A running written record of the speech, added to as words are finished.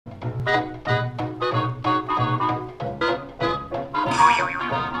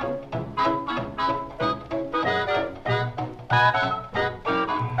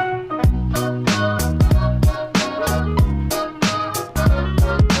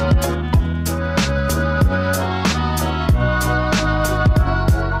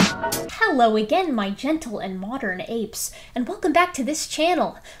Hello again, my gentle and modern apes, and welcome back to this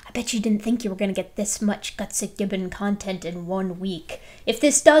channel. I bet you didn't think you were going to get this much Gutsick Gibbon content in 1 week. If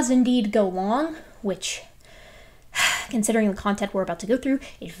this does indeed go long, which, considering the content we're about to go through,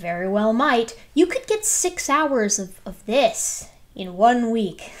 it very well might, you could get 6 hours of this in 1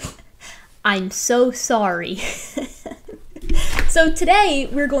 week. I'm so sorry. So today,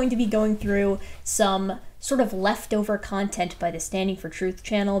 we're going to be going through some sort of leftover content by the Standing for Truth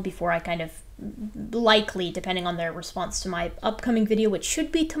channel before I kind of, likely, depending on their response to my upcoming video, which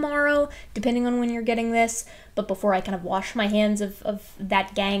should be tomorrow, depending on when you're getting this, but before I kind of wash my hands of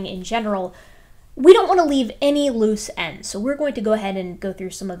that gang in general, we don't want to leave any loose ends, so we're going to go ahead and go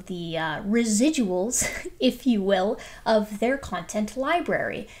through some of the residuals, if you will, of their content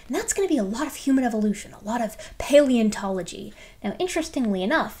library. And that's going to be a lot of human evolution, a lot of paleontology. Now, interestingly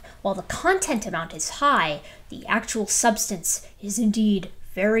enough, while the content amount is high, the actual substance is indeed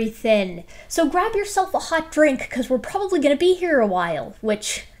very thin. So grab yourself a hot drink, because we're probably going to be here a while,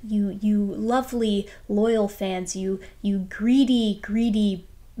 which you lovely, loyal fans, you greedy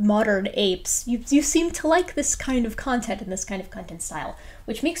modern apes, you seem to like this kind of content and this kind of content style,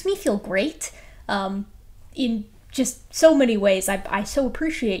 which makes me feel great in just so many ways. I so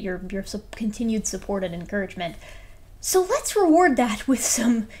appreciate your continued support and encouragement. So let's reward that with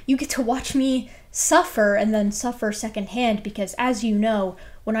some, you get to watch me suffer and then suffer secondhand, because as you know,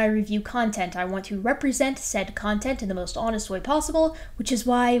 when I review content, I want to represent said content in the most honest way possible, which is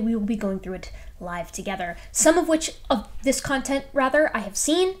why we will be going through it live together. Some of this content, rather, I have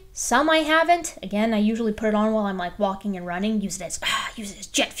seen, some I haven't. Again, I usually put it on while I'm like walking and running, use it as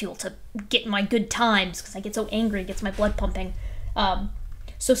jet fuel to get my good times, because I get so angry, it gets my blood pumping.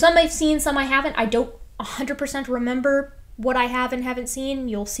 So some I've seen, some I haven't. I don't 100% remember what I have and haven't seen.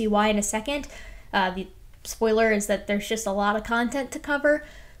 You'll see why in a second. The spoiler is that there's just a lot of content to cover,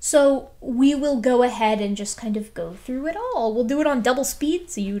 so we will go ahead and just kind of go through it all. We'll do it on double speed,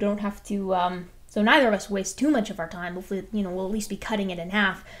 so you don't have to, so neither of us waste too much of our time. Hopefully, we'll at least be cutting it in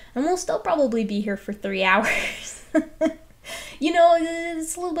half, and we'll still probably be here for 3 hours.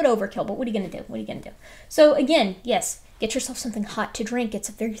 It's a little bit overkill, but what are you gonna do? What are you gonna do? So again, yes, get yourself something hot to drink. It's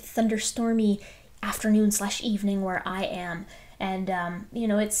a very thunderstormy afternoon/evening where I am. And,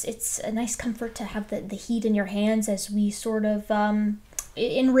 it's a nice comfort to have the heat in your hands as we sort of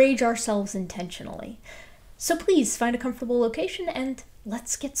enrage ourselves intentionally. So please find a comfortable location and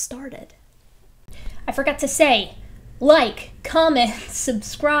let's get started. I forgot to say, like, comment,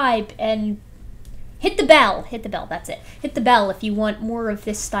 subscribe, and hit the bell. Hit the bell, that's it. Hit the bell if you want more of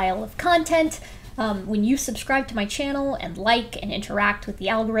this style of content. When you subscribe to my channel and like and interact with the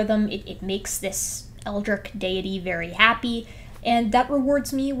algorithm, it makes this Eldritch deity very happy. And that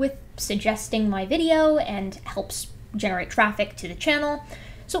rewards me with suggesting my video and helps generate traffic to the channel.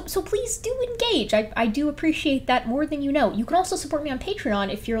 So please do engage. I do appreciate that more than you know. You can also support me on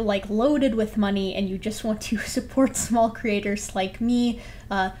Patreon if you're like loaded with money and you just want to support small creators like me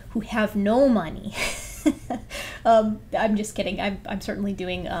who have no money. I'm just kidding. I'm certainly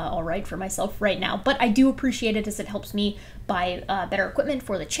doing all right for myself right now, but I do appreciate it as it helps me buy better equipment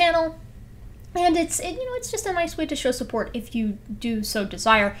for the channel. And it's just a nice way to show support if you do so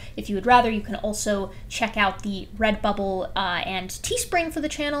desire. If you would rather, you can also check out the Redbubble and Teespring for the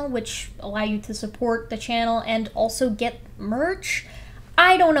channel, which allow you to support the channel and also get merch.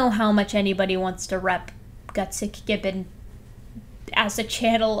 I don't know how much anybody wants to rep Gutsick Gibbon as a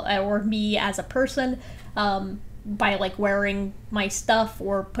channel or me as a person by like wearing my stuff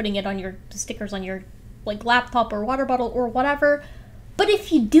or putting it on your stickers on your like laptop or water bottle or whatever. But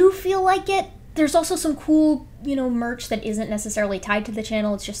if you do feel like it, there's also some cool, merch that isn't necessarily tied to the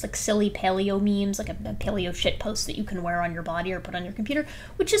channel. It's just like silly paleo memes, like a paleo shit post that you can wear on your body or put on your computer,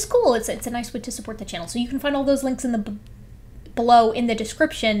 which is cool. It's a nice way to support the channel. So you can find all those links in the below in the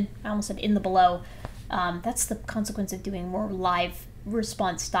description. I almost said in the below. That's the consequence of doing more live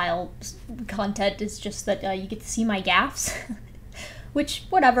response style content, is just that you get to see my gaffes. Which,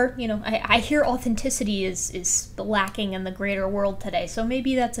 whatever, I hear authenticity is lacking in the greater world today, so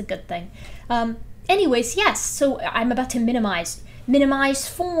maybe that's a good thing. Anyways, yes, so I'm about to minimize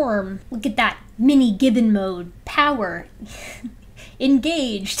form. Look at that, mini Gibbon mode, power,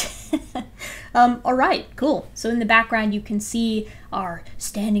 engaged. Alright, cool. So in the background you can see our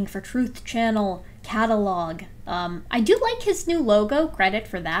Standing for Truth channel catalog. I do like his new logo, credit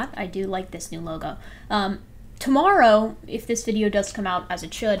for that. I do like this new logo. Tomorrow, if this video does come out as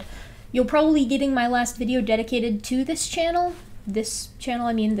it should, you'll probably be getting my last video dedicated to this channel. This channel,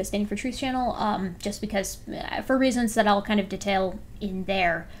 I mean the Standing for Truth channel, just because, for reasons that I'll kind of detail in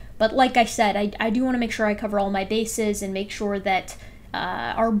there. But like I said, I do want to make sure I cover all my bases and make sure that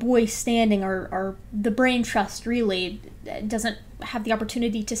our boy standing, the brain trust really doesn't have the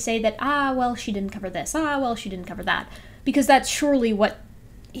opportunity to say that, well, she didn't cover this, well, she didn't cover that, because that's surely what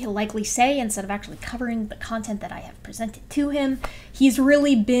he'll likely say instead of actually covering the content that I have presented to him. He's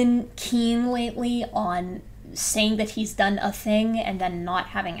really been keen lately on saying that he's done a thing and then not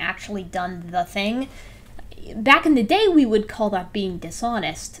having actually done the thing. Back in the day, we would call that being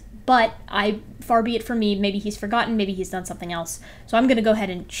dishonest, but far be it from me, maybe he's forgotten, maybe he's done something else. So I'm going to go ahead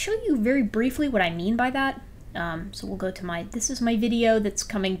and show you very briefly what I mean by that. So we'll go to this is my video that's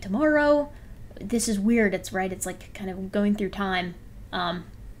coming tomorrow. This is weird, it's like kind of going through time,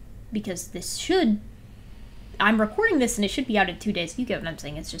 because I'm recording this and it should be out in 2 days. You get what I'm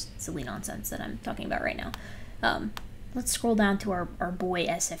saying, it's just silly nonsense that I'm talking about right now. Let's scroll down to our boy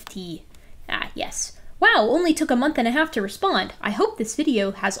SFT. Yes. Wow, only took a month and a half to respond. I hope this video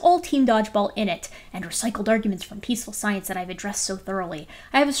has all Team Dodgeball in it, and recycled arguments from peaceful science that I've addressed so thoroughly.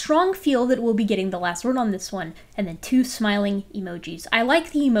 I have a strong feel that we'll be getting the last word on this one, and then 2 smiling emojis. I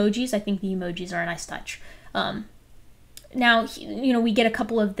like the emojis. I think the emojis are a nice touch. Now, we get a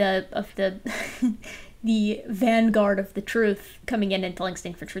couple of the the vanguard of the truth coming in and telling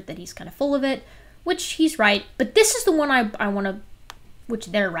Stand for Truth that he's kind of full of it, which he's right, but this is the one I want to, which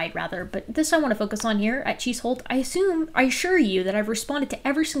they're right rather, but this I want to focus on here at Cheeseholt. I assure you that I've responded to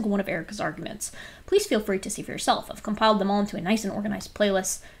every single one of Erica's arguments. Please feel free to see for yourself. I've compiled them all into a nice and organized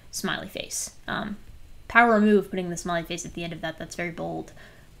playlist. Smiley face. Power move, putting the smiley face at the end of that, that's very bold.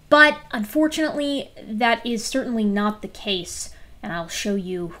 But unfortunately, that is certainly not the case, and I'll show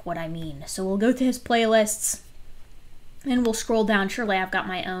you what I mean. So we'll go to his playlists, and we'll scroll down. Surely I've got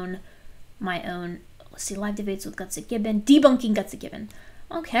my own, let's see, live debates with Gutsick Gibbon, debunking Gutsick Gibbon.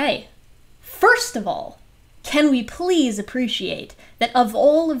 Okay, first of all, can we please appreciate that of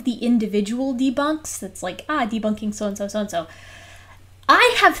all of the individual debunks, that's like, debunking so-and-so, so-and-so,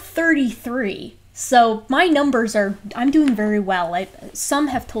 I have 33. So my numbers I'm doing very well. Some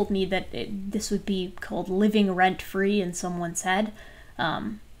have told me that this would be called living rent-free in someone's head.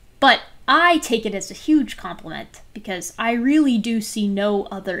 But I take it as a huge compliment because I really do see no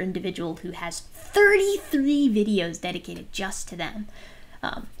other individual who has 33 videos dedicated just to them.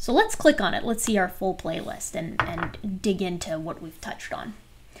 So let's click on it. Let's see our full playlist and dig into what we've touched on.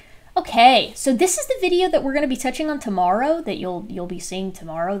 Okay, so this is the video that we're going to be touching on tomorrow, that you'll be seeing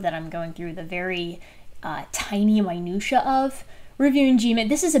tomorrow, that I'm going through the very tiny minutia of. Reviewing Gman.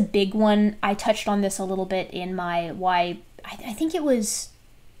 This is a big one. I touched on this a little bit in my I think it was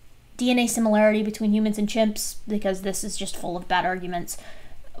DNA similarity between humans and chimps, because this is just full of bad arguments.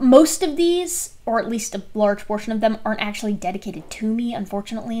 Most of these, or at least a large portion of them, aren't actually dedicated to me,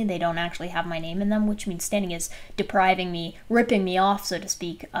 unfortunately. They don't actually have my name in them, which means Standing is depriving me, ripping me off, so to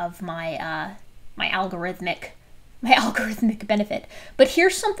speak, of my my algorithmic benefit. But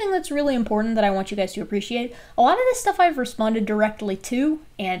here's something that's really important that I want you guys to appreciate. A lot of this stuff I've responded directly to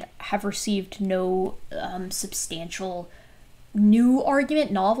and have received no substantial new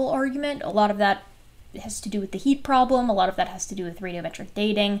argument, novel argument. A lot of that has to do with the heat problem. A lot of that has to do with radiometric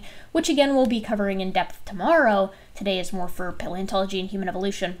dating, which again we'll be covering in depth tomorrow. Today is more for paleontology and human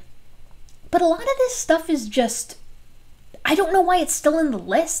evolution. But a lot of this stuff is just, I don't know why it's still in the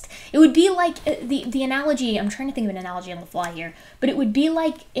list. It would be like the analogy, I'm trying to think of an analogy on the fly here, but it would be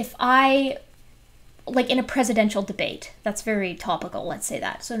like if like in a presidential debate. That's very topical, let's say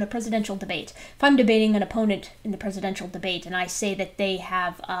that. So in a presidential debate, if I'm debating an opponent in the presidential debate and I say that they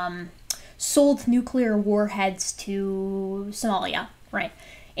have sold nuclear warheads to Somalia, right?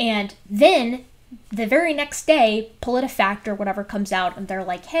 And then the very next day, PolitiFact or whatever comes out and they're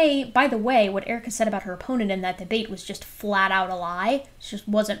like, hey, by the way, what Erica said about her opponent in that debate was just flat out a lie. It just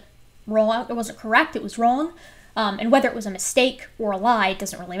wasn't wrong. It wasn't correct. It was wrong. And whether it was a mistake or a lie, it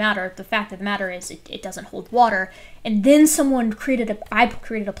doesn't really matter. The fact of the matter is it doesn't hold water. And then I created a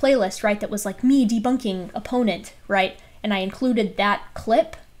playlist, right, that was like me debunking opponent, right? And I included that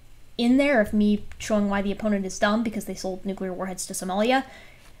clip in there of me showing why the opponent is dumb because they sold nuclear warheads to Somalia.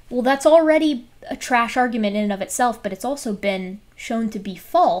 Well, that's already a trash argument in and of itself, but it's also been shown to be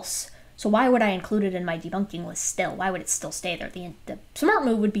false. So why would I include it in my debunking list still? Why would it still stay there? The smart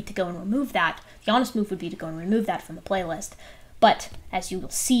move would be to go and remove that. The honest move would be to go and remove that from the playlist. But as you will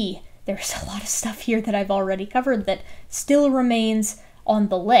see, there's a lot of stuff here that I've already covered that still remains on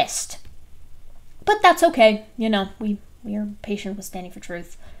the list. But that's okay. You know, we are patient with Standing for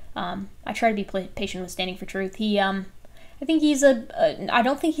Truth. I try to be patient with Standing for Truth. I think he's I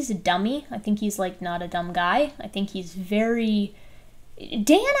don't think he's a dummy. I think he's like not a dumb guy. I think he's very,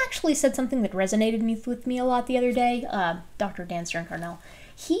 Dan actually said something that resonated with me a lot the other day. Dr. Dan Stern-Carnell.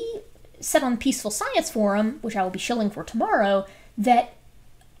 He said on Peaceful Science Forum, which I will be shilling for tomorrow, that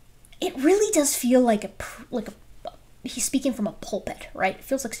it really does feel like he's speaking from a pulpit, right? It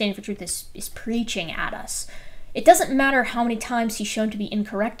feels like Standing for Truth is preaching at us. It doesn't matter how many times he's shown to be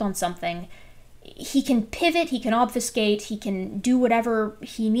incorrect on something. He can pivot, he can obfuscate, he can do whatever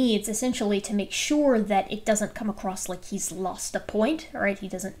he needs, essentially, to make sure that it doesn't come across like he's lost a point, right? He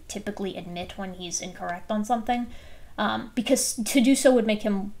doesn't typically admit when he's incorrect on something, because to do so would make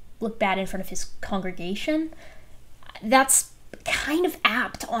him look bad in front of his congregation. That's kind of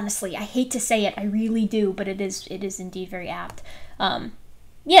apt, honestly. I hate to say it, I really do, but it is indeed very apt.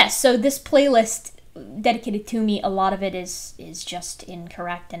 So this playlist dedicated to me, a lot of it is just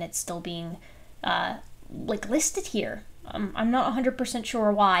incorrect, and it's still being listed here. I'm not 100%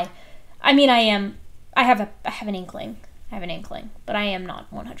 sure why. I mean, I have an inkling, but I am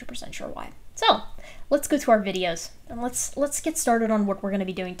not 100% sure why. So let's go to our videos, and let's get started on what we're going to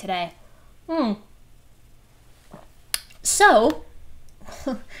be doing today. So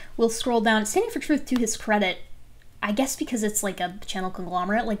we'll scroll down. Standing for Truth, to his credit, I guess because it's like a channel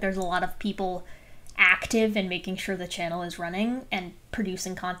conglomerate, like there's a lot of people active in making sure the channel is running and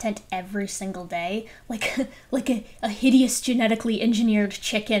producing content every single day, like a hideous genetically engineered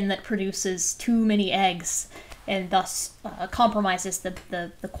chicken that produces too many eggs and thus compromises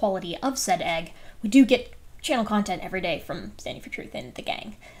the quality of said egg. We do get channel content every day from Standing for Truth and the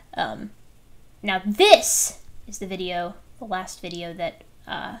gang. Now this is the last video that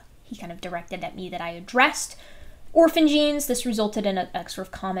he kind of directed at me that I addressed. Orphan genes. This resulted in a sort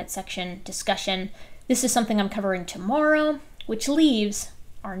of comment section discussion. This is something I'm covering tomorrow, which leaves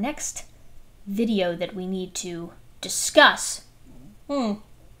our next video that we need to discuss on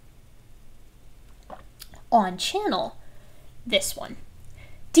channel. This one.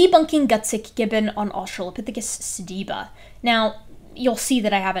 Debunking Gutsick Gibbon on Australopithecus sediba. Now, you'll see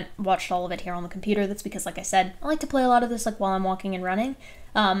that I haven't watched all of it here on the computer. That's because, like I said, I like to play a lot of this while I'm walking and running.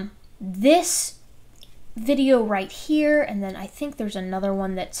 This video right here, and then I think there's another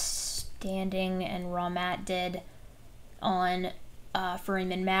one that Standing and Ramat did on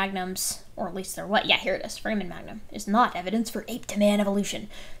foramen magnums, or at least they're what? Yeah, here it is. Foramen magnum is not evidence for ape-to-man evolution.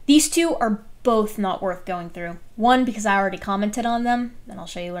 These two are both not worth going through. One, because I already commented on them, and I'll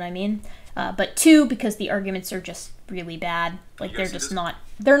show you what I mean. But two, because the arguments are just really bad. Like, they're just not,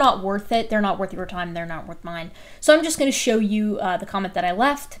 they're not worth it. They're not worth your time. They're not worth mine. So I'm just going to show you the comment that I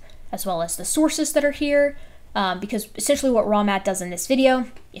left, as well as the sources that are here, because essentially what Ramat does in this video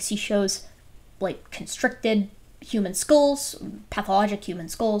is he shows, like, constricted human skulls, pathologic human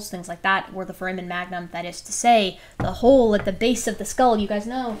skulls, things like that, where the foramen magnum, that is to say, the hole at the base of the skull, you guys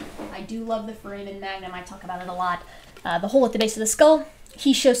know, I do love the foramen magnum, I talk about it a lot, the hole at the base of the skull,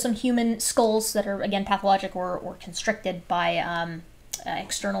 he shows some human skulls that are, again, pathologic or constricted by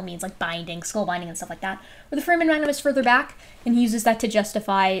external means, like binding, skull binding and stuff like that, where the foramen magnum is further back, and he uses that to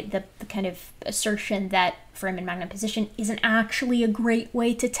justify the kind of assertion that foramen magnum position isn't actually a great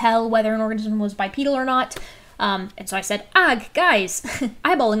way to tell whether an organism was bipedal or not. And so I said, guys,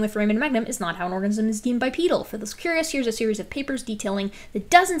 eyeballing the foramen magnum is not how an organism is deemed bipedal. For those curious, here's a series of papers detailing the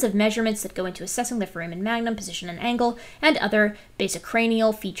dozens of measurements that go into assessing the foramen magnum, position and angle, and other basic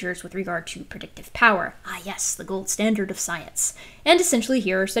cranial features with regard to predictive power. Yes, the gold standard of science. And essentially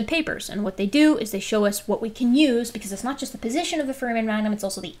here are said papers, and what they do is they show us what we can use, because it's not just the position of the foramen magnum, it's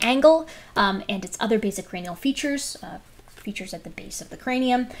also the angle, and its other basic cranial features, features at the base of the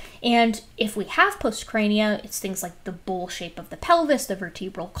cranium. And if we have postcrania, it's things like the bowl shape of the pelvis, the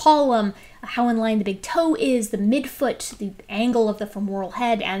vertebral column, how in line the big toe is, the midfoot, the angle of the femoral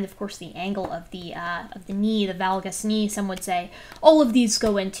head, and of course the angle of the knee, the valgus knee, some would say. All of these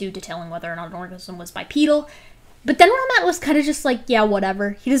go into detailing whether or not an organism was bipedal. But then Ramat was kind of just like, yeah,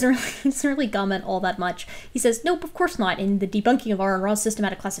 whatever. He doesn't really comment all that much. He says, nope, of course not. In the debunking of R&Raw's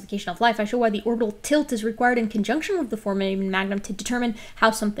systematic classification of life, I show why the orbital tilt is required in conjunction with the foramen magnum to determine how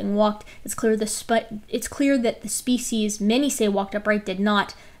something walked. It's clear that the species many say walked upright did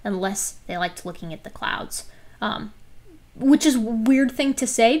not, unless they liked looking at the clouds. Which is a weird thing to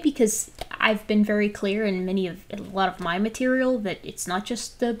say, because I've been very clear in a lot of my material that it's not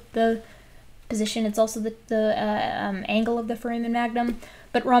just the position, it's also the angle of the foramen magnum.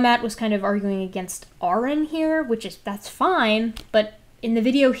 But Ramat was kind of arguing against Aaron here, that's fine, but in the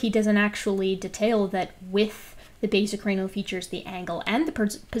video he doesn't actually detail that with the basic cranial features, the angle, and the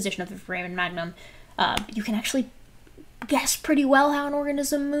position of the foramen magnum, you can actually guess pretty well how an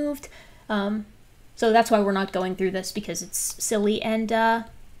organism moved. So that's why we're not going through this, because it's silly and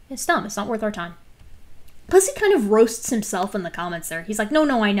it's dumb. It's not worth our time. Plus, he kind of roasts himself in the comments there. He's like,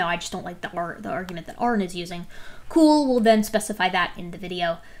 no, I know, I just don't like the argument that Arn is using. Cool, we'll then specify that in the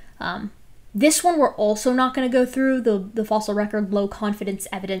video. This one we're also not going to go through, the fossil record low confidence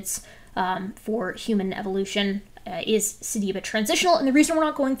evidence for human evolution is sediba transitional. And the reason we're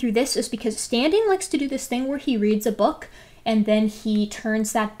not going through this is because Standing likes to do this thing where he reads a book and then he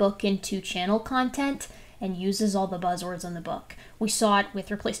turns that book into channel content and uses all the buzzwords in the book. We saw it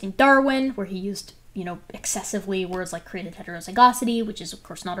with Replacing Darwin, where he used, excessively words like created heterozygosity, which is of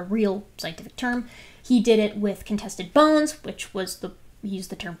course not a real scientific term. He did it with Contested Bones, which was he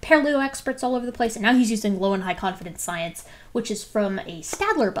used the term paleo experts all over the place, and now he's using low and high confidence science, which is from a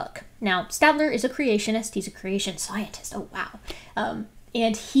Stadler book. Now, Stadler is a creationist, he's a creation scientist, oh wow.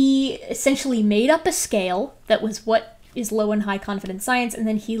 And he essentially made up a scale that was what is low and high confidence science, and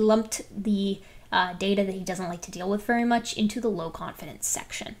then he lumped the data that he doesn't like to deal with very much into the low confidence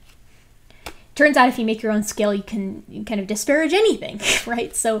section. Turns out if you make your own scale, you can kind of disparage anything,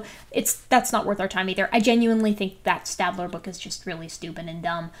 right? So that's not worth our time either. I genuinely think that Stadler book is just really stupid and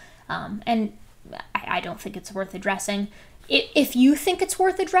dumb, and I don't think it's worth addressing. If you think it's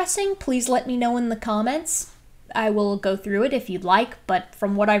worth addressing, please let me know in the comments. I will go through it if you'd like, but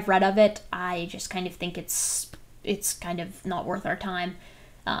from what I've read of it, I just kind of think it's kind of not worth our time.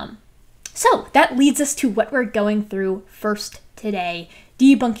 So that leads us to what we're going through first today,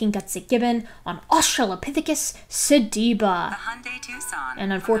 debunking Gutsick Gibbon on Australopithecus sediba.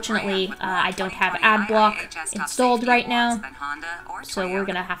 And unfortunately, I don't have ad block installed right now, so we're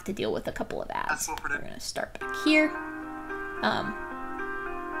gonna have to deal with a couple of ads. We're gonna start back here,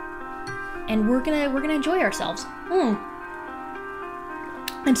 and we're gonna enjoy ourselves. I'm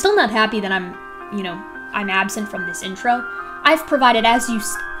still not happy that I'm absent from this intro. I've provided, as you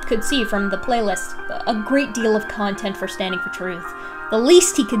could see from the playlist, a great deal of content for Standing for Truth. The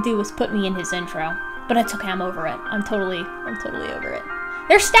least he could do was put me in his intro, but it's okay, I'm over it. I'm totally over it.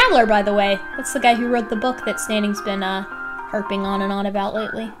 There's Stadler, by the way. That's the guy who wrote the book that Standing's been harping on and on about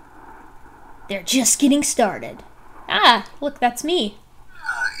lately. They're just getting started. Ah, look, that's me.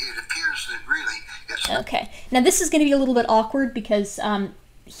 It appears that really it's... Okay, now this is going to be a little bit awkward because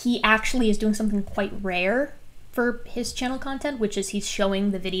he actually is doing something quite rare for his channel content, which is he's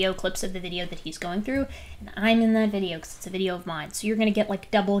showing the video clips of the video that he's going through, and I'm in that video because it's a video of mine. So you're going to get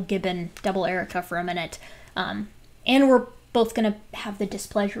like double Gibbon, double Erica for a minute, and we're both going to have the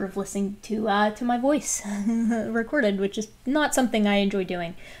displeasure of listening to my voice recorded, which is not something I enjoy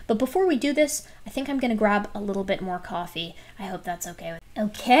doing. But before we do this, I think I'm going to grab a little bit more coffee. I hope that's okay.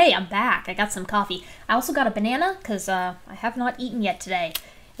 Okay, I'm back. I got some coffee. I also got a banana because I have not eaten yet today.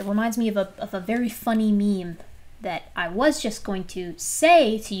 It reminds me of a very funny meme that I was just going to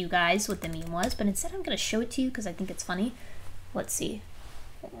say to you guys what the meme was, but instead I'm going to show it to you because I think it's funny. Let's see.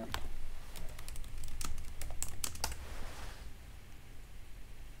 Hold on.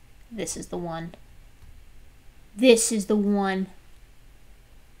 This is the one. This is the one.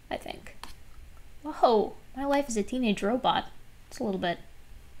 I think. Whoa, my life as a teenage robot. It's a little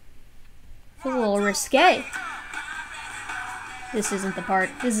risque. This isn't the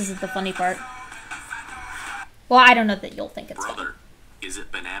part. This isn't the funny part. Well, I don't know that you'll think it's funny. Brother, is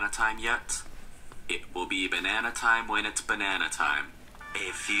it banana time yet? It will be banana time when it's banana time.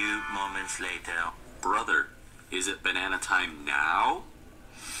 A few moments later. Brother, is it banana time now?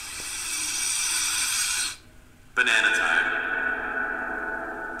 Banana time.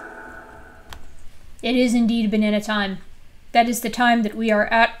 It is indeed banana time. That is the time that we are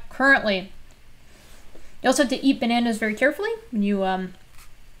at currently. You also have to eat bananas very carefully when you're on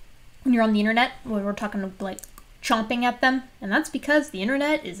the internet, when we're talking like chomping at them, and that's because the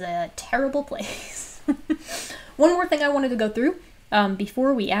internet is a terrible place. One more thing I wanted to go through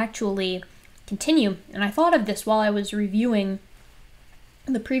before we actually continue, and I thought of this while I was reviewing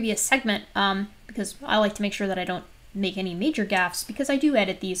the previous segment, because I like to make sure that I don't make any major gaffes, because I do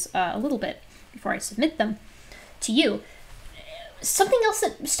edit these a little bit before I submit them to you. Something else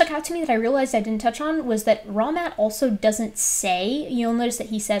that stuck out to me that I realized I didn't touch on was that Ramat also doesn't say, you'll notice that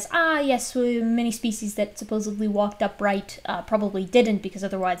he says, yes, many species that supposedly walked upright probably didn't, because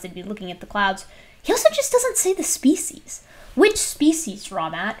otherwise they'd be looking at the clouds. He also just doesn't say the species. Which species,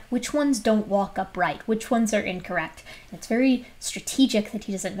 Ramat? Which ones don't walk upright? Which ones are incorrect? And it's very strategic that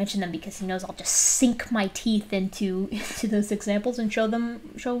he doesn't mention them, because he knows I'll just sink my teeth into those examples and show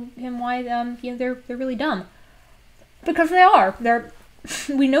him why they're really dumb. Because they are.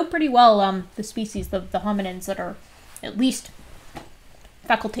 We know pretty well the species, the hominins that are at least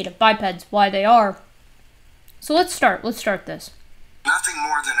facultative bipeds, why they are. So let's start this. Nothing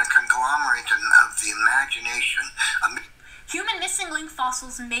more than a conglomerate of the imagination. Human missing link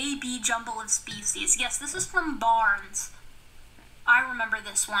fossils may be jumble of species. Yes, this is from Barnes. I remember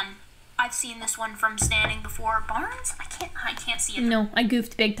this one. I've seen this one from standing before. Barnes? I can't see it. No, I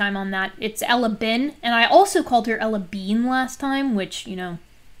goofed big time on that. It's Ella Bin, and I also called her Ella Bean last time, which, you know,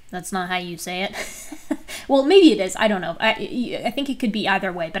 that's not how you say it. Well, maybe it is. I don't know. I think it could be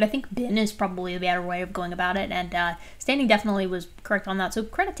either way, but I think Bin is probably a better way of going about it, and Standing definitely was correct on that, so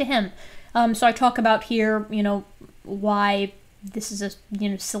credit to him. So I talk about here, you know, why this is a, you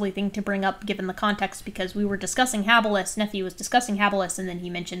know, silly thing to bring up given the context, because we were discussing habilis, Nephi was discussing habilis, and then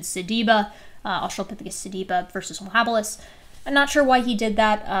he mentioned sediba, Australopithecus sediba versus Homo habilis. I'm not sure why he did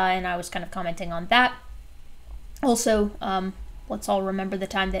that, and I was kind of commenting on that. Also, let's all remember the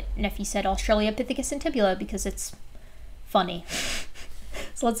time that Nephi said Australopithecus intibula, because it's funny.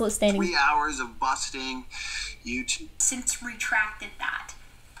 So let's let Standing... 3 hours of busting YouTube. Since retracted that.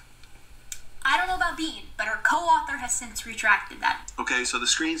 I don't know about Bean, but her co-author has since retracted that. Okay, so the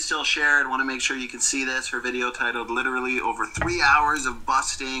screen's still shared. I want to make sure you can see this. Her video titled literally over 3 hours of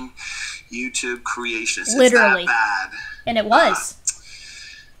busting YouTube creationists. Literally. It's that bad. And it was.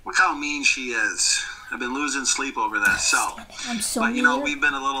 Look how mean she is. I've been losing sleep over this. So, I'm so but you know, mean. we've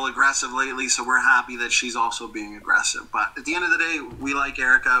been a little aggressive lately, so we're happy that she's also being aggressive. But at the end of the day, we like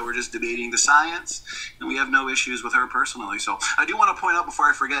Erica. We're just debating the science, and we have no issues with her personally. So I do want to point out before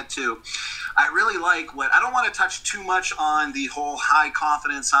I forget too, I really like what, I don't want to touch too much on the whole high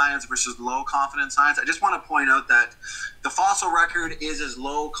confidence science versus low confidence science. I just want to point out that the fossil record is as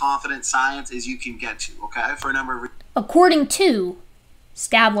low confidence science as you can get to, okay, for a number of reasons. According to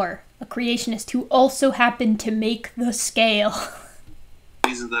Stadler, a creationist who also happened to make the scale.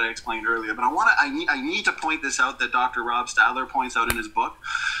 Reasons that I explained earlier, but I need to point this out that Dr. Rob Stadler points out in his book.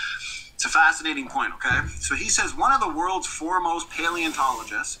 It's a fascinating point, okay? So he says one of the world's foremost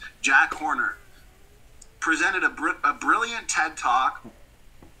paleontologists, Jack Horner, presented a brilliant TED Talk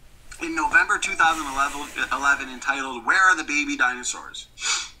in November 2011 entitled, "Where Are the Baby Dinosaurs?"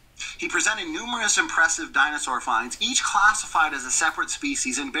 He presented numerous impressive dinosaur finds, each classified as a separate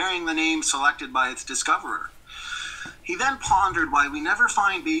species and bearing the name selected by its discoverer. He then pondered why we never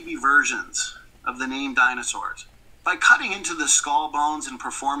find baby versions of the named dinosaurs. By cutting into the skull bones and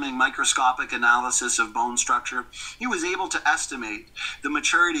performing microscopic analysis of bone structure, he was able to estimate the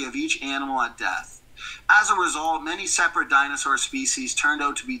maturity of each animal at death. As a result, many separate dinosaur species turned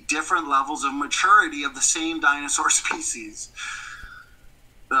out to be different levels of maturity of the same dinosaur species.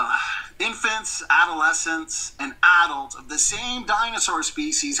 Infants, adolescents, and adults of the same dinosaur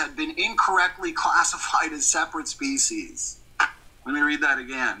species had been incorrectly classified as separate species. Let me read that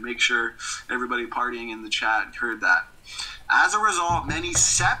again. Make sure everybody partying in the chat heard that. As a result, many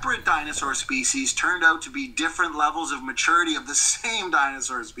separate dinosaur species turned out to be different levels of maturity of the same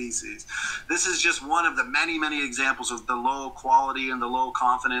dinosaur species. This is just one of the many, many examples of the low quality and the low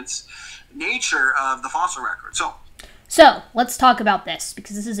confidence nature of the fossil record. So, let's talk about this,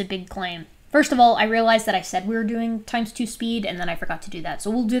 because this is a big claim. First of all, I realized that I said we were doing ×2 speed, and then I forgot to do that. So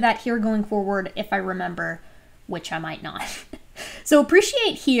we'll do that here going forward if I remember, which I might not. So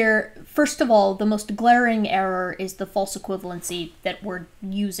appreciate here, first of all, the most glaring error is the false equivalency that we're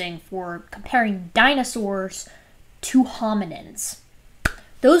using for comparing dinosaurs to hominins.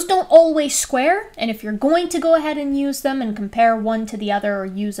 Those don't always square, and if you're going to go ahead and use them and compare one to the other, or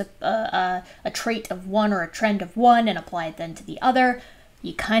use a trait of one or a trend of one and apply it then to the other,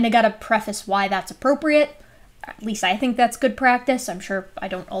 you kind of got to preface why that's appropriate. At least I think that's good practice. I'm sure I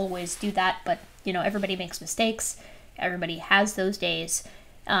don't always do that, but, you know, everybody makes mistakes. Everybody has those days,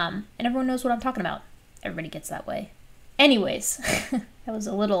 and everyone knows what I'm talking about. Everybody gets that way. Anyways, that was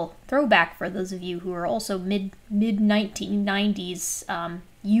a little throwback for those of you who are also mid-1990s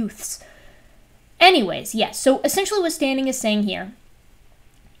youths. Anyways, yes, so essentially what Standing is saying here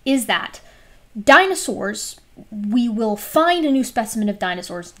is that dinosaurs, we will find a new specimen of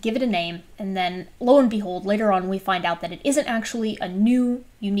dinosaurs, give it a name, and then lo and behold, later on we find out that it isn't actually a new,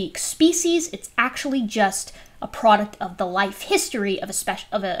 unique species, it's actually just a product of the life history of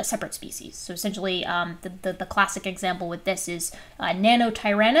a separate species. So essentially, the classic example with this is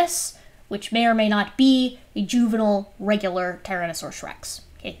Nanotyrannus, which may or may not be a juvenile regular Tyrannosaurus rex.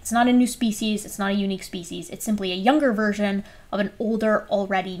 Okay, it's not a new species, it's not a unique species, it's simply a younger version of an older,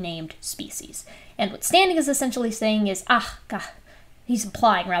 already named species. And what Standing is essentially saying is, he's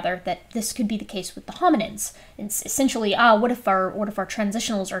implying rather that this could be the case with the hominins. It's essentially, what if our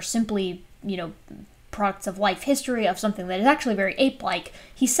transitionals are simply, you know, products of life history of something that is actually very ape-like.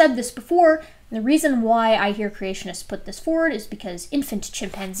 He said this before, and the reason why I hear creationists put this forward is because infant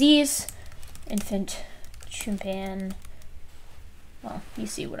chimpanzees, well, you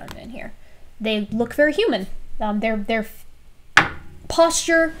see what I mean here. They look very human. Their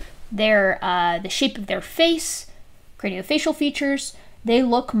posture, the shape of their face, craniofacial features, they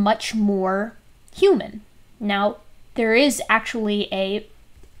look much more human. Now, there is actually a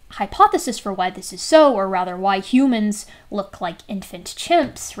hypothesis for why this is so, or rather why humans look like infant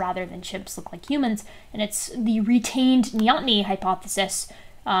chimps rather than chimps look like humans, and it's the retained neoteny hypothesis,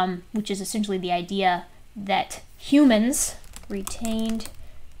 which is essentially the idea that humans retained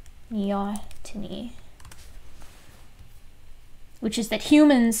neoteny, which is that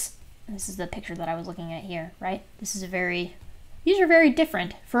humans, this is the picture that I was looking at here, right? These are very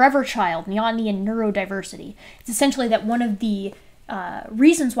different. Forever child, neoteny, and neurodiversity. It's essentially that one of the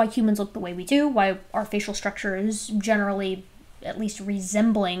reasons why humans look the way we do, why our facial structure is generally at least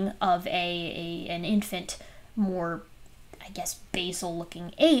resembling of an infant, more, I guess,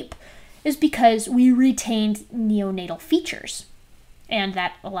 basal-looking ape, is because we retained neonatal features. And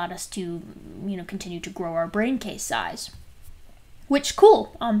that allowed us to, continue to grow our brain case size. Which,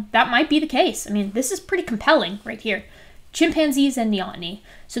 cool, that might be the case. I mean, this is pretty compelling right here. Chimpanzees and neoteny.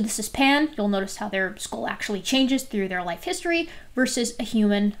 So this is Pan. You'll notice how their skull actually changes through their life history versus a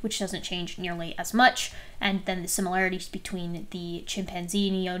human, which doesn't change nearly as much. And then the similarities between the chimpanzee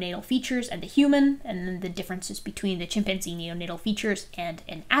neonatal features and the human, and then the differences between the chimpanzee neonatal features and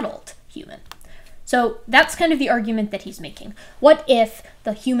an adult human. So that's kind of the argument that he's making. What if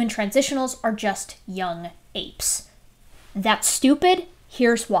the human transitionals are just young apes? That's stupid.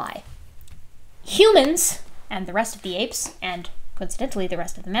 Here's why. Humans and the rest of the apes, and coincidentally the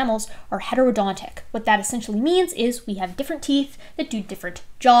rest of the mammals, are heterodontic. What that essentially means is we have different teeth that do different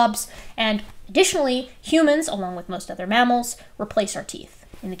jobs, and additionally, humans, along with most other mammals, replace our teeth.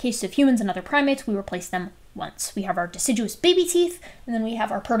 In the case of humans and other primates, we replace them once. We have our deciduous baby teeth, and then we have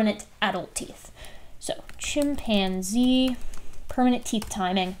our permanent adult teeth. So, chimpanzee, permanent teeth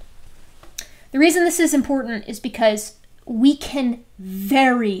timing. The reason this is important is because we can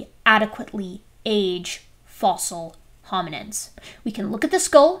very adequately age fossil hominins. We can look at the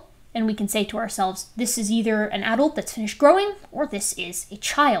skull and we can say to ourselves, this is either an adult that's finished growing, or this is a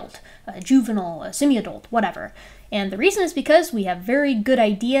child, a juvenile, a semi-adult, whatever. And the reason is because we have very good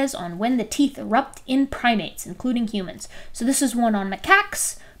ideas on when the teeth erupt in primates, including humans. So this is one on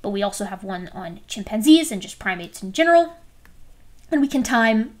macaques, but we also have one on chimpanzees and just primates in general. And we can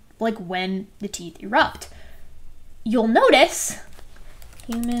time like when the teeth erupt. You'll notice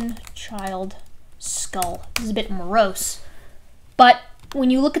human child skull. This is a bit morose, but when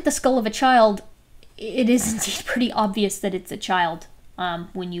you look at the skull of a child, it is indeed pretty obvious that it's a child.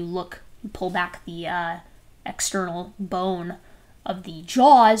 When you pull back the external bone of the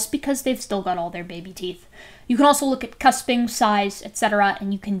jaws, because they've still got all their baby teeth. You can also look at cusping, size, etc.,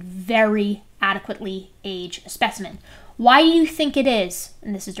 and you can very adequately age a specimen. Why do you think it is,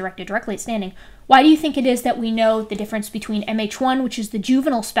 and this is directed directly at standing, why do you think it is that we know the difference between MH1, which is the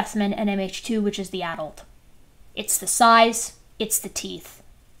juvenile specimen, and MH2, which is the adult? It's the size, it's the teeth,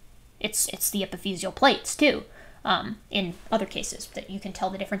 it's the epiphyseal plates, too. In other cases, that you can tell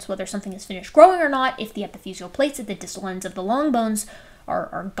the difference whether something is finished growing or not if the epiphyseal plates at the distal ends of the long bones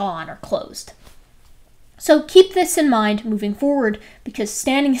are gone or closed. So keep this in mind moving forward, because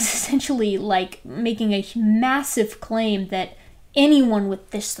standing is essentially like making a massive claim that anyone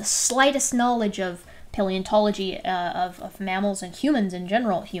with the slightest knowledge of paleontology of mammals and humans in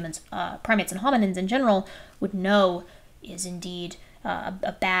general, primates and hominins in general, would know is indeed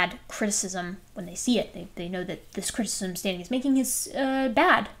a bad criticism when they see it. They know that this criticism Standing is making is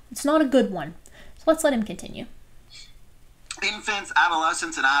bad. It's not a good one. So let's let him continue. Infants,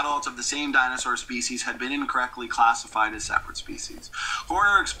 adolescents, and adults of the same dinosaur species had been incorrectly classified as separate species.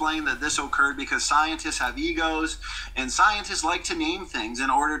 Horner explained that this occurred because scientists have egos, and scientists like to name things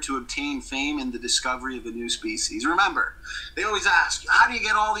in order to obtain fame in the discovery of a new species. Remember, they always ask, how do you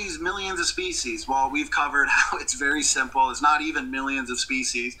get all these millions of species? Well, we've covered how it's very simple. It's not even millions of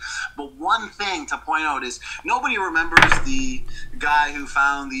species. But one thing to point out is nobody remembers the guy who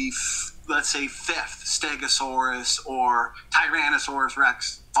found the let's say, fifth Stegosaurus or Tyrannosaurus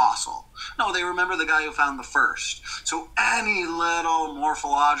Rex fossil. No, they remember the guy who found the first. So any little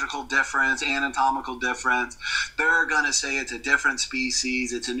morphological difference, anatomical difference, they're going to say it's a different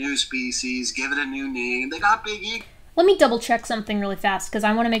species, it's a new species, give it a new name. They got big egos. Let me double check something really fast, because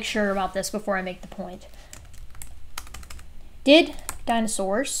I want to make sure about this before I make the point. Did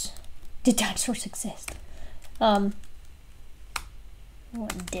dinosaurs exist? What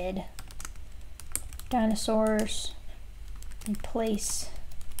did dinosaurs replace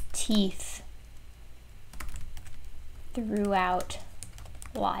teeth throughout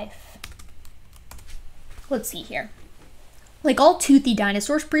life? Let's see here. Like all toothy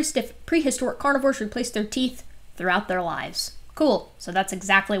dinosaurs, prehistoric carnivores replaced their teeth throughout their lives. Cool. So that's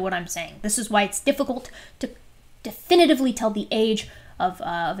exactly what I'm saying. This is why it's difficult to definitively tell the age of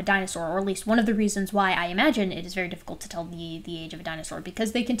a dinosaur, or at least one of the reasons why I imagine it is very difficult to tell the age of a dinosaur,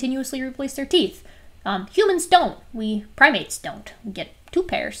 because they continuously replace their teeth. Humans don't. We primates don't. We get 2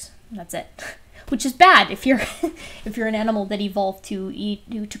 pairs. That's it. Which is bad if you're if you're an animal that evolved to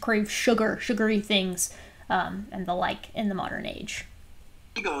crave sugary things, and the like in the modern age.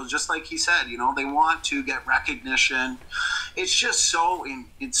 Egos, just like he said, you know, they want to get recognition. It's just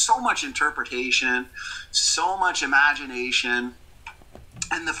it's so much interpretation, so much imagination,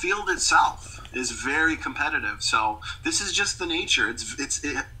 and the field itself is very competitive. So this is just the nature. It's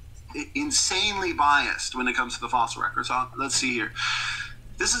insanely biased when it comes to the fossil record. So let's see here.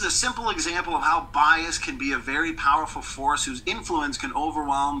 This is a simple example of how bias can be a very powerful force whose influence can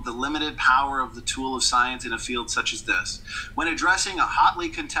overwhelm the limited power of the tool of science in a field such as this. When addressing a hotly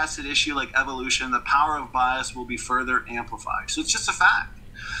contested issue like evolution, the power of bias will be further amplified. So it's just a fact.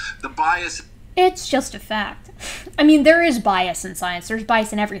 The bias... It's just a fact. I mean, there is bias in science. There's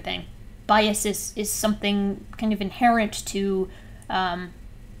bias in everything. Bias is something kind of inherent to...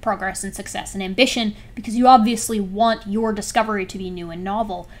 progress and success and ambition, because you obviously want your discovery to be new and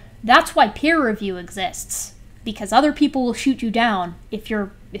novel. That's why peer review exists, because other people will shoot you down if your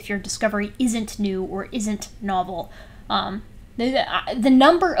discovery isn't new or isn't novel. The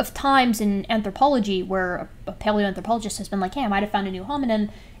number of times in anthropology where a paleoanthropologist has been like, hey, I might have found a new hominin,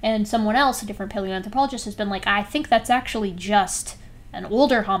 and someone else, a different paleoanthropologist, has been like, I think that's actually just an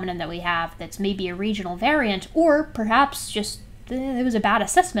older hominin that we have that's maybe a regional variant, or perhaps just it was a bad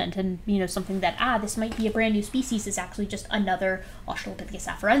assessment, and, you know, something that, this might be a brand new species is actually just another Australopithecus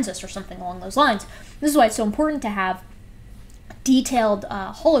afarensis or something along those lines. This is why it's so important to have detailed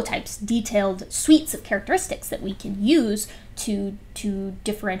holotypes, detailed suites of characteristics that we can use to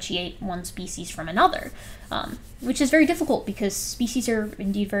differentiate one species from another, which is very difficult because species are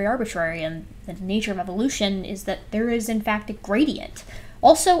indeed very arbitrary, and the nature of evolution is that there is, in fact, a gradient.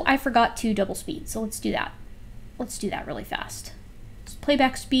 Also, I forgot to double speed, so let's do that. Let's do that really fast.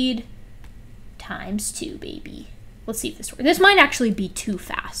 Playback speed times 2, baby. Let's see if this works. This might actually be too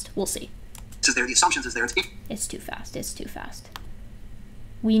fast. We'll see. Is there, the assumptions is there. It's too fast. It's too fast.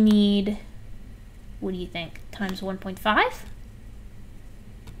 We need, what do you think? Times 1.5?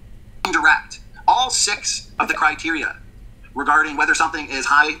 Indirect. All 6 of the criteria regarding whether something is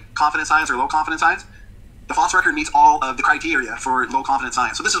high confidence science or low confidence science, the fossil record meets all of the criteria for low confidence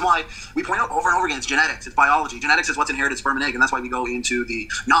science. So this is why we point out over and over again, it's genetics, it's biology. Genetics is what's inherited sperm and egg, and that's why we go into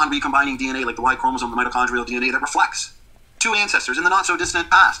the non-recombining DNA, like the Y chromosome, the mitochondrial DNA, that reflects 2 ancestors in the not-so-distant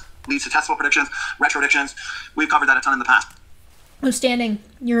past. Leads to testable predictions, retrodictions. We've covered that a ton in the past. Standing,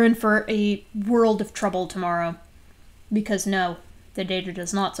 you're in for a world of trouble tomorrow. Because no, the data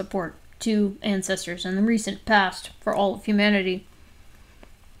does not support 2 ancestors in the recent past for all of humanity.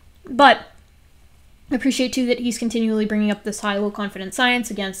 But I appreciate, too, that he's continually bringing up this high, low-confidence science.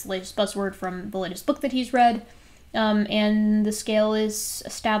 Again, it's the latest buzzword from the latest book that he's read. And the scale is a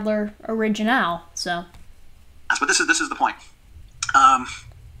Stadler original, so... But this is the point.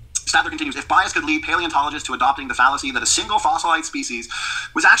 Stadler continues, if bias could lead paleontologists to adopting the fallacy that a single fossilized species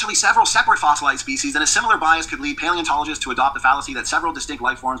was actually several separate fossilized species, then a similar bias could lead paleontologists to adopt the fallacy that several distinct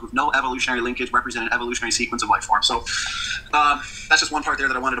life forms with no evolutionary linkage represent an evolutionary sequence of life forms. So that's just one part there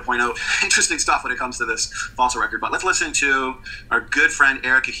that I wanted to point out. Interesting stuff when it comes to this fossil record. But let's listen to our good friend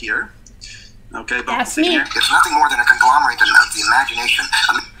Erica here. Okay, that's me. It's nothing more than a conglomerate of the imagination.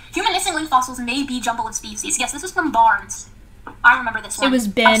 Human missing link fossils may be jumble of species. Yes, this is from Barnes. I remember this one. It was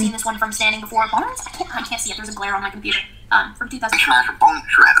Ben. I've seen this one from standing before. Barnes? I can't see it. There's a glare on my computer. From 2000. Bone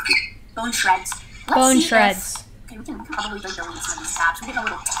shred. Bone shreds. Bone shreds. Okay, we can probably delete some of these tabs. We're getting a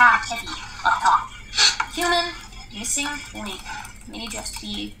little tab heavy up top. Human missing link may just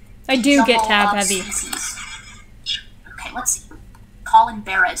be. I do get tab heavy. Species. Okay, let's see. Colin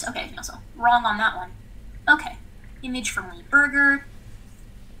Beres. Okay, so wrong on that one. Okay, image from Lee Berger.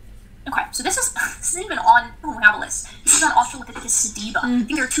 Okay, so this isn't even on Habilis. This is on Australopithecus sediba. I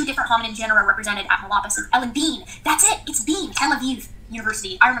think there are 2 different hominin genera represented at Malapis. Ellen Bean. That's it. It's Bean. Tel Aviv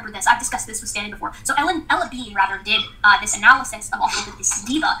University. I remember this. I've discussed this with Standing before. So Ella Bean did this analysis of Australopithecus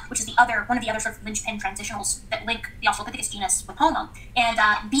sediba, which is one of the other sort of linchpin transitionals that link the Australopithecus genus with Homo. And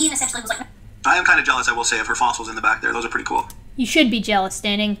Bean essentially was like... I am kind of jealous, I will say, of her fossils in the back there. Those are pretty cool. You should be jealous,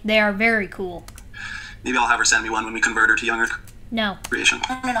 Standing. They are very cool. Maybe I'll have her send me one when we convert her to younger. No. Creation.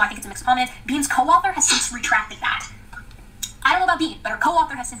 No, I think it's a mixed hominid. Bean's co-author has since retracted that. I don't know about Bean, but her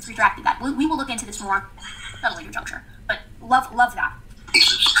co-author has since retracted that. We will look into this more at a later juncture. But love that.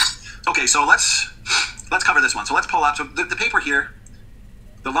 Okay, so let's cover this one. So let's pull up. So the paper here,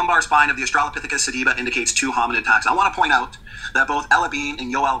 the lumbar spine of the Australopithecus sediba indicates 2 hominid taxa. I want to point out that both Ella Bean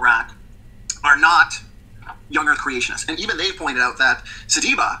and Yoel Rack are not young Earth creationists. And even they pointed out that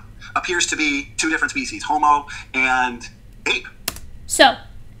sediba appears to be two different species, Homo and ape. So,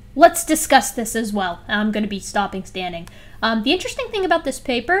 let's discuss this as well. I'm going to be stopping standing. The interesting thing about this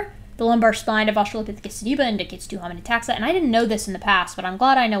paper, the lumbar spine of Australopithecus sediba indicates two hominid taxa, and I didn't know this in the past, but I'm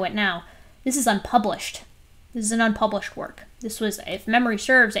glad I know it now. This is unpublished. This is an unpublished work. This was, if memory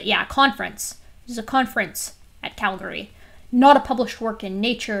serves, a conference. This is a conference at Calgary. Not a published work in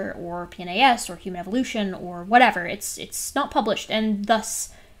Nature or PNAS or Human Evolution or whatever. It's not published, and thus,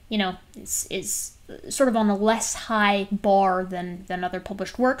 is sort of on a less high bar than other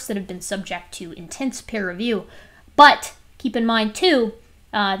published works that have been subject to intense peer review. But keep in mind, too,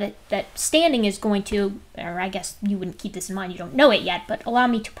 that Standing is going to, or I guess you wouldn't keep this in mind, you don't know it yet, but allow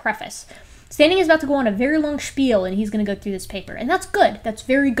me to preface. Standing is about to go on a very long spiel, and he's going to go through this paper. And that's good. That's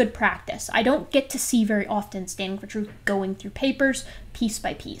very good practice. I don't get to see very often Standing for Truth going through papers piece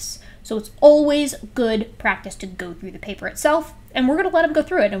by piece. So it's always good practice to go through the paper itself, and we're going to let him go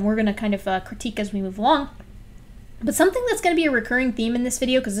through it, and we're going to kind of critique as we move along. But something that's going to be a recurring theme in this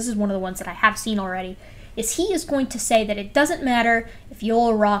video, because this is one of the ones that I have seen already, is he is going to say that it doesn't matter if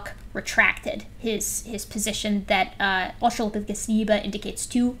Yoel Rock retracted his position that Australopithecus sediba indicates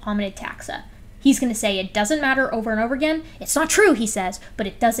two hominid taxa. He's going to say it doesn't matter over and over again. It's not true, he says, but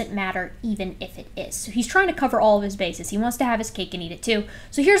it doesn't matter even if it is. So he's trying to cover all of his bases. He wants to have his cake and eat it too.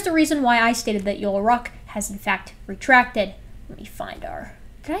 So here's the reason why I stated that Yoel Rock has in fact retracted. Let me find our...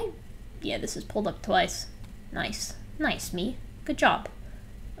 Yeah, this is pulled up twice. Nice. Nice, me. Good job.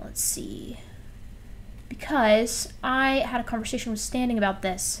 Let's see... Because I had a conversation with Standing about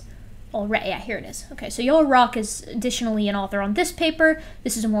this already. Yeah, here it is. Okay, so Yoel Rock is additionally an author on this paper.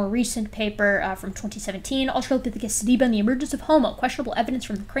 This is a more recent paper from 2017, Australopithecus sediba and the Emergence of Homo, Questionable Evidence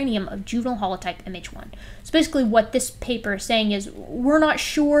from the Cranium of Juvenile Holotype MH1. So basically what this paper is saying is we're not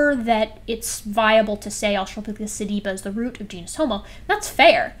sure that it's viable to say Australopithecus sediba is the root of genus Homo. That's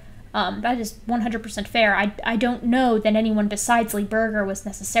fair. That is 100% fair. I don't know that anyone besides Lee Berger was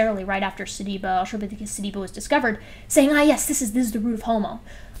necessarily right after Australopithecus sediba was discovered, saying, yes, this is the root of Homo.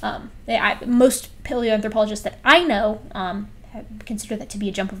 Most paleoanthropologists that I know consider that to be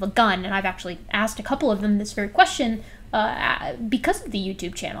a jump of a gun, and I've actually asked a couple of them this very question because of the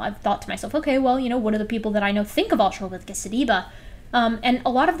YouTube channel. I've thought to myself, okay, well, what do the people that I know think of Australopithecus sediba? And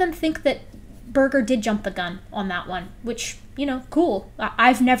a lot of them think that Berger did jump the gun on that one, which, cool.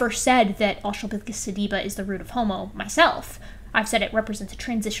 I've never said that Australopithecus sediba is the root of Homo myself. I've said it represents a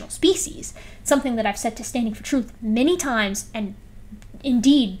transitional species, something that I've said to Standing for Truth many times, and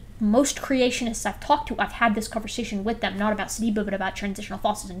indeed, most creationists I've talked to, I've had this conversation with them, not about sediba, but about transitional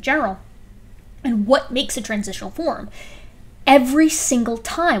fossils in general, and what makes a transitional form. Every single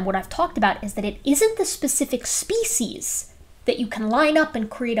time, what I've talked about is that it isn't the specific species that you can line up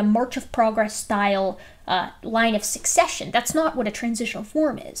and create a March of Progress style line of succession. That's not what a transitional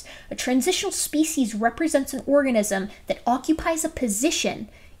form is. A transitional species represents an organism that occupies a position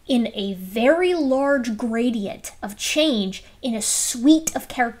in a very large gradient of change in a suite of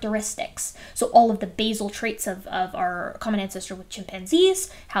characteristics. So all of the basal traits of our common ancestor with chimpanzees,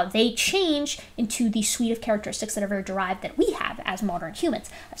 how they change into the suite of characteristics that are very derived that we have as modern humans.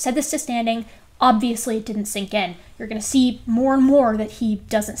 I've said this to Standing. Obviously, it didn't sink in. You're going to see more and more that he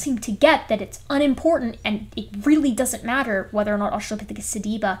doesn't seem to get that it's unimportant, and it really doesn't matter whether or not Australopithecus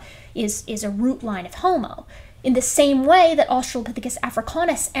sediba is a root line of Homo. In the same way that Australopithecus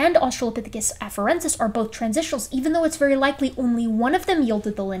africanus and Australopithecus afarensis are both transitionals, even though it's very likely only one of them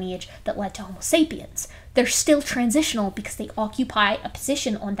yielded the lineage that led to Homo sapiens. They're still transitional because they occupy a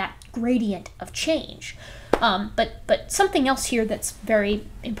position on that gradient of change. But something else here that's very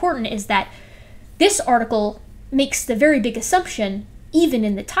important is that this article makes the very big assumption, even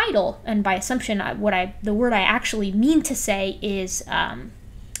in the title, and by assumption, the word I actually mean to say is,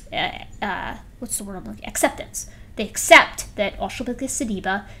 what's the word I'm looking? Acceptance. They accept that Australopithecus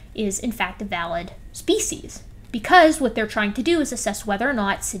sediba is in fact a valid species, because what they're trying to do is assess whether or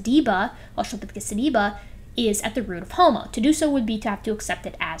not sediba, Australopithecus sediba, is at the root of Homo. To do so would be to have to accept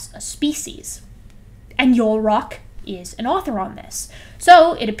it as a species. And Yoel Rock is an author on this.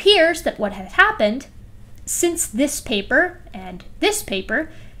 So it appears that what has happened since this paper and this paper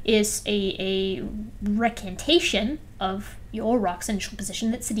is a recantation of Yoel Rock's initial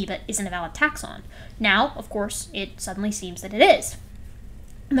position that sediba isn't a valid taxon. Now, of course, it suddenly seems that it is.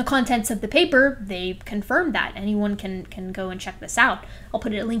 In the contents of the paper, they confirm that. Anyone can go and check this out. I'll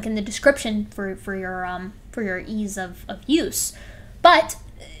put a link in the description for your ease of use. But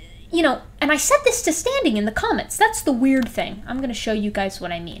and I said this to Standing in the comments. That's the weird thing. I'm going to show you guys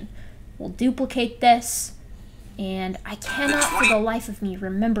what I mean. We'll duplicate this And I cannot for the life of me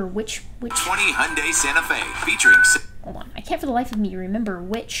remember which 20 Hyundai Santa Fe featuring... Hold on. I can't for the life of me remember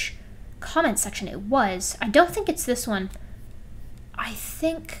which comment section it was. I don't think it's this one. I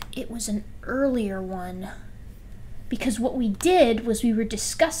think it was an earlier one. Because what we did was we were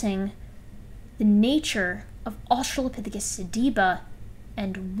discussing the nature of Australopithecus sediba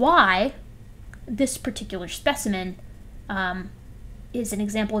and why this particular specimen is an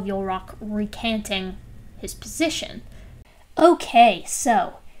example of Yule Rock recanting his position. Okay,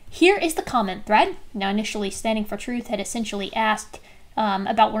 so here is the comment thread. Now, initially, Standing for Truth had essentially asked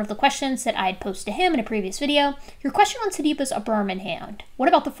about one of the questions that I had posed to him in a previous video. Your question on Sediba's upper arm and hand. What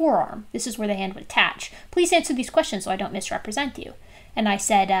about the forearm? This is where the hand would attach. Please answer these questions so I don't misrepresent you. And I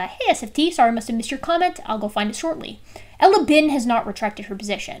said, hey SFT, sorry I must have missed your comment. I'll go find it shortly. Ella Bin has not retracted her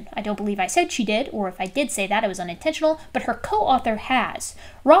position. I don't believe I said she did, or if I did say that, it was unintentional, but her co-author has.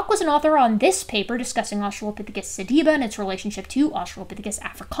 Rock was an author on this paper discussing Australopithecus sediba and its relationship to Australopithecus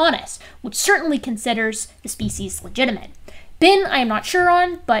africanus, which certainly considers the species legitimate. Bin, I am not sure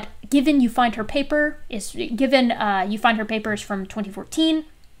on, but given you find her paper is from 2014,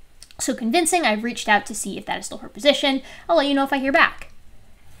 so convincing, I've reached out to see if that is still her position. I'll let you know if I hear back.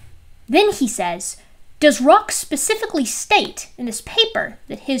 Then he says, does Rock specifically state in this paper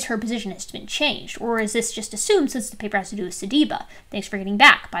that her position has been changed, or is this just assumed since the paper has to do with sediba? Thanks for getting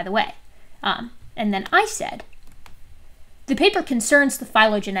back, by the way. And then I said, the paper concerns the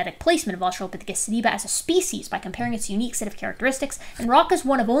phylogenetic placement of Australopithecus sediba as a species by comparing its unique set of characteristics, and Rock is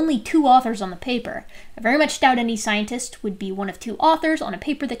one of only 2 authors on the paper. I very much doubt any scientist would be one of 2 authors on a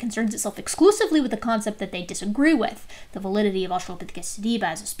paper that concerns itself exclusively with the concept that they disagree with, the validity of Australopithecus sediba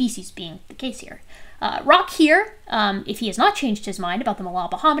as a species being the case here. Rock here, if he has not changed his mind about the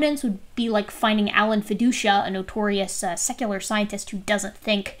Malapa hominins, would be like finding Alan Fiducia, a notorious secular scientist who doesn't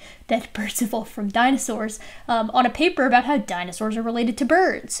think that birds evolved from dinosaurs, on a paper about how dinosaurs are related to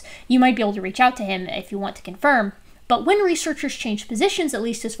birds. You might be able to reach out to him if you want to confirm. But when researchers change positions, at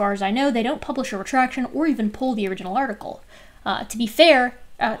least as far as I know, they don't publish a retraction or even pull the original article. To be clear,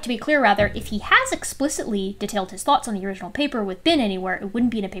 if he has explicitly detailed his thoughts on the original paper with Bin anywhere, it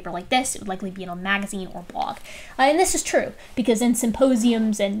wouldn't be in a paper like this. It would likely be in a magazine or blog. And this is true, because in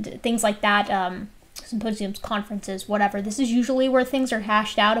symposiums and things like that, symposiums, conferences, whatever, this is usually where things are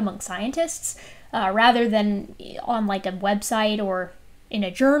hashed out among scientists, rather than on like a website or in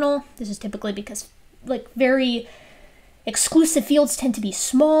a journal. This is typically because like very exclusive fields tend to be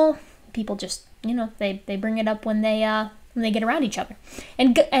small. People just, they bring it up when they get around each other.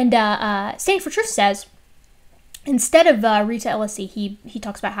 And Standing for Truth says, instead of Rita LSE, he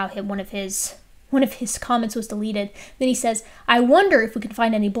talks about how one of his comments was deleted. Then he says, I wonder if we can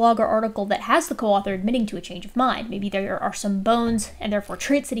find any blog or article that has the co-author admitting to a change of mind. Maybe there are some bones and therefore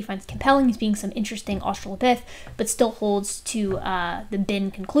traits that he finds compelling as being some interesting Australopith, but still holds to the Bin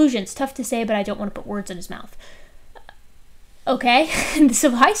conclusions. Tough to say, but I don't want to put words in his mouth. Okay,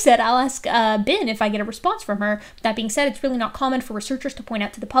 so I said I'll ask Bin if I get a response from her. That being said, it's really not common for researchers to point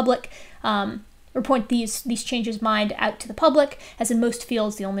out to the public, or point these changes of mind out to the public, as in most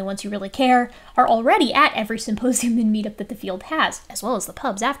fields, the only ones who really care are already at every symposium and meetup that the field has, as well as the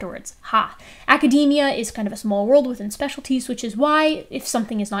pubs afterwards. Ha! Academia is kind of a small world within specialties, which is why, if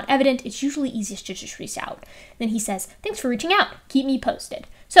something is not evident, it's usually easiest to just reach out. Then he says, thanks for reaching out. Keep me posted.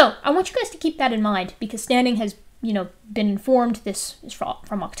 So, I want you guys to keep that in mind, because Standing has been informed this is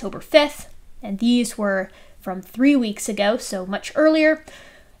from October 5th, and these were from 3 weeks ago, so much earlier.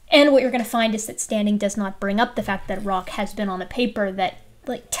 And what you're going to find is that Standing does not bring up the fact that Rock has been on a paper that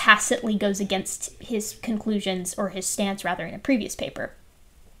tacitly goes against his conclusions, or his stance rather, in a previous paper.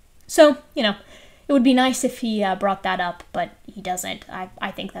 So, it would be nice if he brought that up, but he doesn't. I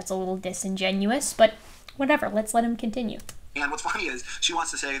think that's a little disingenuous, but whatever, let's let him continue. And what's funny is she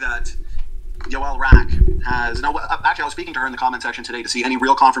wants to say that Yoel Rack has, actually I was speaking to her in the comment section today to see any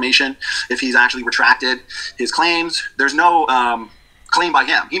real confirmation if he's actually retracted his claims. There's no claim by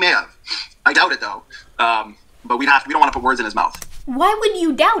him. He may have. I doubt it though. But we don't want to put words in his mouth. Why would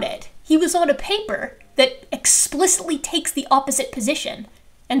you doubt it? He was on a paper that explicitly takes the opposite position.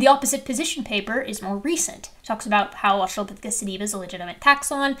 And the opposite position paper is more recent. It talks about how Australopithecus sediba is a legitimate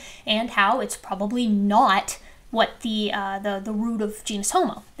taxon, and how it's probably not what the root of genus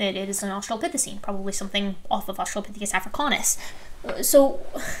Homo, that it is an Australopithecine, probably something off of Australopithecus africanus. So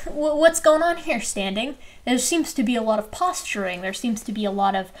what's going on here, Standing? There seems to be a lot of posturing, there seems to be a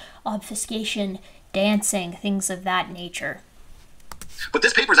lot of obfuscation, dancing, things of that nature. But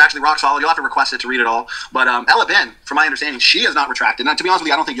this paper is actually rock solid. You'll have to request it to read it all. But Ella Bin, from my understanding, she has not retracted. And to be honest with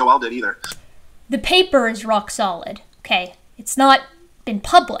you, I don't think Yoel did either. The paper is rock solid, okay? It's not been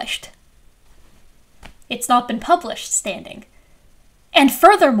published. it's not been published standing. And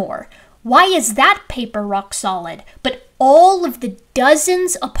furthermore, why is that paper rock solid, but all of the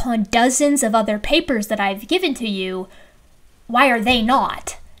dozens upon dozens of other papers that I've given to you, why are they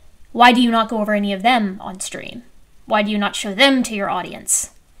not? Why do you not go over any of them on stream? Why do you not show them to your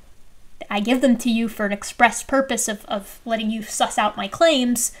audience? I give them to you for an express purpose of letting you suss out my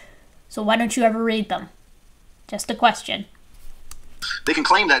claims, so why don't you ever read them? Just a question. They can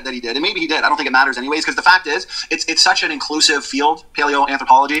claim that he did, and maybe he did. I don't think it matters anyways, because the fact is, it's such an inclusive field,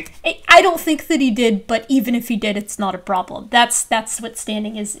 paleoanthropology. I don't think that he did, but even if he did, it's not a problem. That's what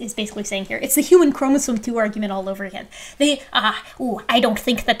Standing is basically saying here. It's the human chromosome 2 argument all over again. I don't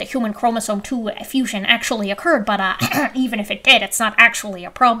think that the human chromosome 2 fusion actually occurred, but even if it did, it's not actually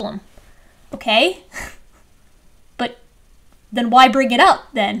a problem. Okay? But then why bring it up,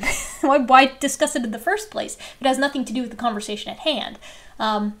 then? why discuss it in the first place? It has nothing to do with the conversation at hand.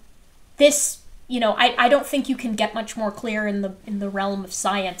 I don't think you can get much more clear in the realm of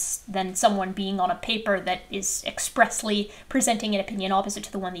science than someone being on a paper that is expressly presenting an opinion opposite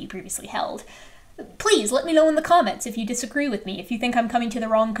to the one that you previously held. Please, let me know in the comments if you disagree with me. If you think I'm coming to the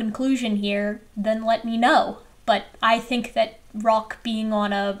wrong conclusion here, then let me know. But I think that rock being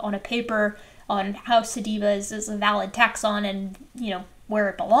on a paper on how sediba is a valid taxon and, where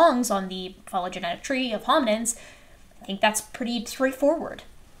it belongs on the phylogenetic tree of hominins, I think that's pretty straightforward.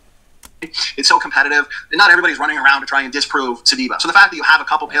 It's so competitive, and not everybody's running around to try and disprove sediba. So the fact that you have a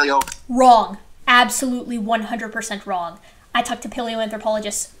couple paleo... Wrong. Absolutely 100% wrong. I talk to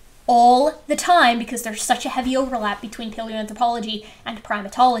paleoanthropologists all the time because there's such a heavy overlap between paleoanthropology and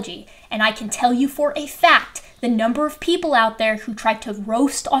primatology, and I can tell you for a fact the number of people out there who tried to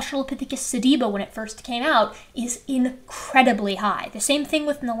roast Australopithecus sediba when it first came out is incredibly high. The same thing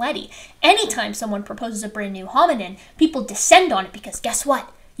with Naledi. Anytime someone proposes a brand new hominin, people descend on it because guess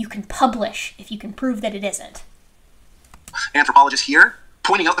what? You can publish if you can prove that it isn't. Anthropologists here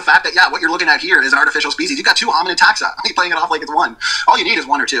pointing out the fact that, what you're looking at here is an artificial species. You've got 2 hominid taxa. You're playing it off like it's 1. All you need is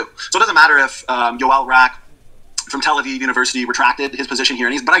 1 or 2. So it doesn't matter if Yoel Rak from Tel Aviv University retracted his position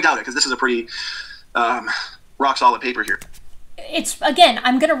here, but I doubt it because this is a pretty rock solid paper here. Again,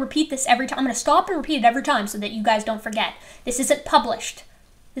 I'm going to repeat this every time. I'm going to stop and repeat it every time so that you guys don't forget. This isn't published.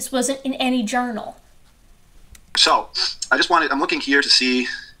 This wasn't in any journal. So, I'm looking here to see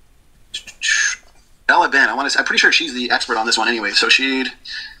Ella Ben. I'm pretty sure she's the expert on this one anyway. So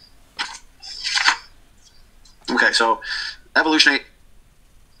okay, so evolutionary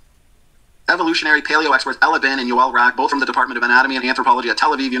paleo experts Ella Ben and Yoel Rak, both from the Department of Anatomy and Anthropology at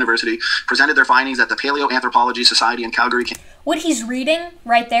Tel Aviv University, presented their findings at the Paleoanthropology Society in Calgary. What he's reading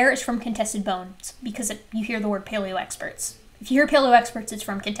right there is from Contested Bones, because you hear the word paleo experts. If you hear paleo experts, it's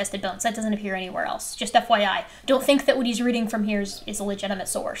from Contested Bones. That doesn't appear anywhere else. Just FYI. Don't think that what he's reading from here is a legitimate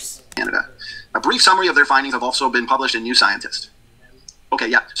source. Canada. A brief summary of their findings have also been published in New Scientist. Okay,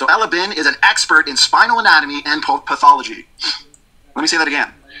 yeah. So Ella Ben is an expert in spinal anatomy and pathology. Let me say that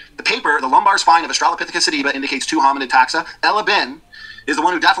again. The paper, the lumbar spine of Australopithecus sediba, indicates 2 hominid taxa. Ella Ben is the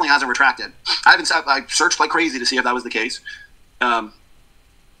one who definitely has it retracted. I searched like crazy to see if that was the case.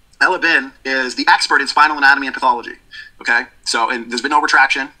 Ella Ben is the expert in spinal anatomy and pathology. Okay, and there's been no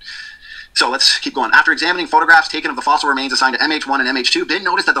retraction. So let's keep going. After examining photographs taken of the fossil remains assigned to MH1 and MH2, Ben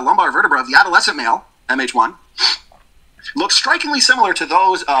noticed that the lumbar vertebra of the adolescent male, MH1, looks strikingly similar to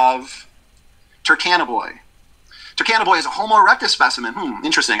those of Turcanaboy. Turcanaboy is a Homo erectus specimen.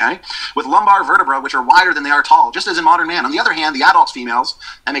 Interesting, eh? With lumbar vertebra which are wider than they are tall, just as in modern man. On the other hand, the adult females,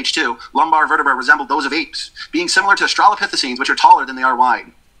 MH2, lumbar vertebra resembled those of apes, being similar to Australopithecines, which are taller than they are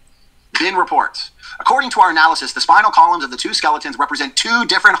wide. Ben reports, according to our analysis, the spinal columns of the 2 skeletons represent 2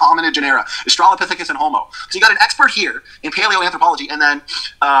 different hominid genera, Australopithecus and Homo. So you got an expert here in paleoanthropology, and then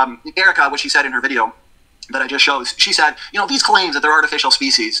Erica, what she said in her video that I just showed, she said, these claims that they're artificial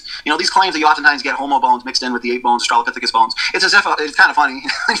species, these claims that you oftentimes get Homo bones mixed in with the ape bones, Australopithecus bones, it's as if, it's kind of funny,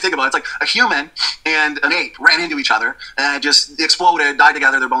 when you think about it, it's like a human and an ape ran into each other, and it just exploded, died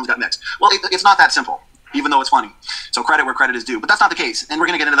together, their bones got mixed. Well, it's not that simple. Even though it's funny. So credit where credit is due. But that's not the case. And we're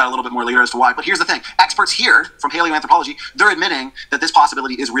going to get into that a little bit more later as to why. But here's the thing. Experts here from paleoanthropology, they're admitting that this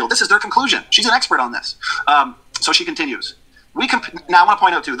possibility is real. This is their conclusion. She's an expert on this. So she continues. Now I want to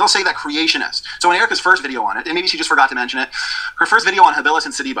point out too, they'll say that creationists. So in Erica's first video on it, and maybe she just forgot to mention it, her first video on habilis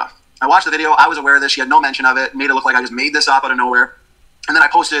and sediba. I watched the video. I was aware of this. She had no mention of it. Made it look like I just made this up out of nowhere. And then I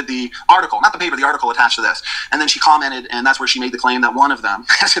posted the article, not the paper, the article attached to this. And then she commented, and that's where she made the claim that one of them,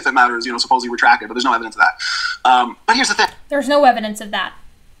 as if it matters, supposedly retracted, but there's no evidence of that. But here's the thing. There's no evidence of that.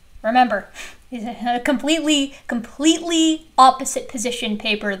 Remember, it's a completely opposite position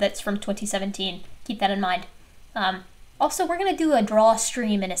paper that's from 2017. Keep that in mind. Also, we're going to do a draw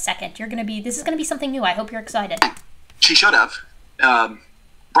stream in a second. This is going to be something new. I hope you're excited. She should have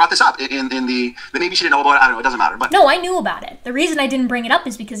brought this up in the maybe she didn't know about it. I don't know. It doesn't matter. But no, I knew about it. The reason I didn't bring it up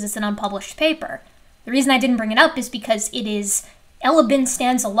is because it's an unpublished paper. The reason I didn't bring it up is because Ella Bin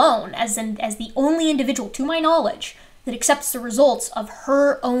stands alone as the only individual, to my knowledge, that accepts the results of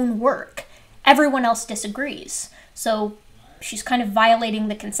her own work. Everyone else disagrees. So she's kind of violating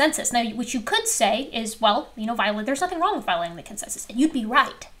the consensus. Now, what you could say is, well, there's nothing wrong with violating the consensus. And you'd be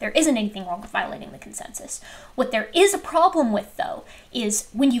right. There isn't anything wrong with violating the consensus. What there is a problem with, though, is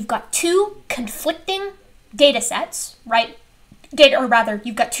when you've got two conflicting data sets, right?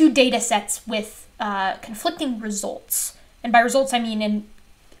 You've got two data sets with conflicting results. And by results, I mean in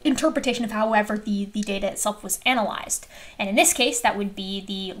interpretation of however the data itself was analyzed. And in this case, that would be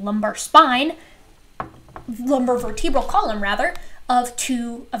the lumbar vertebral column, of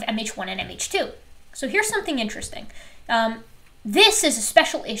MH1 and MH2. So here's something interesting. This is a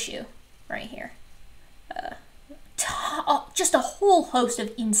special issue right here. Just a whole host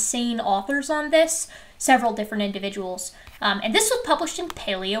of insane authors on this, several different individuals. And this was published in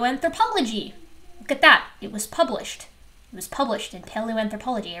Paleoanthropology. Look at that. It was published. It was published in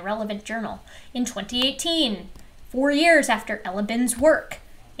Paleoanthropology, a relevant journal, in 2018, 4 years after Ella Bin's work.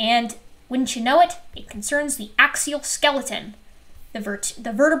 And wouldn't you know it, it concerns the axial skeleton, the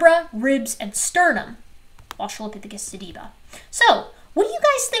vertebra, ribs, and sternum, Australopithecus sediba. So, what do you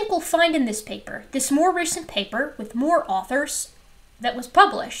guys think we'll find in this paper, this more recent paper with more authors that was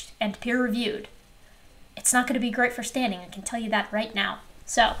published and peer-reviewed? It's not going to be great for standing, I can tell you that right now.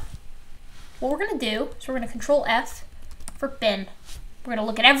 So, what we're going to do is we're going to Control F for Bin. We're going to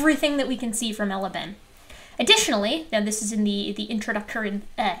look at everything that we can see from Ella Bin. Additionally, now this is in the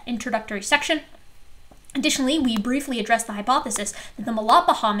introductory section. Additionally, we briefly address the hypothesis that the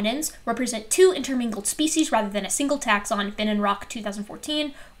Malapa hominins represent two intermingled species rather than a single taxon, Bin and Rock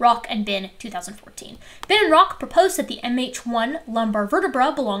 2014, Rock and Bin 2014. Bin and Rock proposed that the MH1 lumbar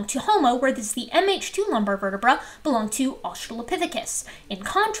vertebra belong to Homo, whereas the MH2 lumbar vertebra belong to Australopithecus. In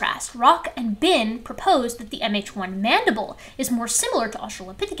contrast, Rock and Bin proposed that the MH1 mandible is more similar to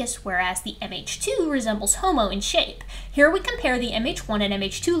Australopithecus, whereas the MH2 resembles Homo in shape. Here we compare the MH1 and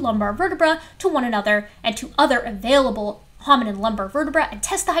MH2 lumbar vertebra to one another and to other available hominin lumbar vertebra and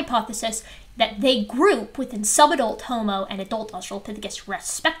test the hypothesis that they group within subadult Homo and adult Australopithecus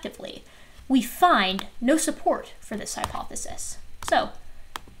respectively. We find no support for this hypothesis. So,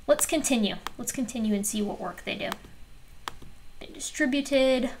 let's continue. Let's continue and see what work they do. Been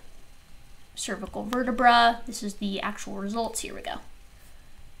distributed, cervical vertebra. This is the actual results. Here we go.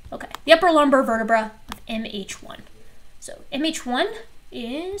 Okay, the upper lumbar vertebra of MH1. So, MH1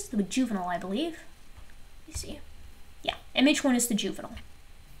 is the juvenile, I believe. See. Yeah, MH1 is the juvenile.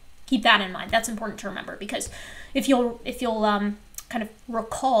 Keep that in mind. That's important to remember because if you'll kind of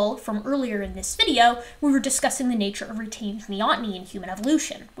recall from earlier in this video, we were discussing the nature of retained neoteny in human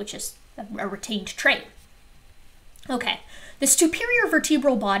evolution, which is a retained trait. Okay, the superior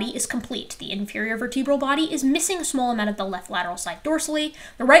vertebral body is complete. The inferior vertebral body is missing a small amount of the left lateral side dorsally.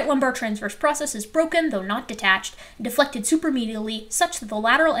 The right lumbar transverse process is broken, though not detached, and deflected supramedially, such that the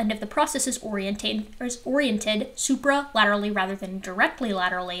lateral end of the process is oriented supralaterally rather than directly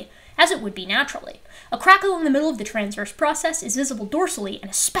laterally, as it would be naturally. A crack along the middle of the transverse process is visible dorsally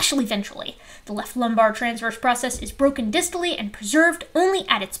and especially ventrally. The left lumbar transverse process is broken distally and preserved only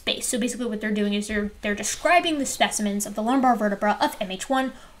at its base. So basically what they're doing is they're describing the specimens of the lumbar vertebra of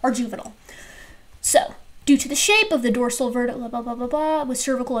MH1 are juvenile. So, due to the shape of the dorsal vertebra, with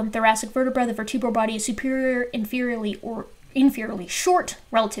cervical and thoracic vertebra, the vertebral body is superior, inferiorly short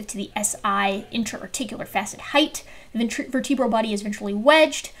relative to the SI interarticular facet height. The vertebral body is ventrally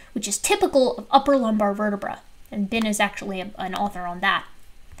wedged, which is typical of upper lumbar vertebra. And Bin is actually an author on that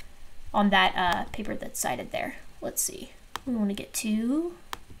paper that's cited there. Let's see. We want to get to...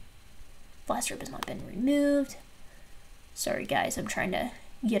 Last rib has not been removed. Sorry guys, I'm trying to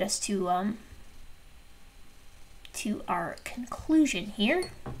get us to our conclusion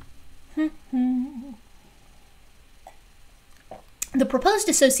here. The proposed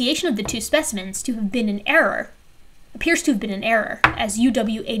association of the two specimens appears to have been an error, as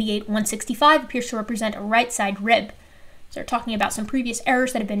UW88165 appears to represent a right side rib. So they're talking about some previous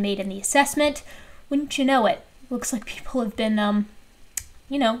errors that have been made in the assessment. Wouldn't you know it? Looks like people have been,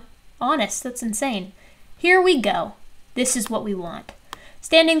 honest. That's insane. Here we go. This is what we want.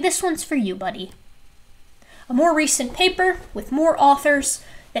 Standing, this one's for you, buddy. A more recent paper with more authors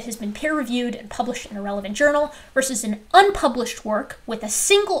that has been peer-reviewed and published in a relevant journal versus an unpublished work with a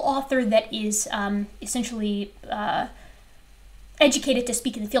single author that is essentially educated to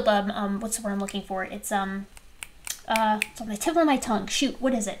speak in the field of, what's the word I'm looking for? It's It's on the tip of my tongue. Shoot,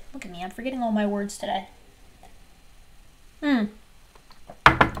 what is it? Look at me, I'm forgetting all my words today.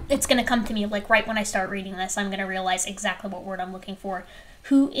 It's gonna come to me, like, right when I start reading this, I'm gonna realize exactly what word I'm looking for.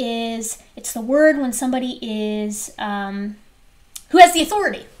 It's the word when somebody is, who has the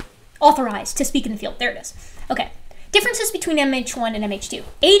authority, authorized to speak in the field. There it is. Okay. Differences between MH1 and MH2.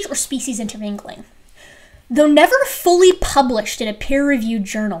 Age or species intermingling. Though never fully published in a peer-reviewed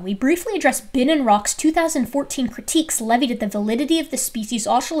journal, we briefly address Bin and Rock's 2014 critiques levied at the validity of the species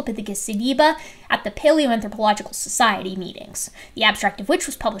Australopithecus sediba at the Paleoanthropological Society meetings, the abstract of which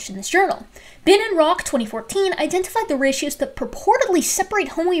was published in this journal. Bin and Rock 2014 identified the ratios that purportedly separate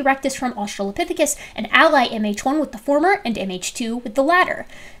Homo erectus from Australopithecus and ally MH1 with the former and MH2 with the latter.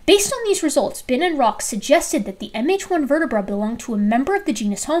 Based on these results, Bin and Rock suggested that the MH1 vertebra belonged to a member of the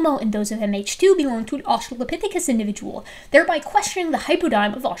genus Homo and those of MH2 belonged to an Australopithecus individual, thereby questioning the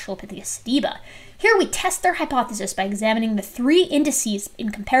hypodyme of Australopithecus sediba. Here we test their hypothesis by examining the 3 indices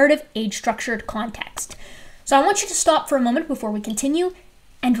in comparative age-structured context. So I want you to stop for a moment before we continue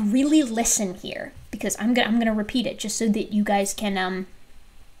and really listen here, because I'm gonna repeat it just so that you guys can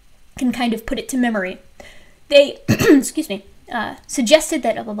kind of put it to memory. They, excuse me, suggested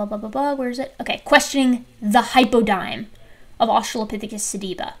that, blah, blah, blah, blah, blah, where is it? Okay, questioning the hypodyme of Australopithecus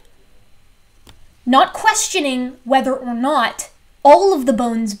sediba. Not questioning whether or not all of the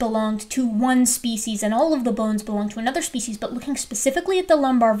bones belonged to one species and all of the bones belonged to another species, but looking specifically at the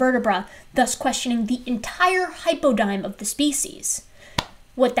lumbar vertebra, thus questioning the entire hypodyme of the species.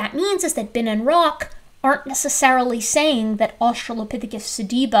 What that means is that Bin and Rock aren't necessarily saying that Australopithecus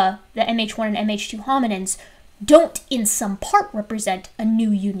sediba, the MH1 and MH2 hominins, don't in some part represent a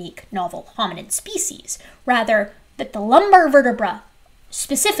new, unique, novel hominid species. Rather, that the lumbar vertebra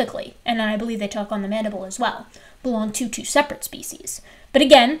specifically, and I believe they talk on the mandible as well, belong to 2 separate species. But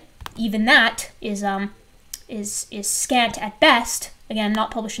again, even that is scant at best. Again, not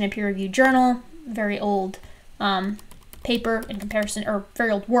published in a peer-reviewed journal, very old paper in comparison, or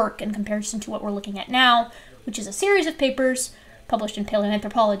very old work in comparison to what we're looking at now, which is a series of papers published in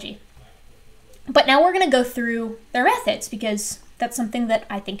Paleoanthropology. But now we're going to go through their methods, because that's something that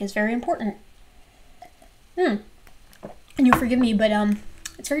I think is very important. And you'll forgive me, but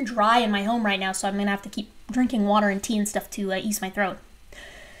it's very dry in my home right now, so I'm going to have to keep drinking water and tea and stuff to ease my throat.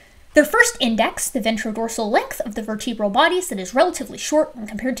 Their first index, the ventrodorsal length of the vertebral bodies, that is relatively short when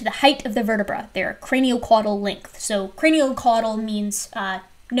compared to the height of the vertebra, their craniocaudal length. So craniocaudal means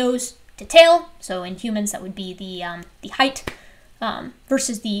nose to tail, so in humans that would be the height,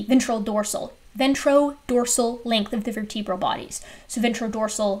 versus the ventrodorsal length of the vertebral bodies. So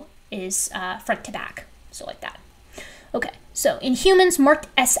ventrodorsal is front to back, so like that. Okay, so in humans, marked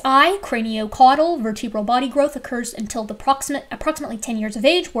SI, craniocaudal vertebral body growth, occurs until the approximately 10 years of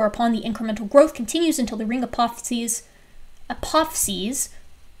age, whereupon the incremental growth continues until the ring apophyses fuse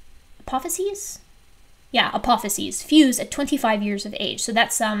at 25 years of age. So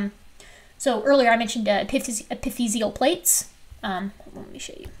that's, so earlier I mentioned epiphyseal plates. Let me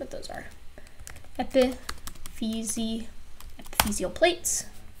show you what those are. Epiphyseal plates.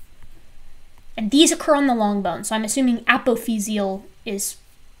 And these occur on the long bone, so I'm assuming apophyseal is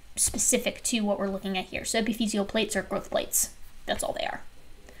specific to what we're looking at here. So epiphyseal plates are growth plates. That's all they are.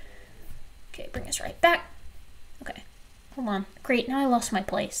 Okay, bring us right back. Okay, hold on. Great, now I lost my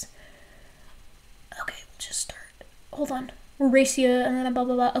place. Okay, let's just start. Hold on. We're ratio, and then blah,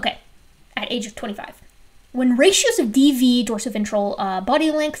 blah, blah. Okay, at age of 25. When ratios of DV, dorsoventral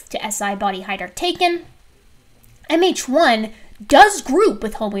body length, to SI body height are taken, MH1 does group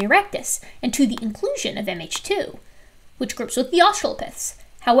with Homo erectus, and to the inclusion of MH2, which groups with the Australopiths.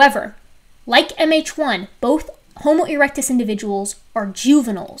 However, like MH1, both Homo erectus individuals are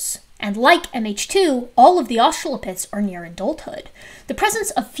juveniles, and like MH2, all of the Australopiths are near adulthood. The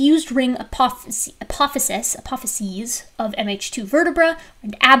presence of fused ring apophyses of MH2 vertebra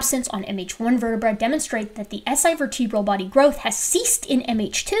and absence on MH1 vertebra demonstrate that the SI vertebral body growth has ceased in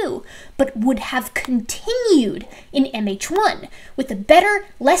MH2, but would have continued in MH1, with a better,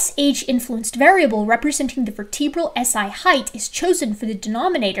 less age-influenced variable representing the vertebral SI height is chosen for the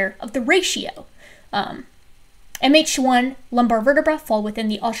denominator of the ratio. MH1 lumbar vertebra fall within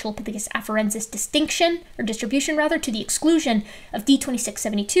the Australopithecus afarensis distribution to the exclusion of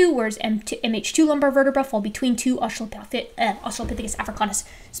D2672, whereas MH2 lumbar vertebra fall between 2 Australopithecus africanus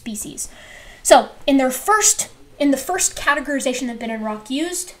species. So, in the first categorization that Bin and Rock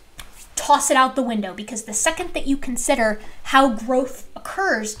used, toss it out the window, because the second that you consider how growth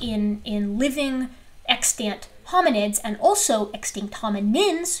occurs in living extant hominids and also extinct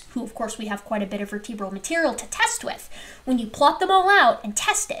hominins, who of course we have quite a bit of vertebral material to test with, when you plot them all out and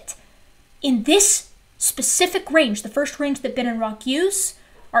test it, in this specific range, the first range that Bin and Rock use,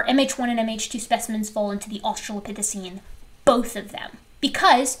 are MH1 and MH2 specimens fall into the Australopithecine, both of them.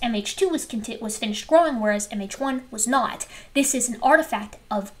 Because MH2 was finished growing, whereas MH1 was not. This is an artifact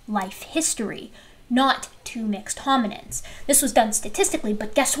of life history, not two mixed hominins. This was done statistically,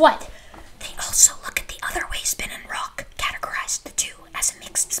 but guess what? They also look at the other ways Bin and Rock categorized the two as a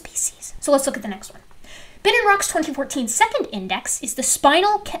mixed species. So let's look at the next one. Bin and Rock's 2014 second index is the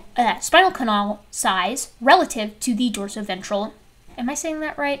spinal canal size relative to the dorsoventral. Am I saying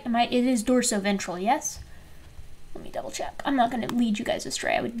that right? It is dorsoventral, yes? Let me double check. I'm not going to lead you guys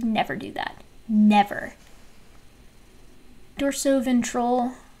astray. I would never do that. Never.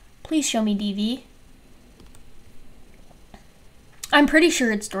 Dorsoventral. Please show me DV. I'm pretty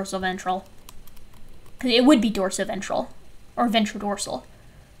sure it's dorsoventral. It would be dorsoventral. Or ventrodorsal.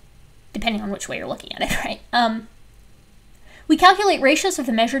 Depending on which way you're looking at it, right? We calculate ratios of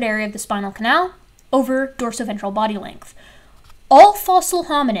the measured area of the spinal canal over dorsoventral body length. All fossil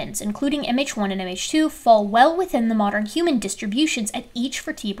hominins, including MH1 and MH2, fall well within the modern human distributions at each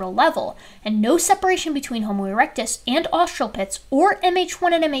vertebral level, and no separation between Homo erectus and Australopiths or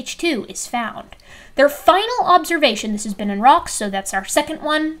MH1 and MH2 is found. Their final observation, this has Bin and Rock, so that's our second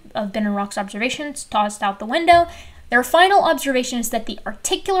one of Bin and Rock's observations, tossed out the window. Their final observation is that the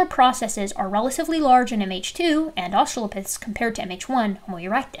articular processes are relatively large in MH2 and Australopiths compared to MH1, Homo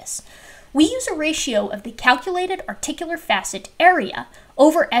erectus. We use a ratio of the calculated articular facet area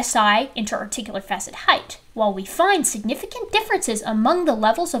over SI interarticular facet height. While we find significant differences among the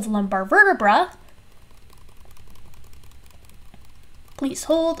levels of lumbar vertebra, please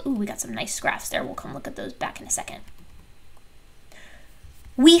hold. Ooh, we got some nice graphs there. We'll come look at those back in a second.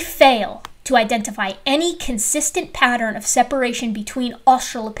 We fail to identify any consistent pattern of separation between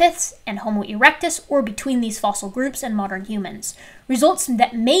Australopiths and Homo erectus or between these fossil groups and modern humans, results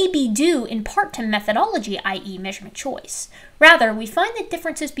that may be due in part to methodology, i.e. measurement choice. Rather, we find that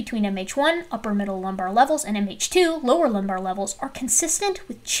differences between MH1, upper middle lumbar levels, and MH2, lower lumbar levels, are consistent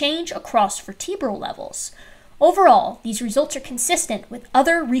with change across vertebral levels. Overall, these results are consistent with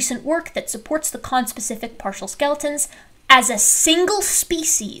other recent work that supports the conspecific partial skeletons as a single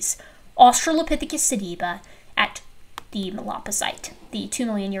species, Australopithecus sediba, at the Malapa the 2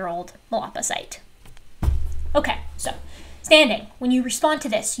 million year old Malapa site. Okay, so standing, when you respond to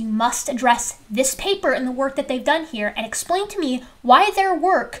this, you must address this paper and the work that they've done here and explain to me why their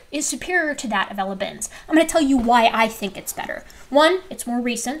work is superior to that of Ella Bin's. I'm going to tell you why I think it's better. One, it's more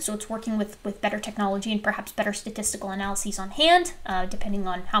recent, so it's working with better technology and perhaps better statistical analyses on hand, depending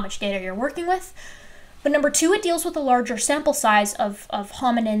on how much data you're working with. But number two, it deals with a larger sample size of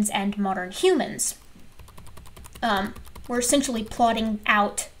hominins and modern humans. We're essentially plotting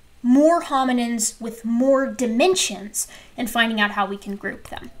out more hominins with more dimensions and finding out how we can group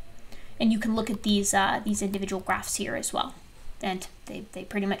them. And you can look at these individual graphs here as well. And they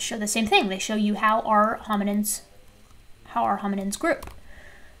pretty much show the same thing. They show you how our hominins group.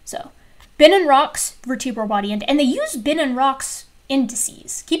 So, Bin and Rock's vertebral body, and they use Bin and Rock's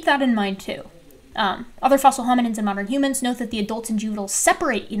indices. Keep that in mind too. Other fossil hominins and modern humans. Note that the adults and juveniles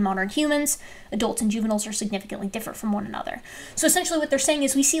separate in modern humans. Adults and juveniles are significantly different from one another. So essentially what they're saying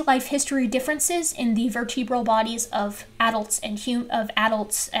is we see life history differences in the vertebral bodies of adults and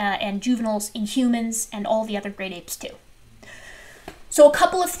juveniles in humans and all the other great apes too. So a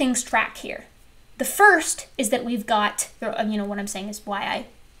couple of things track here. The first is that we've got, what I'm saying is why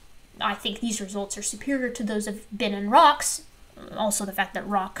I think these results are superior to those of Bin and Rock's. Also the fact that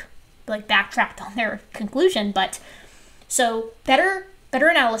Rock backtracked on their conclusion, but so better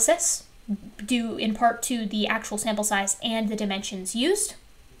analysis due in part to the actual sample size and the dimensions used,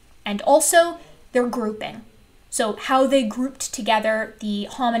 and also their grouping. So how they grouped together the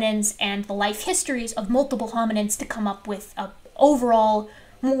hominins and the life histories of multiple hominins to come up with a overall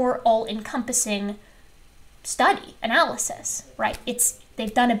more all-encompassing study, analysis, right?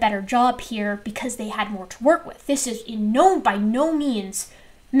 They've done a better job here because they had more to work with. This is by no means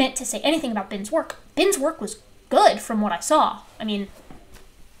meant to say anything about Bin's work. Bin's work was good from what I saw. I mean,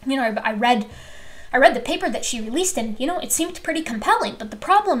 I read the paper that she released and, it seemed pretty compelling, but the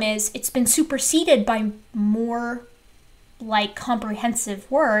problem is it's been superseded by more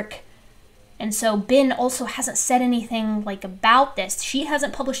comprehensive work. And so Bin also hasn't said anything about this. She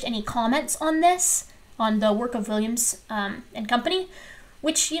hasn't published any comments on this, on the work of Williams and company,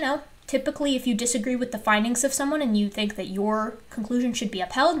 which, typically, if you disagree with the findings of someone and you think that your conclusion should be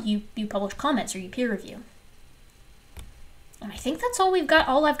upheld, you publish comments or you peer review. And I think that's all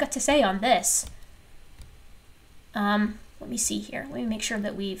I've got to say on this. Let me see here. Let me make sure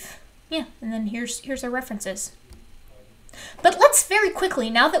that and then here's our references. But let's very quickly,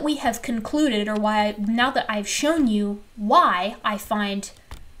 now that we have concluded, or now that I've shown you why I find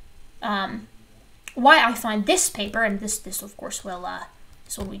this paper, and this of course will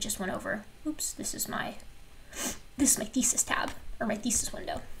this one we just went over. Oops, this is my thesis tab, or my thesis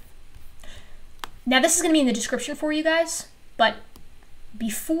window. Now this is going to be in the description for you guys, but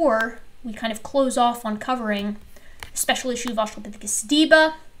before we kind of close off on covering a special issue of Australopithecus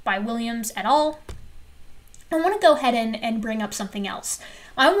sediba by Williams et al., I want to go ahead and bring up something else.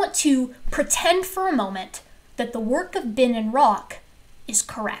 I want to pretend for a moment that the work of Bin and Rock is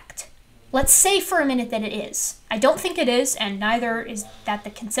correct. Let's say for a minute that it is. I don't think it is, and neither is that the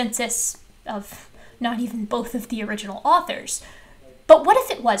consensus of not even both of the original authors. But what if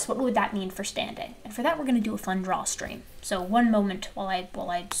it was? What would that mean for standing? And for that, we're going to do a fun draw stream. So one moment while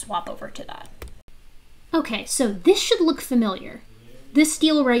I swap over to that. Okay, so this should look familiar. This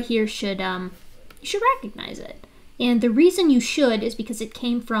deal right here should you should recognize it. And the reason you should is because it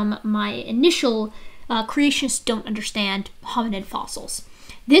came from my initial Creationists Don't Understand Hominid Fossils.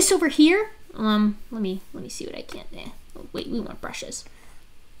 This over here, let me see what I can. Oh, wait, we want brushes.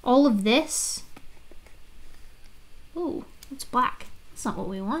 All of this. Oh, it's black. That's not what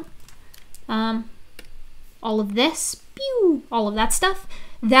we want. All of this, pew, all of that stuff.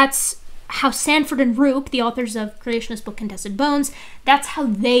 That's how Sanford and Roop, the authors of Creationist book Contested Bones, that's how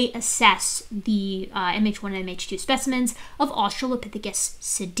they assess the MH1 and MH2 specimens of Australopithecus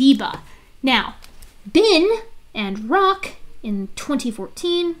sediba. Now, Bin and Rock in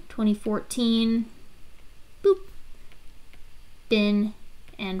 2014, boop, Bin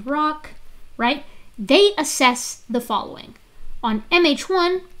and Rock, right? They assess the following. On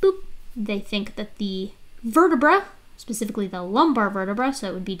MH1, boop, they think that the vertebra, specifically the lumbar vertebra, so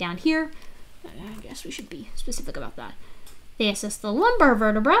it would be down here. I guess we should be specific about that. They assess the lumbar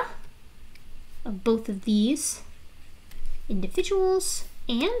vertebra of both of these individuals,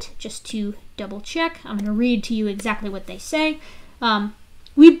 and just to double check, I'm going to read to you exactly what they say.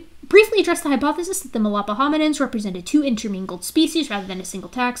 We briefly addressed the hypothesis that the Malapa hominins represented two intermingled species rather than a single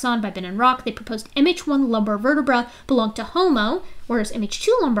taxon. By Bin and Rock, they proposed MH1 lumbar vertebra belonged to Homo, whereas MH2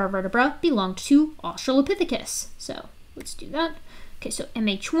 lumbar vertebra belonged to Australopithecus. So let's do that. Okay, so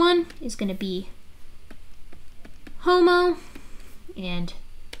MH1 is going to be Homo, and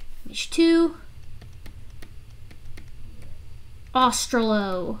MH2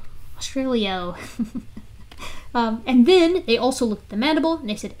 Australio. And then they also looked at the mandible, and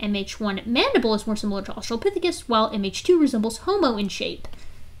they said MH1 mandible is more similar to Australopithecus, while MH2 resembles Homo in shape.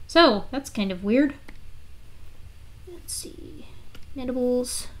 So that's kind of weird. Let's see.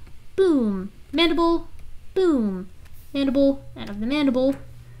 Mandibles. Boom. Mandible. Boom. Mandible. And of the mandible,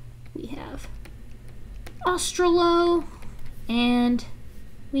 we have Australo, and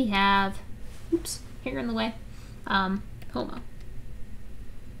we have, oops, hair in the way, Homo.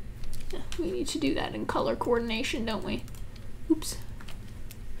 We need to do that in color coordination, don't we? Oops.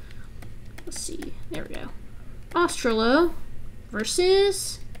 Let's see. There we go. Australo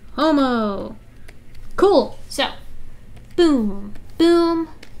versus Homo. Cool. So, boom, boom,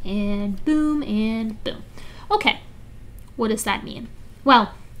 and boom, and boom. Okay. What does that mean?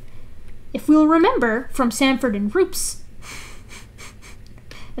 Well, if we'll remember from Sanford and Roop's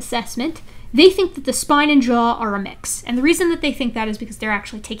assessment, they think that the spine and jaw are a mix. And the reason that they think that is because they're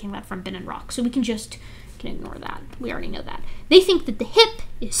actually taking that from Bin and Rock. So we can ignore that. We already know that. They think that the hip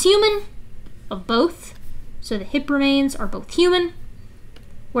is human, of both. So the hip remains are both human.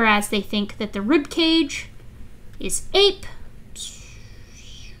 Whereas they think that the rib cage is ape,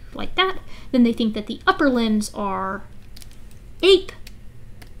 like that. Then they think that the upper limbs are ape.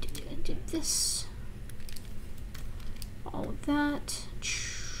 Do this. All of that.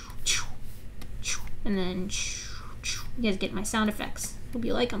 And then, you guys get my sound effects. Hope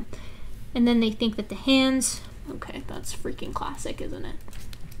you like them. And then they think that the hands, okay, that's freaking classic, isn't it?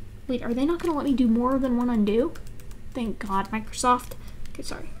 Wait, are they not going to let me do more than one undo? Thank God, Microsoft. Okay,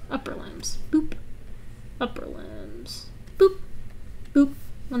 sorry. Upper limbs. Boop. Upper limbs. Boop. Boop.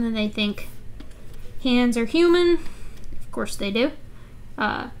 And then they think hands are human. Of course they do.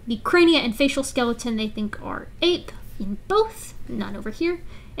 The crania and facial skeleton they think are ape in both. None over here.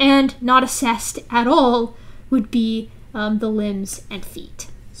 And not assessed at all would be the limbs and feet.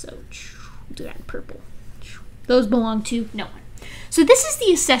 So do that in purple. Those belong to no one. So this is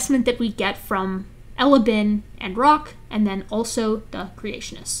the assessment that we get from Ella, Bin, and Rock, and then also the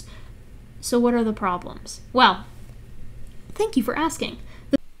Creationists. So what are the problems? Well, thank you for asking.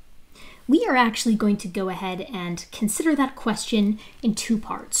 We are actually going to go ahead and consider that question in two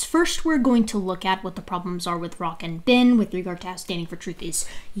parts. First, we're going to look at what the problems are with Rock and Bin with regard to how Standing for Truth is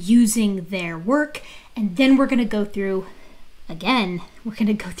using their work, and then we're going to go through again, we're going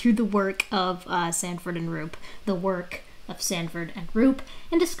to go through the work of Sanford and Roop,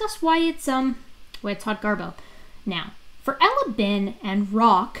 and discuss why it's hot garbo. Now, for Ella Bin and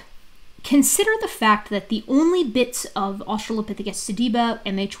Rock, consider the fact that the only bits of Australopithecus sediba,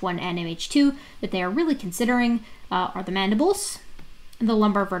 MH1 and MH2 that they are really considering are the mandibles and the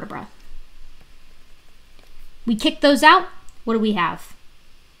lumbar vertebra. We kick those out, what do we have?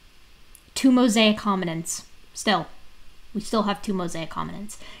 2 mosaic hominins. We still have 2 mosaic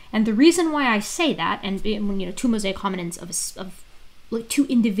hominins. And the reason why I say that, and 2 mosaic hominins of 2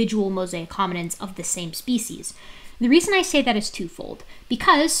 individual mosaic hominins of the same species, the reason I say that is twofold.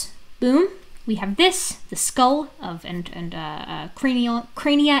 Because, boom, we have this, the skull of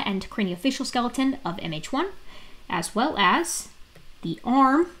crania and craniofacial skeleton of MH1, as well as the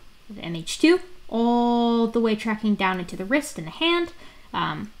arm of MH2, all the way tracking down into the wrist and the hand,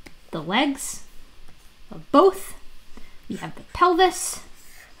 the legs of both. We have the pelvis,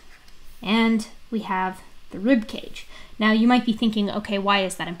 and we have the rib cage. Now you might be thinking, okay, why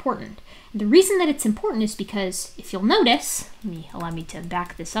is that important? And the reason that it's important is because if you'll notice, allow me to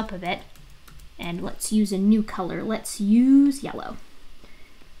back this up a bit, and let's use a new color. Let's use yellow.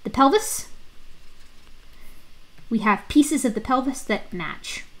 The pelvis, we have pieces of the pelvis that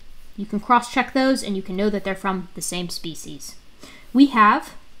match. You can cross-check those and you can know that they're from the same species. We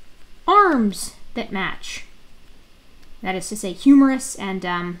have arms that match. That is to say, humerus and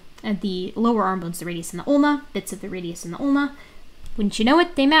the lower arm bones, the radius and the ulna, bits of the radius and the ulna. Wouldn't you know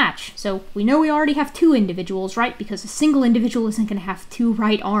it? They match. So we know we already have 2 individuals, right? Because a single individual isn't going to have 2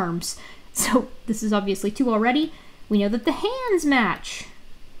 right arms. So this is obviously 2 already. We know that the hands match.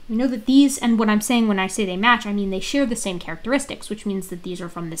 We know that these, and what I'm saying when I say they match, I mean they share the same characteristics, which means that these are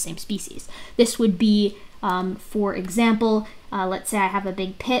from the same species. This would be, for example, let's say I have a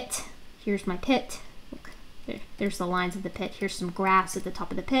big pit. Here's my pit. Look, there's the lines of the pit. Here's some grass at the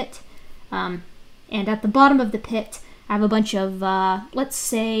top of the pit. And at the bottom of the pit, I have a bunch of, let's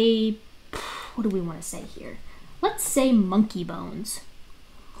say, what do we want to say here? Let's say monkey bones.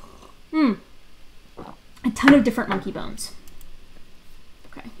 A ton of different monkey bones.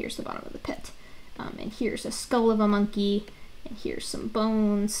 Okay, here's the bottom of the pit. And here's a skull of a monkey. And here's some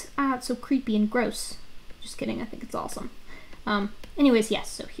bones. Ah, it's so creepy and gross. Just kidding, I think it's awesome. Anyways, yes,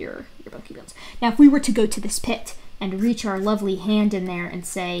 so here are your monkey bones. Now, if we were to go to this pit and reach our lovely hand in there and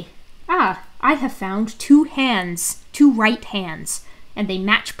say, ah, I have found 2 hands, 2 right hands, and they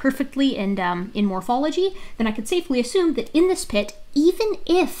match perfectly in morphology, then I could safely assume that in this pit, even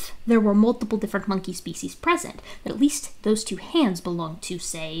if there were multiple different monkey species present, that at least those 2 hands belong to,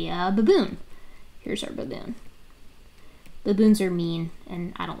 say, a baboon. Here's our baboon. Baboons are mean,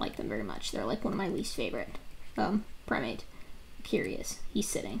 and I don't like them very much. They're like one of my least favorite primate. Here he is. He's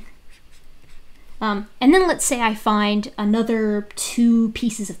sitting. And then let's say I find another 2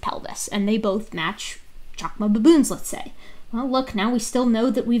 pieces of pelvis, and they both match chacma baboons, let's say. Well, look, now we still know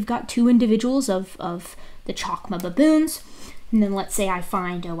that we've got 2 individuals of the chacma baboons. And then let's say I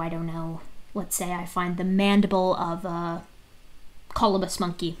find, oh, I don't know, let's say I find the mandible of a colobus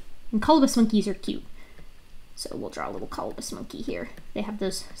monkey. And colobus monkeys are cute. So we'll draw a little colobus monkey here. They have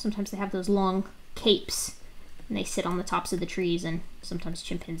those, sometimes they have those long capes, and they sit on the tops of the trees, and sometimes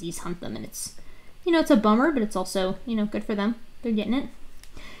chimpanzees hunt them, and it's, it's a bummer, but it's also, good for them. They're getting it.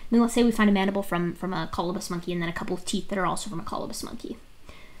 And then let's say we find a mandible from a colobus monkey, and then a couple of teeth that are also from a colobus monkey.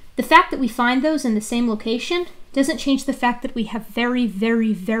 The fact that we find those in the same location doesn't change the fact that we have very,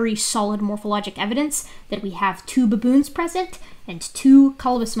 very, very solid morphologic evidence that we have 2 baboons present and 2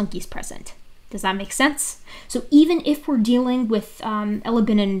 colobus monkeys present. Does that make sense? So even if we're dealing with Ella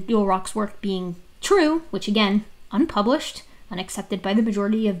Bin and Yul Rock's work being true, which again, unpublished, unaccepted by the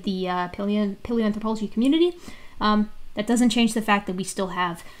majority of the paleoanthropology community, that doesn't change the fact that we still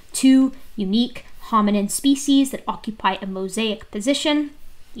have 2 unique hominin species that occupy a mosaic position,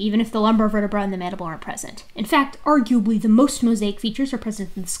 even if the lumbar vertebra and the mandible aren't present. In fact, arguably the most mosaic features are present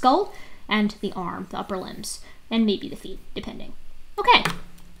in the skull and the arm, the upper limbs, and maybe the feet, depending. Okay,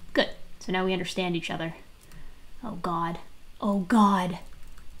 good. So now we understand each other. Oh God. Oh God.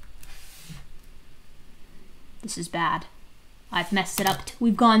 This is bad. I've messed it up.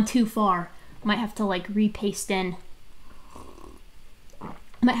 We've gone too far. Might have to like repaste in. I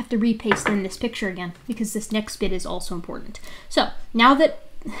might have to repaste in this picture again because this next bit is also important. So now that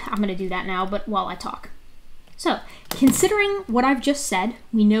I'm going to do that now, but while I talk. So considering what I've just said,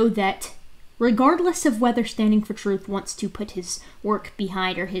 we know that regardless of whether Standing for Truth wants to put his work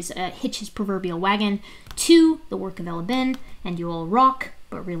behind or his hitch his proverbial wagon to the work of Ella Bin and Yul Rock,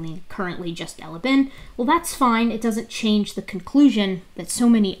 but really currently just Ella Bin, well, that's fine. It doesn't change the conclusion that so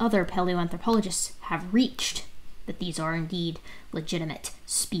many other paleoanthropologists have reached. that these are indeed legitimate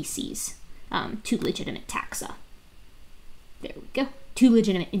species, 2 legitimate taxa. There we go. 2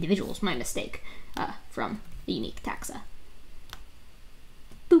 legitimate individuals, my mistake, from the unique taxa.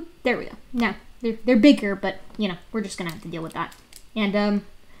 Boop, there we go. Now, they're bigger, but, you know, we're just gonna have to deal with that. And, I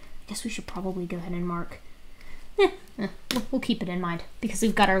guess we should probably go ahead and mark. We'll keep it in mind, because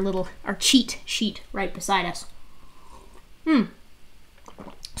we've got our cheat sheet right beside us.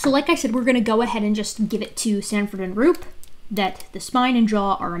 So like I said, we're gonna go ahead and just give it to Sanford and Roop that the spine and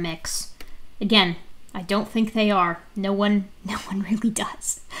jaw are a mix. Again, I don't think they are. No one really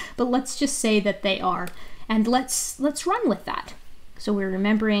does. But let's just say that they are. And let's run with that. So we're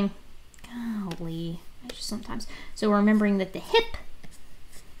remembering, golly, sometimes. So we're remembering that the hip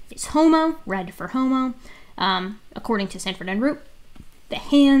is homo, red for homo, according to Sanford and Roop. The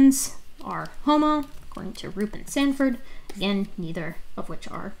hands are homo, according to Roop and Sanford. Again, neither of which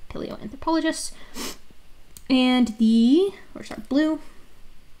are paleoanthropologists. And where's our blue?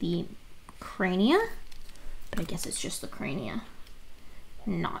 The crania, but I guess it's just the crania,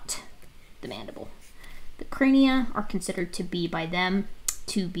 not the mandible. The crania are considered to be, by them,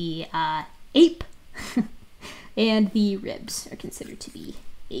 to be ape, and the ribs are considered to be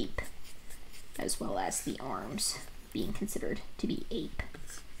ape, as well as the arms being considered to be ape.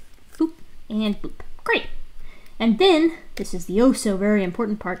 Boop and boop. Great. And then, this is the oh so very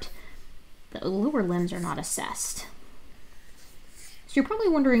important part, the lower limbs are not assessed. So you're probably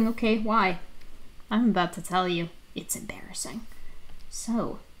wondering, okay, why? I'm about to tell you, it's embarrassing.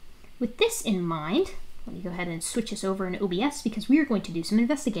 So, with this in mind, let me go ahead and switch us over in OBS because we are going to do some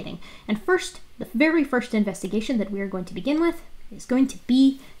investigating. And first, the very first investigation that we are going to begin with is going to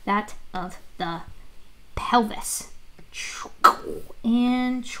be that of the pelvis.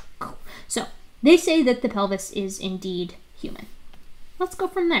 And so, they say that the pelvis is indeed human. Let's go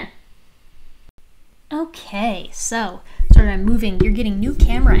from there. Okay, so I'm moving. You're getting new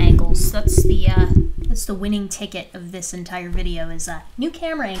camera angles. That's the winning ticket of this entire video is new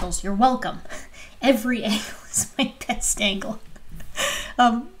camera angles. You're welcome. Every angle is my best angle.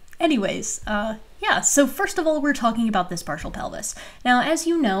 Anyways, yeah. So first of all, we're talking about this partial pelvis. Now, as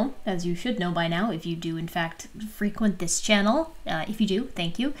you know, as you should know by now, if you do in fact frequent this channel, if you do,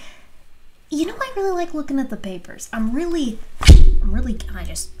 thank you. You know, I really like looking at the papers.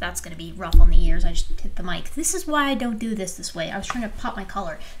 That's gonna be rough on the ears. I just hit the mic. This is why I don't do this way. I was trying to pop my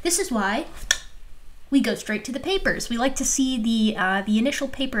collar. This is why we go straight to the papers. We like to see the initial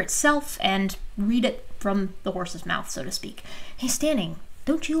paper itself and read it from the horse's mouth, so to speak. Hey, Stanning,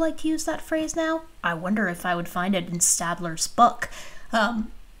 don't you like to use that phrase now? I wonder if I would find it in Stadler's book.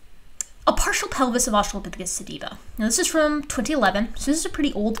 A partial pelvis of Australopithecus sediba. Now this is from 2011, so this is a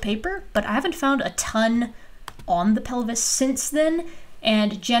pretty old paper, but I haven't found a ton on the pelvis since then,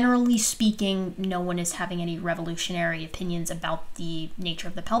 and generally speaking, no one is having any revolutionary opinions about the nature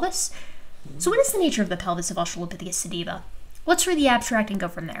of the pelvis. So what is the nature of the pelvis of Australopithecus sediba? Let's read the abstract and go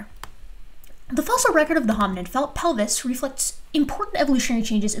from there. The fossil record of the hominin pelvis reflects important evolutionary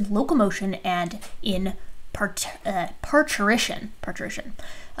changes in locomotion and in parturition.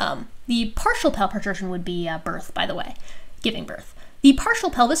 The partial parturition would be birth, by the way, giving birth. The partial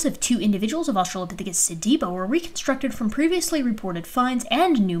pelvis of 2 individuals of Australopithecus sediba were reconstructed from previously reported finds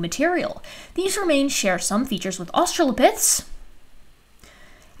and new material. These remains share some features with Australopiths,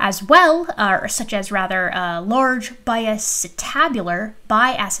 as well, such as rather large biacetabular,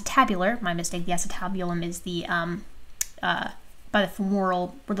 my mistake, the acetabulum is the, by the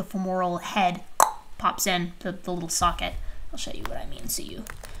femoral, where the femoral head pops in, the little socket. I'll show you what I mean, so you,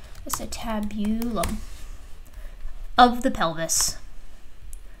 acetabulum of the pelvis,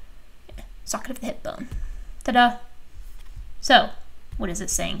 socket of the hip bone. Ta-da! So, what is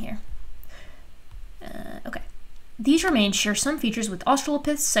it saying here? Okay. These remains share some features with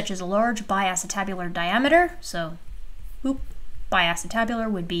Australopiths, such as a large biacetabular diameter. So, biacetabular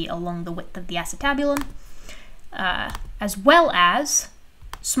would be along the width of the acetabulum, as well as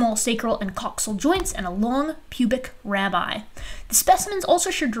small sacral and coxal joints and a long pubic rami. The specimens also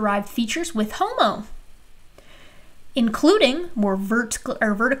share derived features with Homo, including more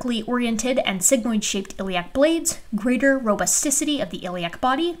vertically oriented and sigmoid-shaped iliac blades, greater robusticity of the iliac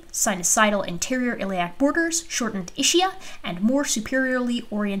body, sinusoidal anterior iliac borders, shortened ischia, and more superiorly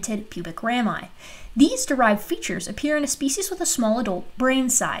oriented pubic rami. These derived features appear in a species with a small adult brain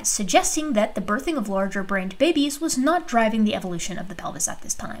size, suggesting that the birthing of larger-brained babies was not driving the evolution of the pelvis at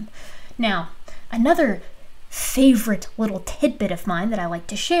this time. Now, another favorite little tidbit of mine that I like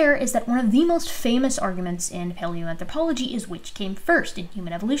to share is that one of the most famous arguments in paleoanthropology is which came first in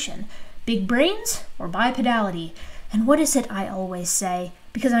human evolution, big brains or bipedality. And what is it I always say?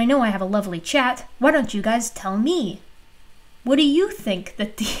 because I know I have a lovely chat, why don't you guys tell me? What do you think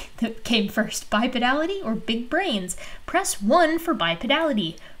that came first, bipedality or big brains? Press 1 for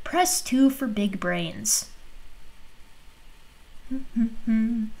bipedality. Press 2 for big brains.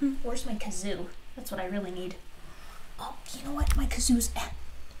 Where's my kazoo? That's what I really need. Oh, you know what? My kazoo's...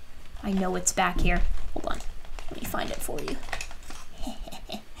 I know it's back here. Hold on. Let me find it for you.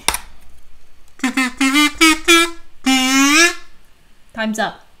 Time's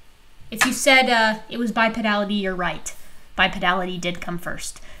up. If you said it was bipedality, you're right. Bipedality did come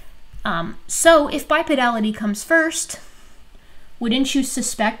first. So if bipedality comes first, wouldn't you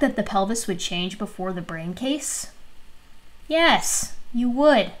suspect that the pelvis would change before the brain case? Yes, you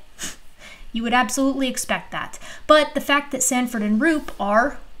would. You would absolutely expect that. But the fact that Sanford and Roop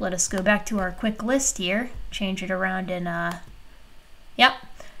are, let us go back to our quick list here, change it around in, yep.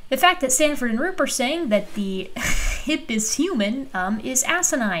 The fact that Sanford and Roop are saying that the hip is human is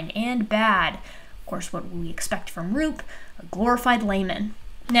asinine and bad. Of course, what we expect from Roop, a glorified layman.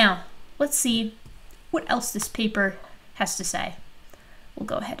 Now, let's see what else this paper has to say. We'll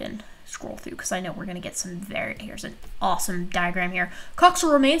go ahead and scroll through because I know we're going to get some here's an awesome diagram here.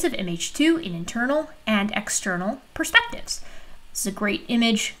 Coxal remains of MH2 in internal and external perspectives. This is a great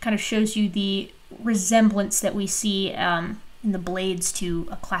image, kind of shows you the resemblance that we see in the blades to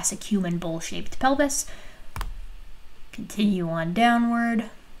a classic human bowl-shaped pelvis. Continue on downward.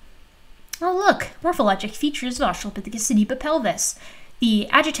 Oh look, morphologic features of Australopithecus sediba pelvis. The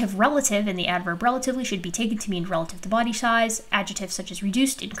adjective relative and the adverb relatively should be taken to mean relative to body size. Adjectives such as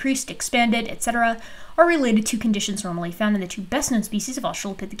reduced, increased, expanded, etc. are related to conditions normally found in the two best-known species of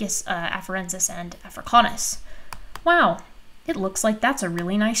Australopithecus, afarensis and africanus. Wow, it looks like that's a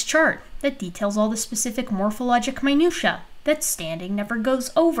really nice chart that details all the specific morphologic minutiae that standing never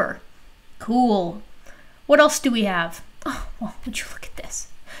goes over. Cool. What else do we have? Oh, well, would you look at this?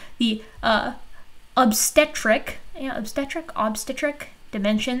 The obstetric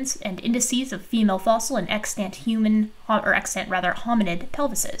dimensions and indices of female fossil and extant hominid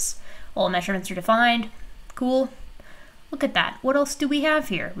pelvises. All measurements are defined. Cool. Look at that. What else do we have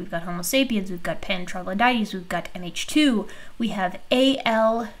here? We've got Homo sapiens, we've got Pan troglodytes, we've got MH2, we have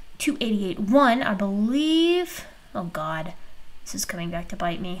AL2881, I believe. Oh god, this is coming back to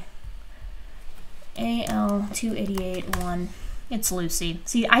bite me. AL2881. It's Lucy.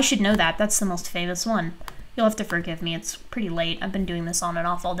 See, I should know that. That's the most famous one. You'll have to forgive me. It's pretty late. I've been doing this on and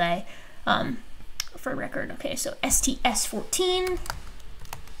off all day. For record. Okay, so STS14.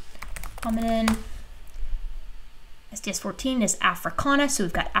 Hominin. STS14 is africanus. So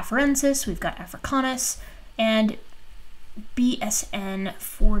we've got afarensis, we've got africanus, and BSN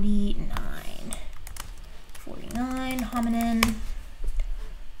 49. 49, hominin.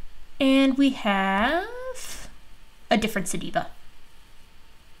 And we have a different sediba.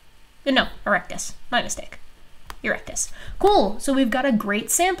 No, erectus. My mistake. Erectus. Cool. So we've got a great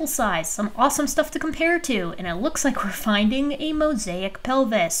sample size, some awesome stuff to compare to, and it looks like we're finding a mosaic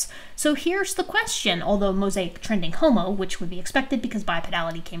pelvis. So here's the question, although mosaic trending homo, which would be expected because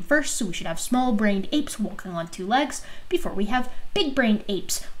bipedality came first, so we should have small-brained apes walking on 2 legs before we have big-brained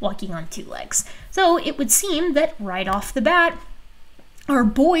apes walking on 2 legs. So it would seem that right off the bat, our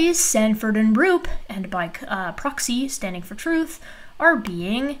boys, Sanford and Roop, and by proxy, standing for truth, are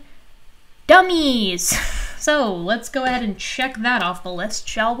being dummies. So let's go ahead and check that off the list,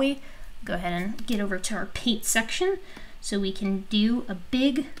 shall we? Go ahead and get over to our Pate section so we can do a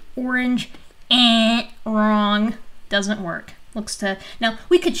big orange wrong. Doesn't work. Now,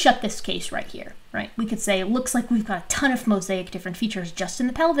 we could shut this case right here, right? We could say it looks like we've got a ton of mosaic different features just in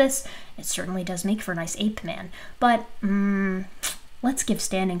the pelvis. It certainly does make for a nice ape man. But, let's give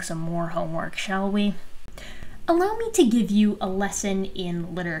standing some more homework, shall we? Allow me to give you a lesson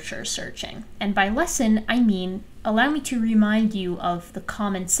in literature searching. And by lesson, I mean allow me to remind you of the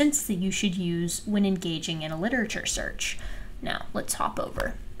common sense that you should use when engaging in a literature search. Now, let's hop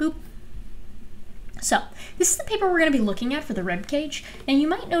over. Boop. So, this is the paper we're going to be looking at for the rib cage, and you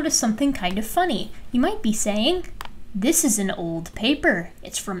might notice something kind of funny. You might be saying, this is an old paper.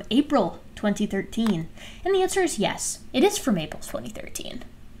 It's from April 2013. And the answer is yes, it is from April 2013.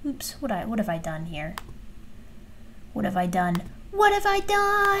 Oops, what have I done here? What have I done? What have I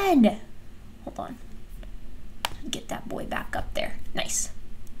done? Hold on. Get that boy back up there. Nice.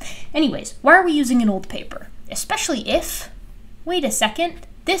 Anyways, why are we using an old paper? Especially if, wait a second,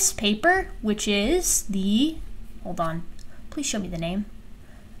 this paper, which is the, hold on, please show me the name.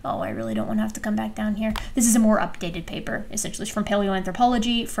 Oh, I really don't want to have to come back down here. This is a more updated paper. Essentially, it's from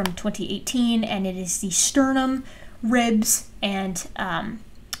Paleoanthropology from 2018, and it is the sternum, ribs, and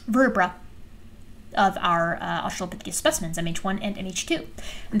vertebra of our Australopithecus specimens, MH1 and MH2.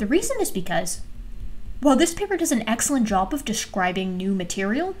 And the reason is because, while this paper does an excellent job of describing new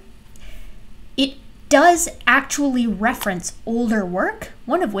material, it does actually reference older work,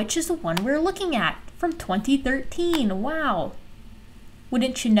 one of which is the one we're looking at from 2013. Wow.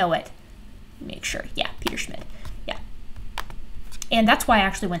 Wouldn't you know it? Make sure. Yeah, Peter Schmidt. Yeah. And that's why I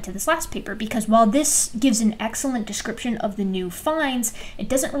actually went to this last paper, because while this gives an excellent description of the new finds, it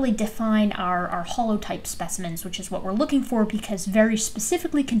doesn't really define our holotype specimens, which is what we're looking for, because very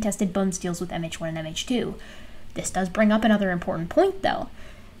specifically contested bones deals with MH1 and MH2. This does bring up another important point, though.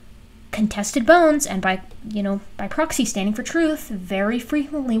 Contested bones, and by proxy standing for truth, very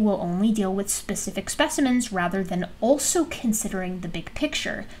frequently will only deal with specific specimens rather than also considering the big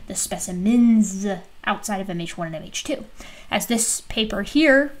picture, the specimens outside of MH1 and MH2. As this paper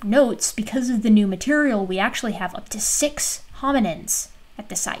here notes, because of the new material, we actually have up to 6 hominins at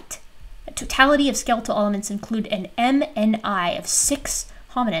the site. A totality of skeletal elements include an MNI of 6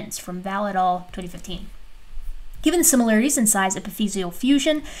 hominins from Val et al. 2015. Given similarities in size, epiphyseal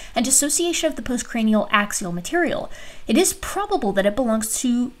fusion, and dissociation of the postcranial axial material, it is probable that it belongs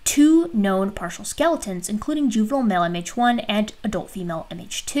to 2 known partial skeletons, including juvenile male MH1 and adult female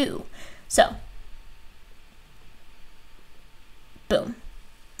MH2. So, boom.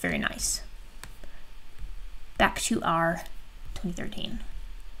 Very nice. Back to our 2013.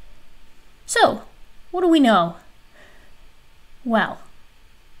 So, what do we know? Well,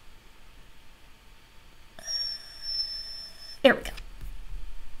 there we go.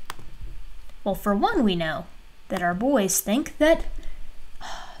 Well, for one, we know that our boys think that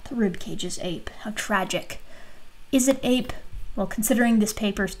the ribcage is ape. How tragic. Is it ape? Well, considering this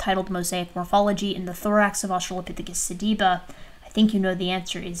paper is titled Mosaic Morphology in the Thorax of Australopithecus sediba, I think you know the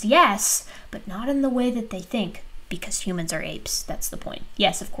answer is yes, but not in the way that they think, because humans are apes. That's the point.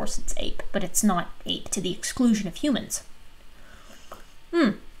 Yes, of course it's ape, but it's not ape to the exclusion of humans.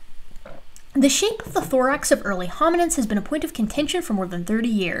 The shape of the thorax of early hominins has been a point of contention for more than 30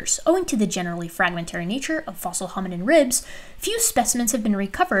 years. Owing to the generally fragmentary nature of fossil hominin ribs, few specimens have been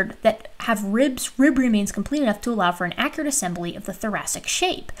recovered that have rib remains complete enough to allow for an accurate assembly of the thoracic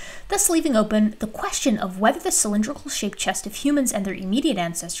shape, thus leaving open the question of whether the cylindrical-shaped chest of humans and their immediate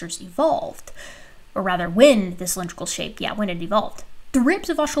ancestors evolved. Or rather, when the cylindrical shape, when it evolved. The ribs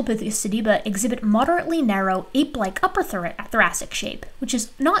of Australopithecus sediba exhibit moderately narrow, ape-like upper thoracic shape, which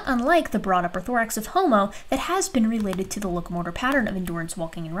is not unlike the broad upper thorax of Homo that has been related to the locomotor pattern of endurance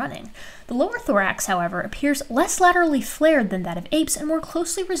walking and running. The lower thorax, however, appears less laterally flared than that of apes and more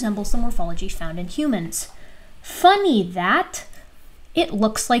closely resembles the morphology found in humans. Funny that it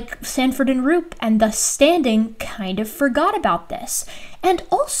looks like Sanford and Roop and thus Standing kind of forgot about this. And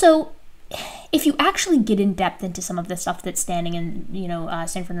also, if you actually get in depth into some of the stuff that Standing and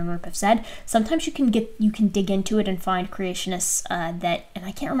Sanford and Roop have said, sometimes you can dig into it and find creationists that, and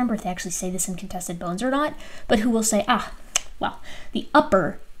I can't remember if they actually say this in Contested Bones or not, but who will say, the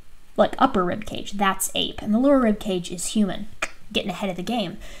upper rib cage, that's ape, and the lower rib cage is human, getting ahead of the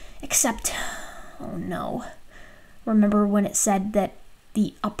game. Except, oh no, remember when it said that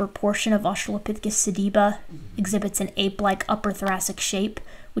the upper portion of Australopithecus sediba exhibits an ape-like upper thoracic shape,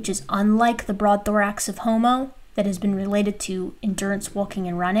 which is unlike the broad thorax of Homo that has been related to endurance walking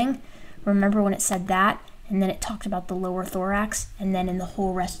and running. Remember when it said that, and then it talked about the lower thorax, and then in the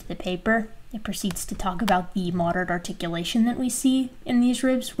whole rest of the paper, it proceeds to talk about the moderate articulation that we see in these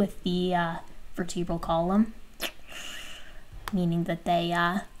ribs with the vertebral column, meaning that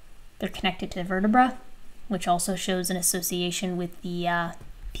they're connected to the vertebra, which also shows an association with the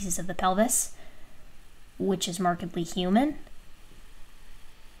pieces of the pelvis, which is markedly human.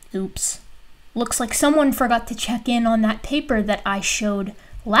 Oops. Looks like someone forgot to check in on that paper that I showed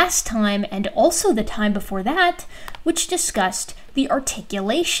last time and also the time before that, which discussed the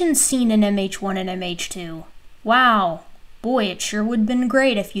articulation seen in MH1 and MH2. Wow. Boy, it sure would have been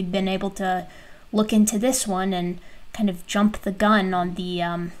great if you'd been able to look into this one and kind of jump the gun on the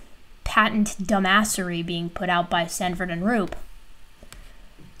patent dumbassery being put out by Sanford and Roop.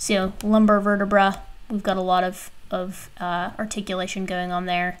 So, lumbar vertebra, we've got a lot of articulation going on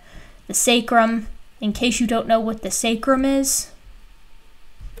there. The sacrum, in case you don't know what the sacrum is,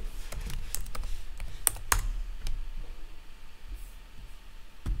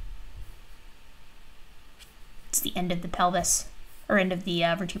 it's the end of the pelvis, or end of the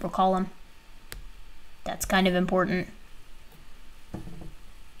vertebral column. That's kind of important.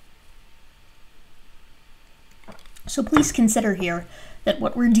 So please consider here that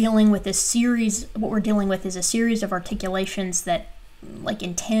what we're dealing with is a series of articulations that, like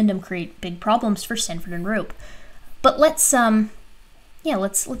in tandem, create big problems for Sanford and Roop. But let's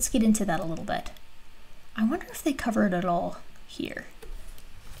get into that a little bit. I wonder if they cover it at all here.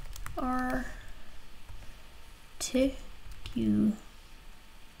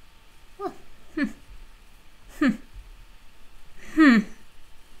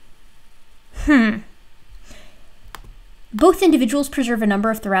 Both individuals preserve a number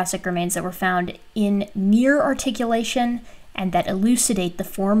of thoracic remains that were found in near articulation and that elucidate the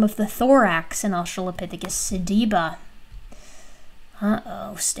form of the thorax in Australopithecus sediba.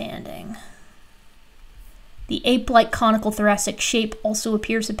 Uh-oh, standing. The ape-like conical thoracic shape also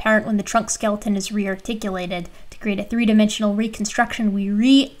appears apparent when the trunk skeleton is rearticulated. To create a three-dimensional reconstruction,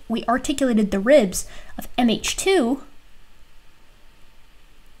 we articulated the ribs of MH2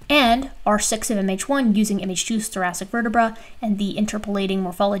 and R6 of MH1 using MH2's thoracic vertebra and the interpolating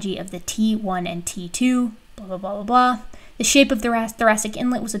morphology of the T1 and T2, blah, blah, blah, blah, blah. The shape of the thoracic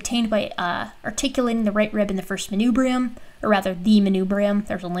inlet was obtained by articulating the right rib in the first manubrium, or rather the manubrium,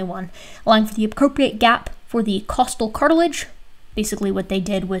 there's only one, allowing for the appropriate gap for the costal cartilage. Basically what they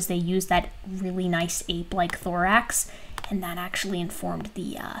did was they used that really nice ape-like thorax, and that actually informed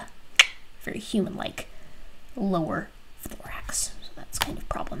the very human-like lower thorax. So that's kind of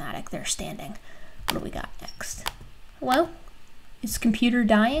problematic. They're standing. What do we got next? Hello? Is computer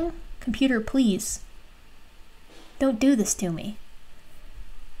dying? Computer, please. Don't do this to me.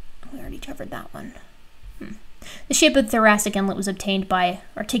 We already covered that one. The shape of the thoracic inlet was obtained by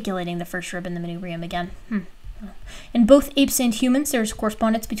articulating the first rib in the manubrium again. In both apes and humans, there is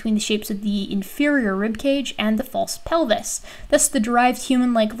correspondence between the shapes of the inferior rib cage and the false pelvis. Thus, the derived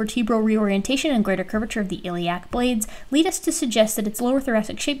human-like vertebral reorientation and greater curvature of the iliac blades lead us to suggest that its lower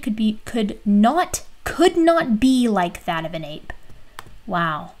thoracic shape could not be like that of an ape.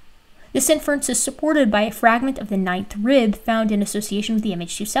 Wow. This inference is supported by a fragment of the ninth rib found in association with the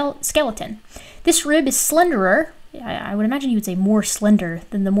MH2 skeleton. This rib is slenderer, I would imagine you would say more slender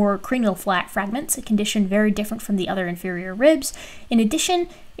than the more cranial flat fragments, a condition very different from the other inferior ribs. In addition,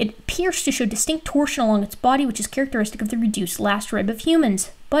 it appears to show distinct torsion along its body, which is characteristic of the reduced last rib of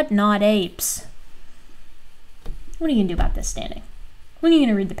humans, but not apes. What are you going to do about this, standing? When are you going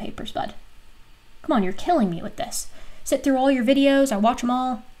to read the papers, bud? Come on, you're killing me with this. Sit through all your videos, I watch them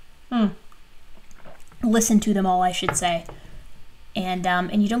all. Listen to them all, I should say. And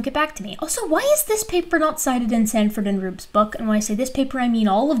you don't get back to me. Also, why is this paper not cited in Sanford and Rube's book? And when I say this paper, I mean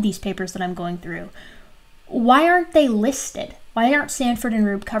all of these papers that I'm going through. Why aren't they listed? Why aren't Sanford and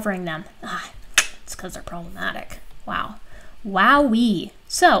Rube covering them? It's because they're problematic. Wow. Wowee.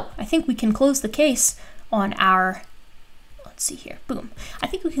 So, I think we can close the case on our... Let's see here. Boom. I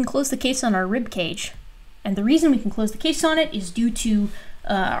think we can close the case on our rib cage. And the reason we can close the case on it is due to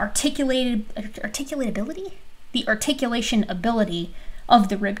articulatability? The articulation ability of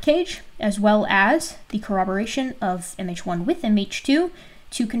the rib cage, as well as the corroboration of MH1 with MH2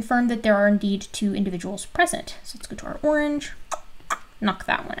 to confirm that there are indeed two individuals present. So let's go to our orange, knock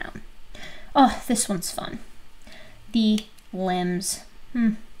that one out. Oh, this one's fun. The limbs.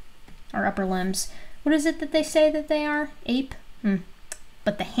 Our upper limbs. What is it that they say that they are? Ape?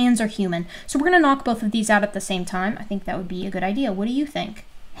 But the hands are human. So we're going to knock both of these out at the same time. I think that would be a good idea. What do you think?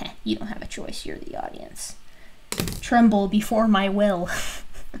 You don't have a choice. You're the audience. Tremble before my will.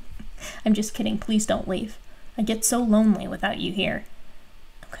 I'm just kidding. Please don't leave. I get so lonely without you here.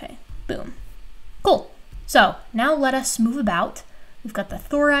 Okay, boom. Cool. So now let us move about. We've got the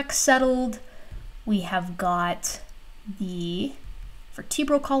thorax settled. We have got the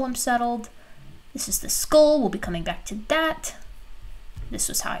vertebral column settled. This is the skull. We'll be coming back to that. This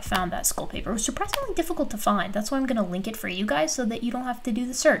was how I found that skull paper. It was surprisingly difficult to find. That's why I'm going to link it for you guys so that you don't have to do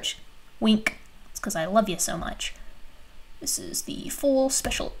the search. Wink. It's because I love you so much. This is the full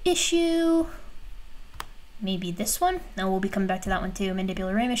special issue. Maybe this one. No, we'll be coming back to that one too.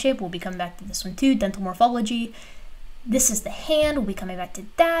 Mandibular ramus shape. We'll be coming back to this one too. Dental morphology. This is the hand. We'll be coming back to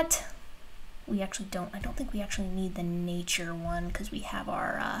that. I don't think we actually need the nature one because we have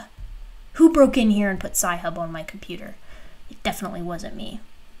our, who broke in here and put Sci-Hub on my computer? It definitely wasn't me.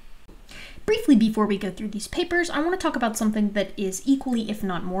 Briefly, before we go through these papers, I want to talk about something that is equally, if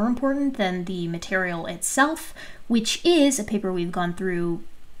not more important than the material itself, which is a paper we've gone through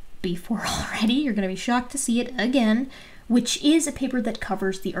before already. You're going to be shocked to see it again, which is a paper that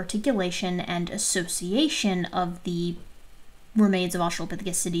covers the articulation and association of the remains of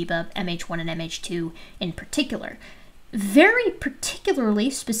Australopithecus sediba, MH1 and MH2 in particular. Very particularly,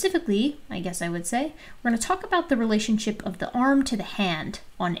 specifically, I guess I would say, we're going to talk about the relationship of the arm to the hand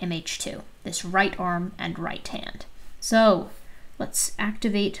on MH2, this right arm and right hand. So, let's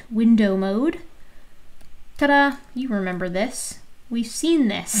activate window mode. Ta-da! You remember this. We've seen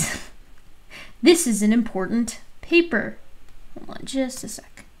this. This is an important paper. Hold on just a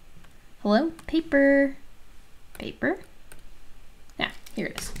sec. Hello? Paper. paper. Yeah, here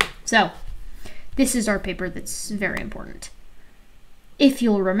it is. So this is our paper that's very important. If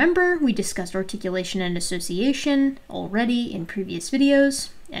you'll remember, we discussed articulation and association already in previous videos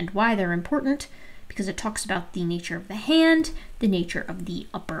and why they're important, because it talks about the nature of the hand, the nature of the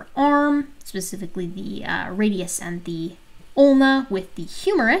upper arm, specifically the radius and the ulna with the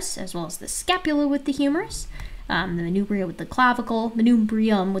humerus, as well as the scapula with the humerus, the manubrium with the clavicle,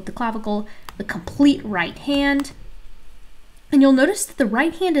 the complete right hand. And you'll notice that the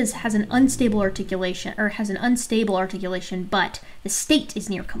right hand has an unstable articulation, but the state is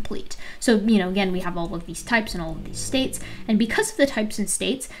near complete. So, again, we have all of these types and all of these states, and because of the types and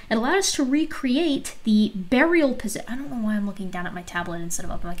states, it allowed us to recreate the burial position. I don't know why I'm looking down at my tablet instead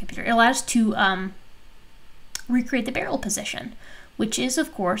of up on my computer. It allows us to recreate the burial position, which is,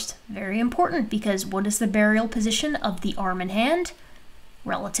 of course, very important, because what is the burial position of the arm and hand?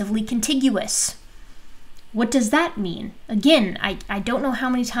 Relatively contiguous. What does that mean? Again, I don't know how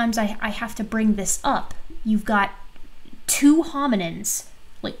many times I have to bring this up. You've got two hominins,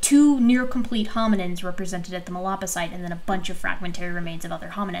 like two near complete hominins represented at the Malapa site, and then a bunch of fragmentary remains of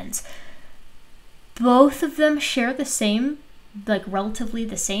other hominins. Both of them share the same, relatively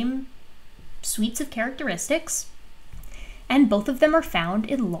the same suites of characteristics, and both of them are found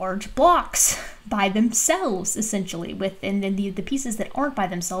in large blocks by themselves, essentially, and then the pieces that aren't by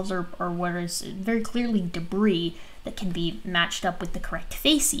themselves are what is very clearly debris that can be matched up with the correct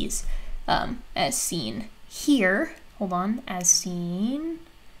facies, as seen here. Hold on, as seen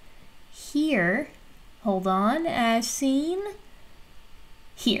here. Hold on, as seen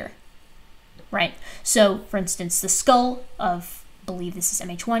here. Right, so for instance, the skull of, I believe this is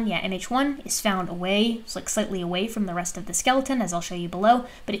MH1. Yeah, MH1 is found away, it's like slightly away from the rest of the skeleton, as I'll show you below,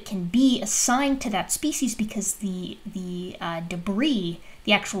 but it can be assigned to that species because the debris,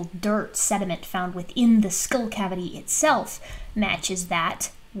 the actual dirt, sediment found within the skull cavity itself matches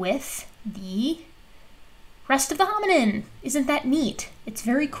that with the rest of the hominin. Isn't that neat? It's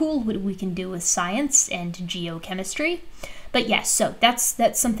very cool what we can do with science and geochemistry. But yes, so that's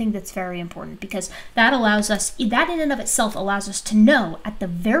something that's very important, because that allows us, that in and of itself allows us to know at the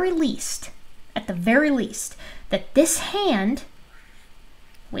very least, that this hand,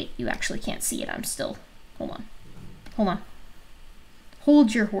 wait, you actually can't see it, I'm still, hold on.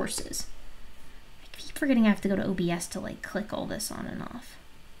 Hold your horses. I keep forgetting I have to go to OBS to click all this on and off.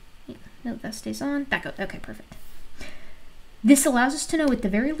 No, that stays on, that goes, okay, perfect. This allows us to know at the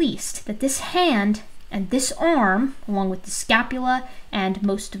very least that this hand and this arm, along with the scapula and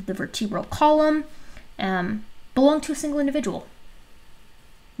most of the vertebral column, belong to a single individual,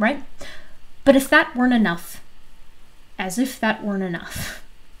 right? But if that weren't enough, as if that weren't enough,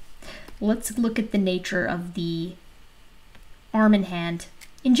 let's look at the nature of the arm and hand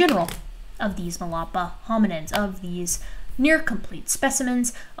in general of these Malapa hominins, of these near complete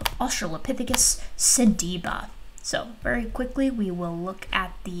specimens of Australopithecus sediba. So very quickly, we will look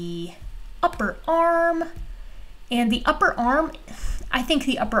at the upper arm, and the upper arm, I think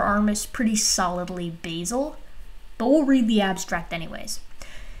the upper arm is pretty solidly basal, but we'll read the abstract anyways.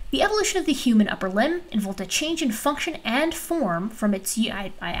 The evolution of the human upper limb involved a change in function and form from its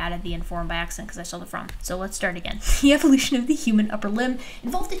I added the in form by accident because I saw the from, so let's start again. The evolution of the human upper limb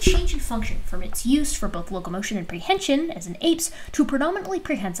involved a change in function from its use for both locomotion and prehension, as in apes, to a predominantly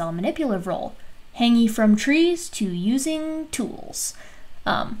prehensile manipulative role, hanging from trees to using tools.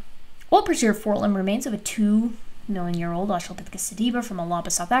 Well-preserved forelimb remains of a 2-million-year-old Australopithecus sediba from Malapa,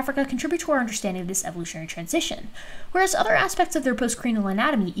 South Africa, contribute to our understanding of this evolutionary transition, whereas other aspects of their postcranial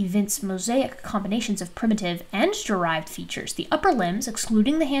anatomy evince mosaic combinations of primitive and derived features. The upper limbs,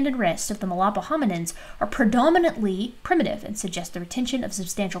 excluding the hand and wrist of the Malapa hominins, are predominantly primitive and suggest the retention of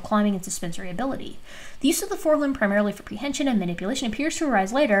substantial climbing and suspensory ability. The use of the forelimb primarily for prehension and manipulation appears to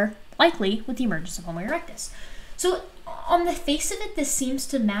arise later, likely with the emergence of Homo erectus. So, on the face of it, this seems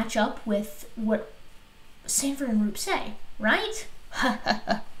to match up with what Sanford and Roop say, right?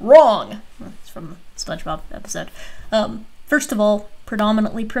 Wrong! It's from the SpongeBob episode. First of all,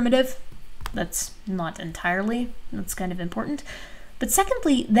 predominantly primitive. That's not entirely. That's kind of important. But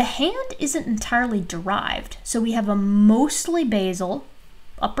secondly, the hand isn't entirely derived. So we have a mostly basal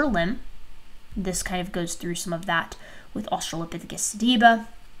upper limb. This kind of goes through some of that with Australopithecus sediba.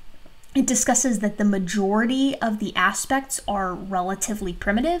 It discusses that the majority of the aspects are relatively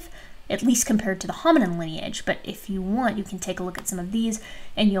primitive, at least compared to the hominin lineage. But if you want, you can take a look at some of these,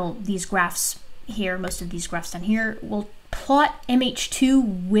 and these graphs here, most of these graphs down here, will plot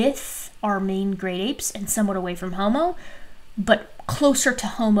MH2 with our main great apes and somewhat away from Homo, but closer to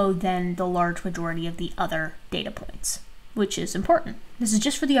Homo than the large majority of the other data points, which is important. This is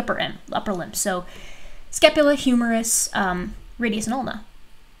just for the upper limb. So Scapula, humerus, radius, and ulna.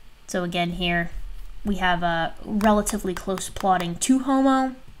 So again here, we have a relatively close plotting to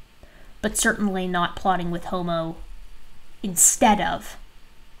Homo, but certainly not plotting with Homo instead of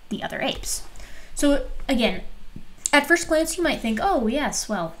the other apes. So again, at first glance you might think, oh yes,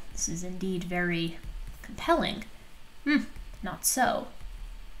 well, this is indeed very compelling. Not so.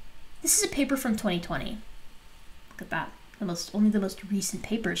 This is a paper from 2020. Look at that. Only the most recent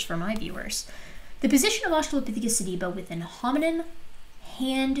papers for my viewers. The position of Australopithecus sediba within hominin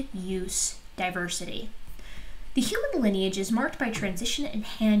hand use diversity. The human lineage is marked by transition in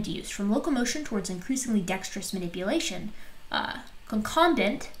hand use from locomotion towards increasingly dexterous manipulation.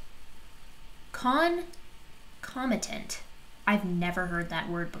 Concomitant. I've never heard that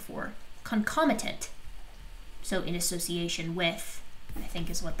word before. Concomitant. So in association with, I think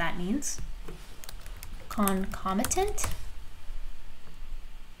is what that means. Concomitant?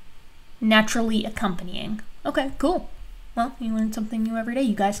 Naturally accompanying. Okay, cool. Well, you learn something new every day.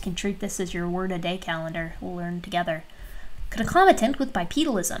 You guys can treat this as your word a day calendar. We'll learn together. Concomitant with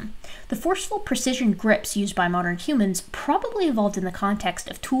bipedalism. The forceful precision grips used by modern humans probably evolved in the context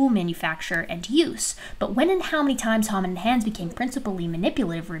of tool manufacture and use, but when and how many times hominin hands became principally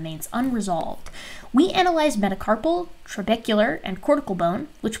manipulative remains unresolved. We analyzed metacarpal, trabecular, and cortical bone,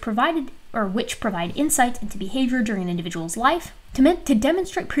 which provide insight into behavior during an individual's life, to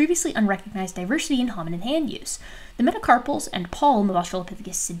demonstrate previously unrecognized diversity in hominin hand use. The metacarpals and palm of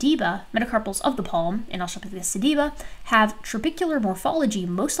Australopithecus sediba, metacarpals of the palm in Australopithecus sediba, have trabecular morphology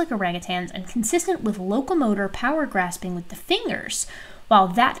most like orangutans and consistent with locomotor power grasping with the fingers, while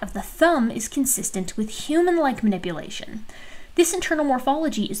that of the thumb is consistent with human-like manipulation. This internal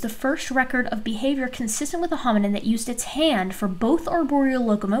morphology is the first record of behavior consistent with a hominin that used its hand for both arboreal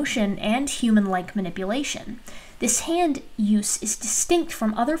locomotion and human-like manipulation. This hand use is distinct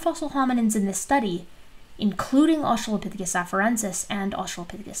from other fossil hominins in this study, including Australopithecus afarensis and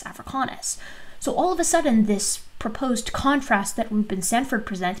Australopithecus africanus. So all of a sudden, this proposed contrast that Roop and Sanford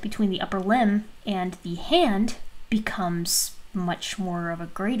present between the upper limb and the hand becomes much more of a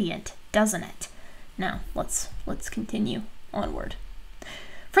gradient, doesn't it? Now, let's continue onward.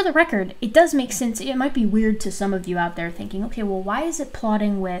 For the record, it does make sense. It might be weird to some of you out there thinking, okay, well, why is it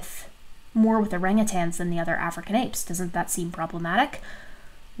plotting more with orangutans than the other African apes? Doesn't that seem problematic?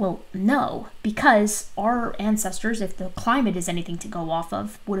 Well, no, because our ancestors, if the climate is anything to go off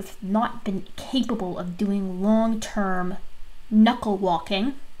of, would have not been capable of doing long-term knuckle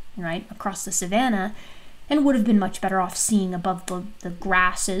walking, right, across the savanna, and would have been much better off seeing above the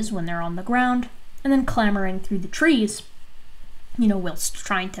grasses when they're on the ground, and then clambering through the trees, you know, whilst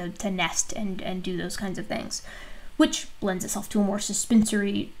trying to nest and do those kinds of things, which lends itself to a more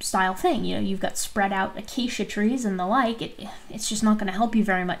suspensory style thing. You know, you've got spread out acacia trees and the like. It's just not going to help you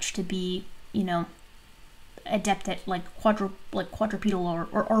very much to be, you know, adept at quadrupedal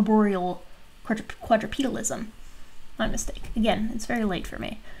or arboreal quadrupedalism. My mistake. Again, it's very late for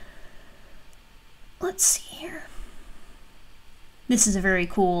me. Let's see here. This is very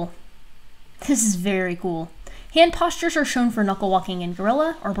cool. Hand postures are shown for knuckle walking in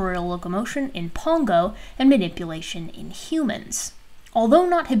gorilla, arboreal locomotion in pongo, and manipulation in humans. Although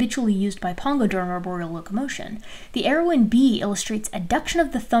not habitually used by pongo during arboreal locomotion, the arrow in B illustrates adduction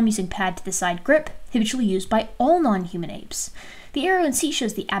of the thumb using pad to the side grip, habitually used by all non-human apes. The arrow in C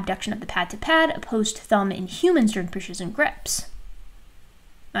shows the abduction of the pad to pad, opposed to thumb in humans during precision grips.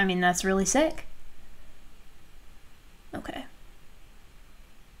 I mean, that's really sick. Okay.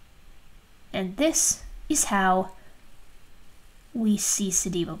 And this is how we see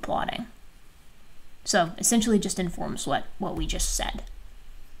sediba plotting. So essentially just informs what we just said.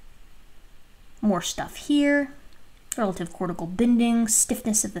 More stuff here. Relative cortical bending,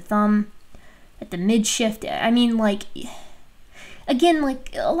 stiffness of the thumb at the mid-shift. I mean, like, again,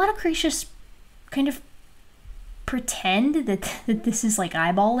 like, a lot of creationists kind of pretend that this is like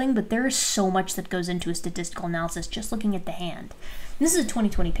eyeballing, but there is so much that goes into a statistical analysis just looking at the hand. This is a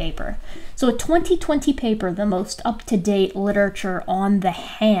 2020 paper. So a 2020 paper, the most up-to-date literature on the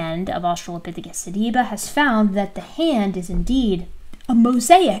hand of Australopithecus sediba, has found that the hand is indeed a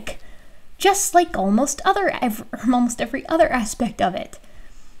mosaic, just like almost every other aspect of it.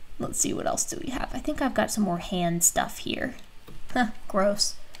 Let's see, what else do we have? I think I've got some more hand stuff here. Huh,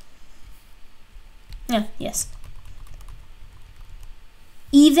 gross. Yeah, yes.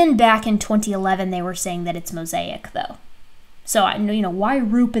 Even back in 2011, they were saying that it's mosaic, though. So, why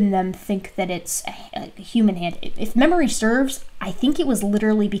Roop and them think that it's a human hand? If memory serves, I think it was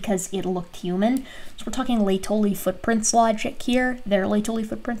literally because it looked human. So we're talking Laetoli footprints logic here, their Laetoli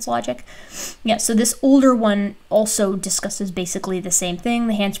footprints logic. Yeah, so this older one also discusses basically the same thing.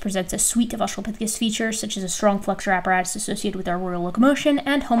 The hands presents a suite of Australopithecus features, such as a strong flexor apparatus associated with arboreal locomotion,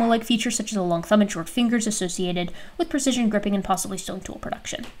 and homo-like features such as a long thumb and short fingers associated with precision gripping and possibly stone tool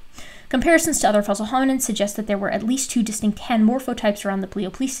production. Comparisons to other fossil hominins suggest that there were at least 2 distinct hand morphotypes around the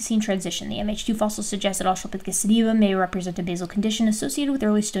Paleopleistocene transition. The MH2 fossils suggest that Australopithecus sediba may represent a basal condition associated with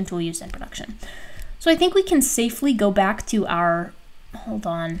early stone tool use and production. So I think we can safely go back to our... Hold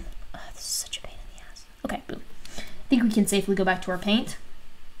on. Oh, this is such a pain in the ass. Okay, boom. I think we can safely go back to our paint.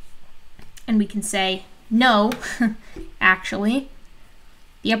 And we can say, no, actually,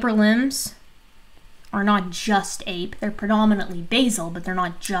 the upper limbs are not just ape. They're predominantly basal, but they're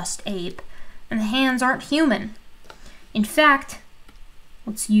not just ape. And the hands aren't human. In fact,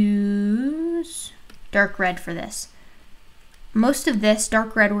 let's use dark red for this. Most of this,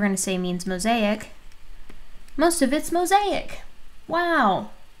 dark red, we're going to say means mosaic. Most of it's mosaic. Wow.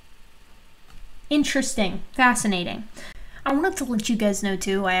 Interesting. Fascinating. I wanted to let you guys know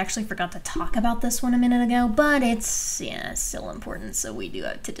too, I actually forgot to talk about this one a minute ago, but it's still important, so we do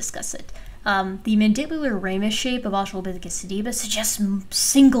have to discuss it. The mandibular ramus shape of Australopithecus sediba suggests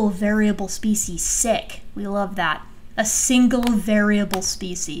single variable species. Sick. We love that. A single variable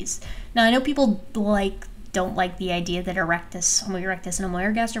species. Now, I know people don't like the idea that Erectus, Homo erectus, and Homo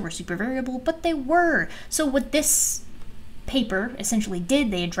ergaster were super variable, but they were. So what this paper essentially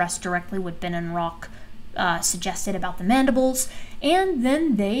did, they addressed directly what Ben and Rock suggested about the mandibles, and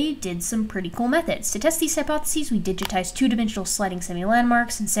then they did some pretty cool methods. To test these hypotheses, we digitized 2-dimensional sliding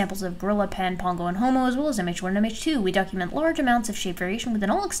semi-landmarks and samples of gorilla, pan, pongo, and homo, as well as MH1 and MH2. We document large amounts of shape variation within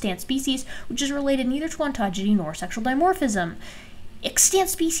all extant species, which is related neither to ontogeny nor sexual dimorphism. Extant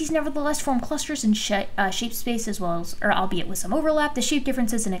species nevertheless form clusters in shape space as well as, or albeit with some overlap. The shape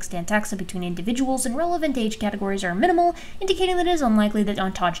differences in extant taxa between individuals and relevant age categories are minimal, indicating that it is unlikely that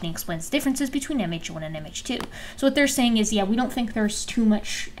ontogeny explains differences between MH1 and MH2. So what they're saying is, yeah, we don't think there's too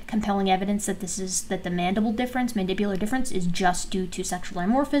much compelling evidence that the mandibular difference is just due to sexual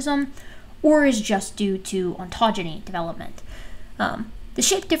dimorphism, or is just due to ontogeny development. The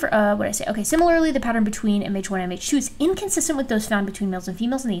shape similarly, the pattern between MH1 and MH2 is inconsistent with those found between males and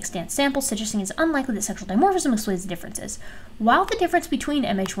females in the extant samples, suggesting it's unlikely that sexual dimorphism explains the differences. While the difference between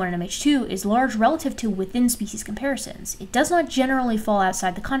MH1 and MH2 is large relative to within-species comparisons, it does not generally fall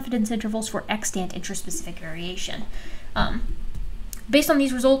outside the confidence intervals for extant intraspecific variation. Based on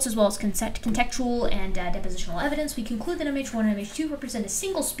these results, as well as contextual and depositional evidence, we conclude that MH1 and MH2 represent a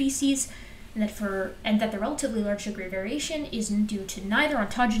single species, and that the relatively large degree of variation is due to neither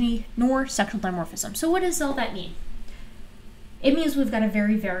ontogeny nor sexual dimorphism. So what does all that mean? It means we've got a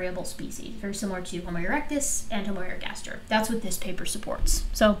very variable species, very similar to Homo erectus and Homo ergaster. That's what this paper supports.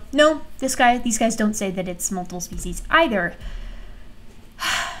 So no, these guys don't say that it's multiple species either.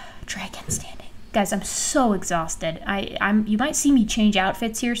 Dragon standing. Guys, I'm so exhausted. You might see me change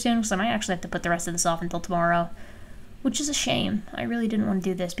outfits here soon, because I might actually have to put the rest of this off until tomorrow. Which is a shame. I really didn't want to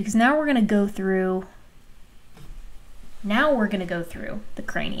do this, because now we're going to go through the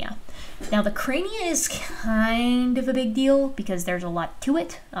crania. Now, the crania is kind of a big deal because there's a lot to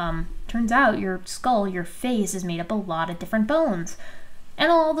it. Turns out your skull, your face, is made up of a lot of different bones.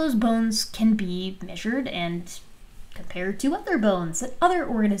 And all those bones can be measured and compared to other bones that other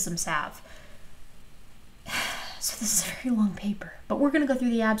organisms have. So this is a very long paper, but we're going to go through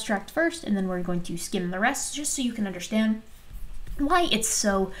the abstract first, and then we're going to skim the rest, just so you can understand why it's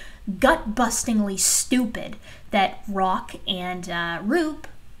so gut-bustingly stupid that Rock and Roop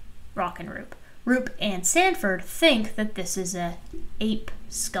and Sanford think that this is a ape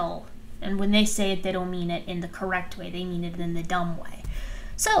skull. And when they say it, they don't mean it in the correct way, they mean it in the dumb way.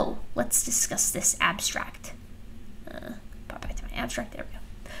 So, let's discuss this abstract. Pop back to my abstract, there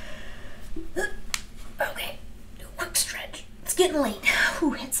we go. Okay. Work stretch. It's getting late.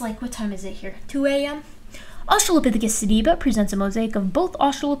 Whew, it's like, what time is it here? 2 a.m.? Australopithecus sediba presents a mosaic of both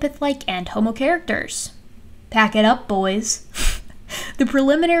Australopith-like and Homo characters. Pack it up, boys. The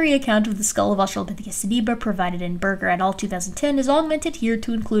preliminary account of the skull of Australopithecus sediba provided in Berger et al. 2010 is augmented here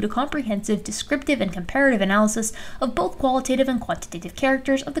to include a comprehensive, descriptive, and comparative analysis of both qualitative and quantitative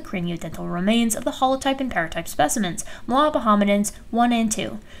characters of the craniodental remains of the holotype and paratype specimens, Moaba hominins 1 and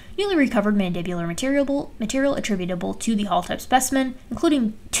 2. Newly recovered mandibular material attributable to the holotype specimen,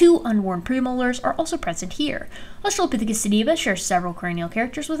 including 2 unworn premolars, are also present here. Australopithecus sediba shares several cranial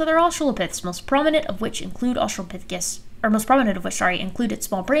characters with other Australopiths, most prominent of which include Australopithecus or most prominent of which, included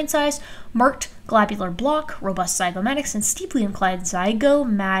small brain size, marked globular block, robust zygomatics, and steeply inclined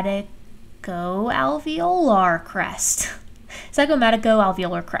zygomatico-alveolar crest.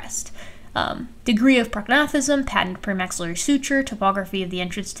 Zygomatico-alveolar crest. Degree of prognathism, patent premaxillary suture, topography of the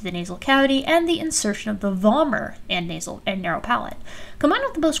entrance to the nasal cavity, and the insertion of the vomer and nasal and narrow palate. Combined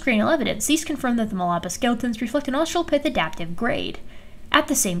with the postcranial evidence, these confirm that the Malapa skeletons reflect an Australopith adaptive grade. At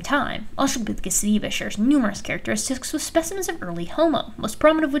the same time, Australopithecus sediba shares numerous characteristics with specimens of early Homo, most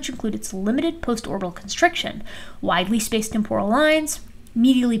prominent of which include its limited postorbital constriction, widely spaced temporal lines,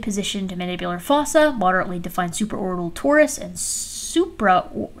 medially positioned mandibular fossa, moderately defined supraorbital torus, and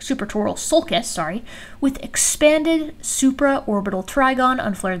supratoral sulcus, with expanded supraorbital trigon,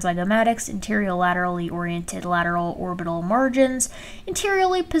 unflared zygomatics, anterior-laterally oriented lateral orbital margins,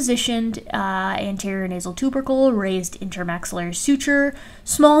 interiorly positioned anterior nasal tubercle, raised intermaxillary suture,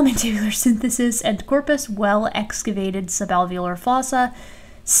 small mandibular synthesis and corpus, well-excavated subalveolar fossa,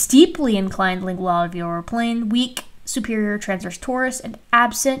 steeply inclined lingual-alveolar plane, weak superior transverse torus, and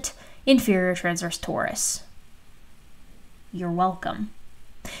absent inferior transverse torus. You're welcome.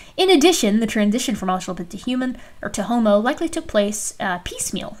 In addition, the transition from Australopith to human, or to Homo, likely took place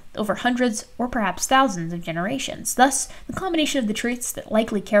piecemeal over hundreds or perhaps thousands of generations. Thus, the combination of the traits that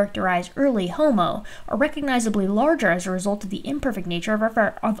likely characterize early Homo are recognizably larger as a result of the imperfect nature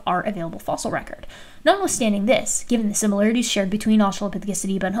of our available fossil record. Notwithstanding this, given the similarities shared between Australopithecus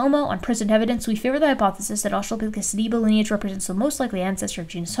sediba and Homo, on present evidence, we favor the hypothesis that Australopithecus sediba lineage represents the most likely ancestor of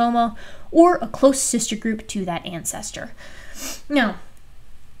genus Homo, or a close sister group to that ancestor. Now,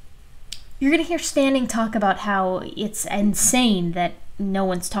 you're going to hear Standing talk about how it's insane that no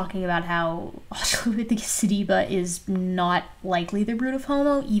one's talking about how Australopithecus sediba is not likely the root of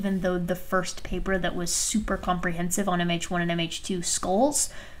Homo, even though the first paper that was super comprehensive on MH1 and MH2 skulls,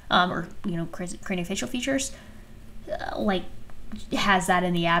 or, craniofacial features, has that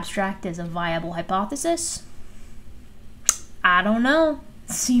in the abstract as a viable hypothesis. I don't know.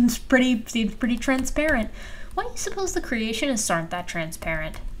 Seems pretty transparent. Why do you suppose the creationists aren't that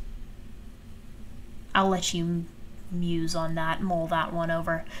transparent? I'll let you muse on that, mull that one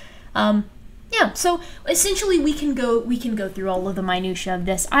over. So essentially we can go through all of the minutiae of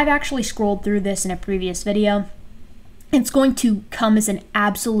this. I've actually scrolled through this in a previous video. It's going to come as an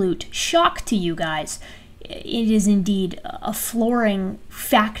absolute shock to you guys. It is indeed a flooring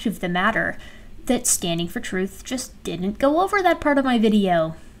fact of the matter that Standing for Truth just didn't go over that part of my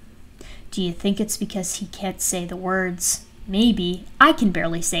video. Do you think it's because he can't say the words? Maybe. I can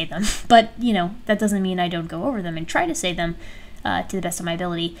barely say them, but, that doesn't mean I don't go over them and try to say them to the best of my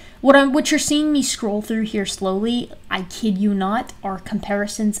ability. What you're seeing me scroll through here slowly, I kid you not, are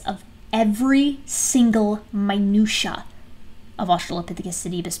comparisons of every single minutia of Australopithecus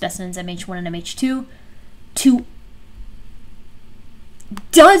sediba specimens MH1 and MH2 to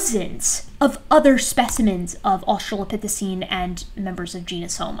dozens of other specimens of Australopithecine and members of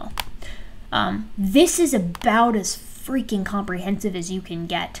genus Homo. This is about as freaking comprehensive as you can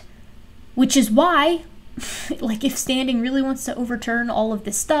get, which is why, if Standing really wants to overturn all of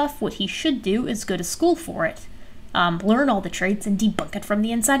this stuff, what he should do is go to school for it, learn all the traits, and debunk it from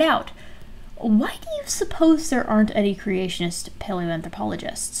the inside out. Why do you suppose there aren't any creationist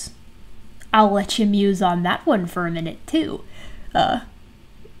paleoanthropologists? I'll let you muse on that one for a minute, too. This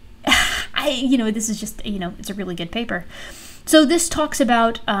is just, it's a really good paper. So this talks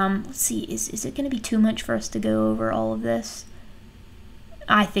about, let's see, is it going to be too much for us to go over all of this?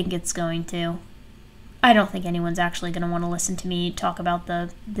 I think it's going to. I don't think anyone's actually going to want to listen to me talk about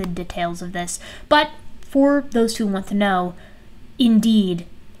the details of this. But for those who want to know, indeed,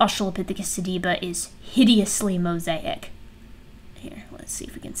 Australopithecus sediba is hideously mosaic. Here, let's see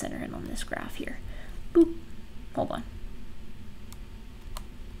if we can center in on this graph here. Boop. Hold on.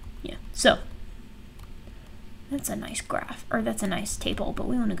 Yeah, so that's a nice graph, or that's a nice table, but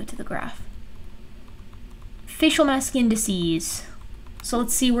we want to go to the graph. Facial mask indices. So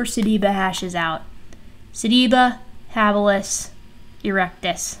let's see where sediba hashes out. Sediba, habilis,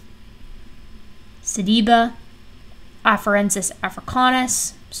 erectus. Sediba, afarensis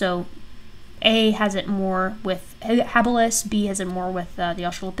africanus. So A has it more with habilis, B has it more with the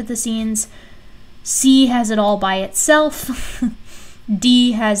Australopithecines. C has it all by itself.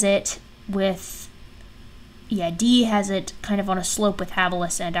 D has it with, D has it kind of on a slope with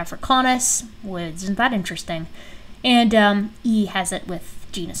habilis and africanus. Isn't that interesting? And E has it with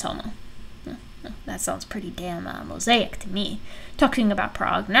genus Homo. That sounds pretty damn mosaic to me. Talking about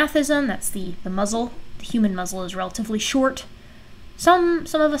prognathism, that's the muzzle. The human muzzle is relatively short. Some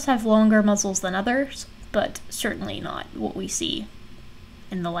of us have longer muzzles than others, but certainly not what we see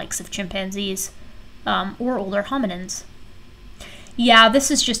in the likes of chimpanzees or older hominins. Yeah,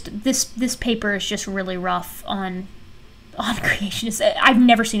 this paper is just really rough on creationists. I've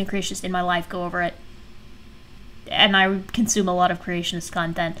never seen a creationist in my life go over it. And I consume a lot of creationist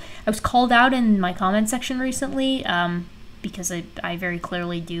content. I was called out in my comment section recently, because I very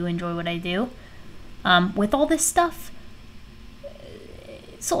clearly do enjoy what I do with all this stuff.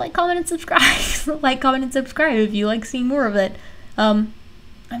 So like, comment, and subscribe. Like, comment, and subscribe if you like seeing more of it. I'm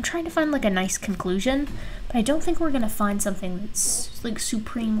trying to find like a nice conclusion, but I don't think we're gonna find something that's like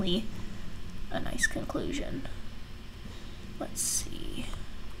supremely a nice conclusion. Let's see.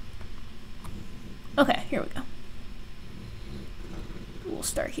 Okay, here we go. We'll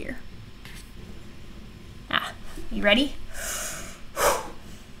start here. You ready?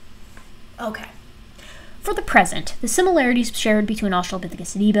 Okay. For the present, the similarities shared between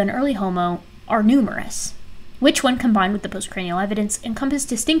Australopithecus sediba and early Homo are numerous, which, when combined with the postcranial evidence, encompass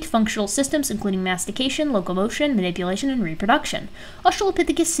distinct functional systems including mastication, locomotion, manipulation, and reproduction.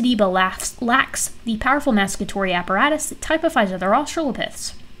 Australopithecus sediba lacks the powerful masticatory apparatus that typifies other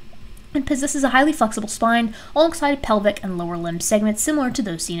Australopiths, and possesses a highly flexible spine alongside pelvic and lower limb segments similar to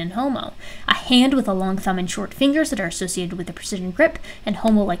those seen in Homo. A hand with a long thumb and short fingers that are associated with a precision grip, and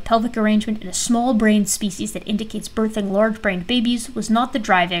Homo-like pelvic arrangement, and a small-brained species that indicates birthing large-brained babies was not the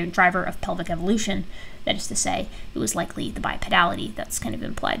driver of pelvic evolution. That is to say, it was likely the bipedality that's kind of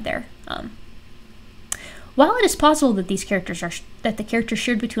implied there. While it is possible that the characters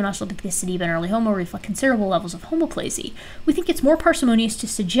shared between Australopithecus sediba and early Homo reflect considerable levels of homoplasy, we think it's more parsimonious to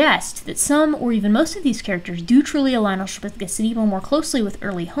suggest that some or even most of these characters do truly align Australopithecus sediba more closely with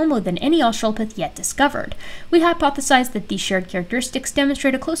early Homo than any Australopith yet discovered. We hypothesize that these shared characteristics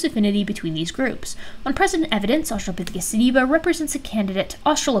demonstrate a close affinity between these groups. On present evidence, Australopithecus sediba represents a candidate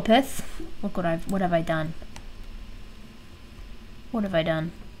Australopith. Look what have I done? What have I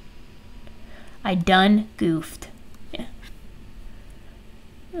done? I done goofed. Yeah.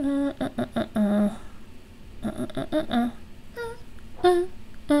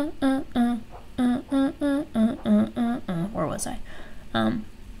 Where was I?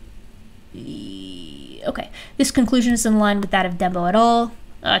 Okay. This conclusion is in line with that of Dembo et al.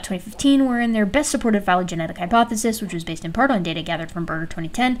 2015, wherein their best supported phylogenetic hypothesis, which was based in part on data gathered from Berger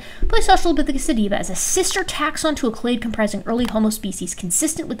 2010, placed Australopithecus sediba as a sister taxon to a clade comprising early Homo species,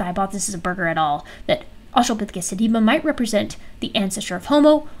 consistent with the hypothesis of Berger et al. That Australopithecus sediba might represent the ancestor of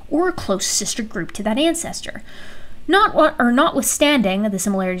Homo, or a close sister group to that ancestor. Notwithstanding the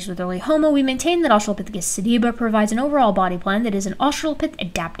similarities with early Homo, we maintain that Australopithecus sediba provides an overall body plan that is an Australopith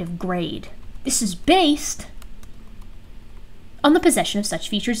adaptive grade. This is based on the possession of such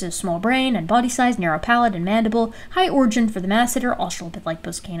features as small brain and body size, narrow palate and mandible, high origin for the masseter, Australopith-like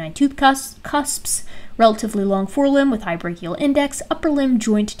postcanine tooth cusps, relatively long forelimb with high brachial index, upper limb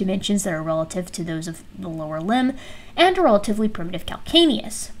joint dimensions that are relative to those of the lower limb, and a relatively primitive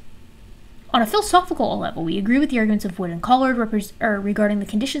calcaneus. On a philosophical level, we agree with the arguments of Wood and Collard regarding the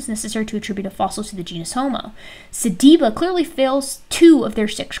conditions necessary to attribute a fossil to the genus Homo. Sediba clearly fails 2 of their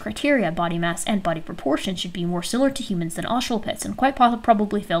 6 criteria. Body mass and body proportion should be more similar to humans than Australopiths, and quite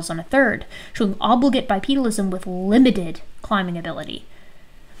probably fails on a 3rd, showing obligate bipedalism with limited climbing ability.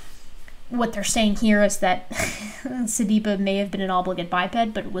 What they're saying here is that Sediba may have been an obligate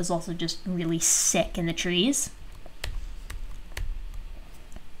biped, but it was also just really sick in the trees.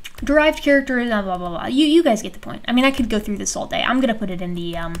 Derived character, blah, blah, blah, blah. You guys get the point. I mean, I could go through this all day. I'm gonna put it in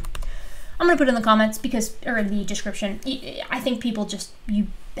the comments or in the description. I think people you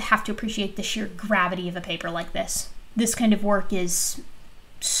have to appreciate the sheer gravity of a paper like this. This kind of work is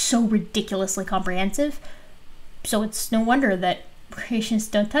so ridiculously comprehensive, so it's no wonder that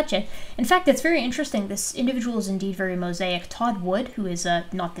creationists don't touch it. In fact, it's very interesting. This individual is indeed very mosaic. Todd Wood, who is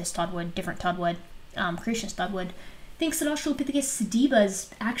not this Todd Wood, different Todd Wood, creationist Todd Wood, thinks that Australopithecus sediba is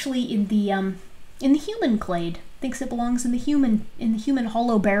actually in the human clade. Thinks it belongs in the human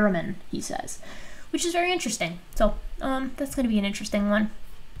holobaramen, he says, which is very interesting. So that's going to be an interesting one.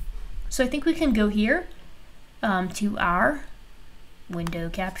 So I think we can go here to our window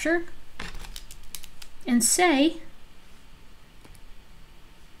capture and say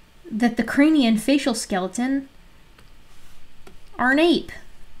that the cranial and facial skeleton are an ape.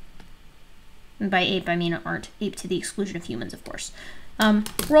 And by ape, I mean aren't ape to the exclusion of humans, of course.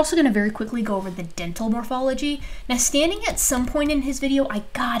 We're also going to very quickly go over the dental morphology. Now, standing at some point in his video, I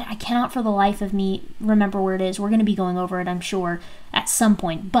cannot for the life of me remember where it is. We're going to be going over it, I'm sure, at some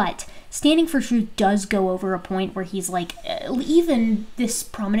point. But Standing for Truth does go over a point where he's like, even this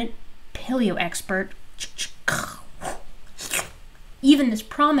prominent paleo expert,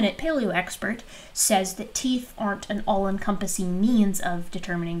 says that teeth aren't an all-encompassing means of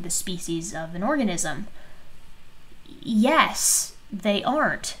determining the species of an organism. Yes, they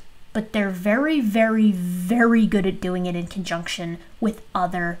aren't. But they're very, very, very good at doing it in conjunction with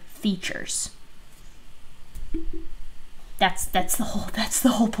other features. That's the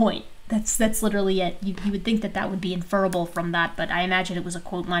whole point. That's literally it. You would think that would be inferable from that, but I imagine it was a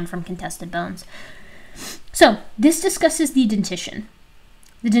quote line from Contested Bones. So this discusses the dentition,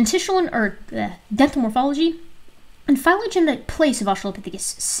 the dentitional or dental morphology, and phylogenetic place of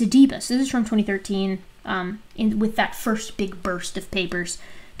Australopithecus sediba. So this is from 2013, with that first big burst of papers.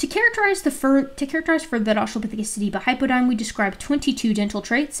 To characterize for the Australopithecus sediba hypodyne, we describe 22 dental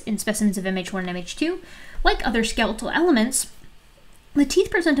traits in specimens of MH1 and MH2. Like other skeletal elements, the teeth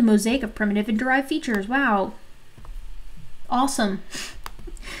present a mosaic of primitive and derived features. Wow. Awesome.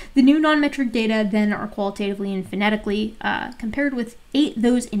 The new non-metric data then are qualitatively and phonetically compared with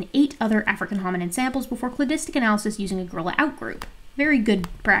those in 8 other African hominin samples before cladistic analysis using a gorilla outgroup. Very good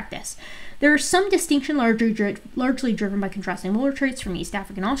practice. There is some distinction largely driven by contrasting molar traits from East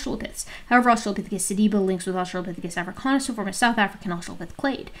African Australopiths. However, Australopithecus sediba links with Australopithecus africanus to form a South African Australopith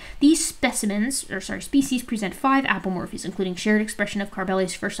clade. These species present 5 apomorphies, including shared expression of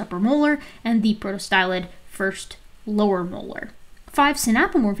Carbelli's first upper molar and the protostylid first lower molar. 5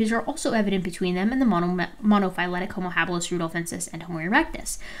 synapomorphies are also evident between them and the monophyletic Homo habilis rudolfensis and Homo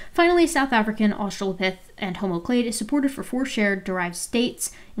erectus. Finally, South African Australopith and Homo clade is supported for 4 shared derived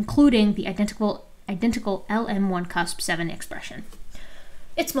states, including the identical LM1 cusp 7 expression.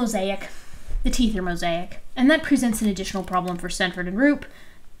 It's mosaic. The teeth are mosaic. And that presents an additional problem for Stanford and Roop.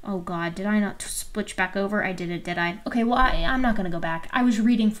 Oh god, did I not switch back over? I did it, did I? Okay, well, I'm not going to go back. I was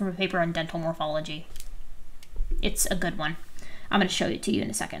reading from a paper on dental morphology. It's a good one. I'm going to show it to you in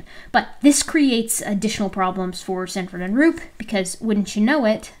a second. But this creates additional problems for Stanford and Roop because, wouldn't you know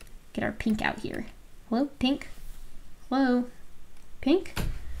it, get our pink out here. Hello, pink? Hello, pink?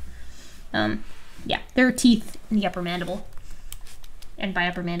 Yeah, there are teeth in the upper mandible. And by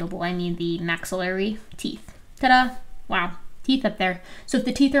upper mandible, I mean the maxillary teeth. Ta-da! Wow, teeth up there. So if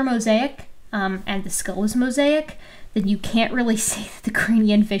the teeth are mosaic, and the skull is mosaic, then you can't really say that the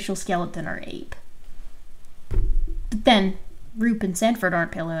cranial and facial skeleton are ape. But then, Roop and Sanford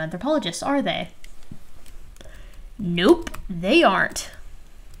aren't paleoanthropologists, are they? Nope, they aren't.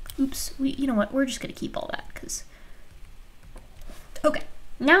 Oops, you know what, we're just gonna keep all that, because... Okay,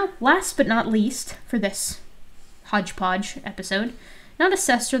 now, last but not least, for this hodgepodge episode, not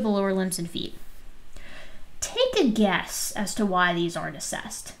assessed are the lower limbs and feet. Take a guess as to why these aren't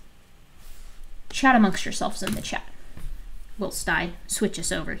assessed. Chat amongst yourselves in the chat. Whilst I switch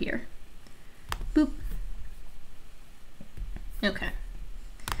us over here. Boop. Okay.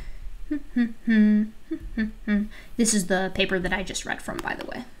 This is the paper that I just read from, by the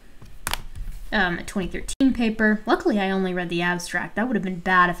way. A 2013 paper. Luckily, I only read the abstract. That would have been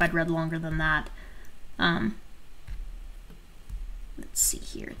bad if I'd read longer than that. Let's see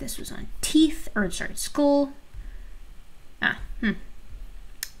here. This was on teeth, or sorry, skull.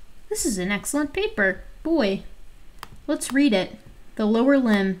 This is an excellent paper. Boy. Let's read it. The lower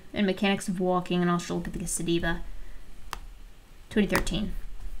limb and mechanics of walking in Australopithecus sediba. 2013.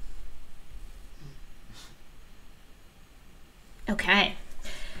 Okay.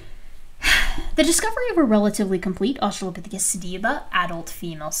 The discovery of a relatively complete Australopithecus sediba adult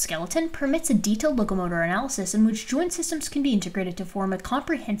female skeleton permits a detailed locomotor analysis in which joint systems can be integrated to form a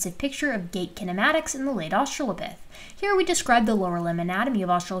comprehensive picture of gait kinematics in the late Australopith. Here we describe the lower limb anatomy of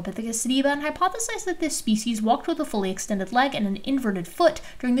Australopithecus sediba and hypothesize that this species walked with a fully extended leg and an inverted foot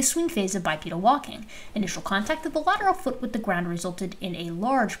during the swing phase of bipedal walking. Initial contact of the lateral foot with the ground resulted in a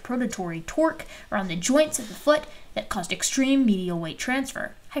large pronatory torque around the joints of the foot that caused extreme medial weight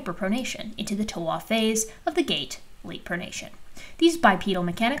transfer, hyperpronation, into the toe-off phase of the gait, late pronation. These bipedal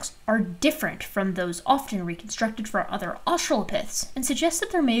mechanics are different from those often reconstructed for other Australopiths and suggest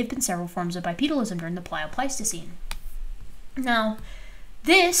that there may have been several forms of bipedalism during the Paleopleistocene. Now,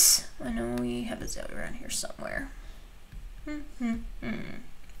 this, I know we have it around here somewhere.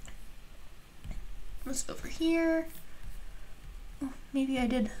 Let's go over here. Oh, maybe I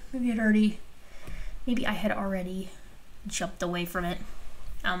had already jumped away from it.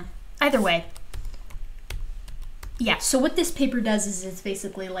 Either way. Yeah, so what this paper does is it's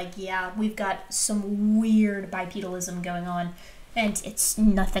basically like, yeah, we've got some weird bipedalism going on, and it's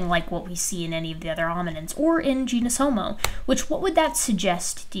nothing like what we see in any of the other hominins, or in genus Homo, which, what would that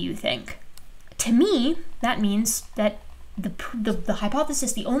suggest, do you think? To me, that means that the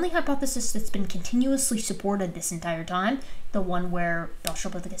hypothesis, the only hypothesis that's been continuously supported this entire time, the one where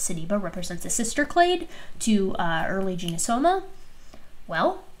Australopithecus sediba represents a sister clade to early genus Homo,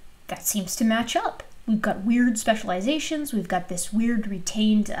 well, that seems to match up. We've got weird specializations, we've got this weird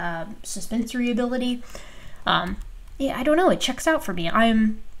retained suspensory ability. yeah, I don't know, it checks out for me.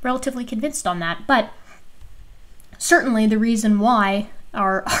 I'm relatively convinced on that, but certainly the reason why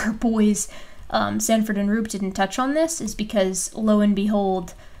our boys Sanford and Roop didn't touch on this is because, lo and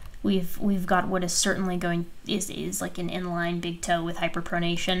behold, we've got what is certainly is like an inline big toe with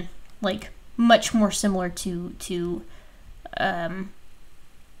hyperpronation, like much more similar to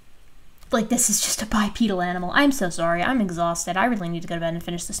like this is just a bipedal animal. I'm so sorry. I'm exhausted. I really need to go to bed and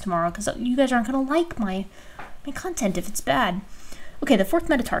finish this tomorrow because you guys aren't gonna like my content if it's bad. Okay, the fourth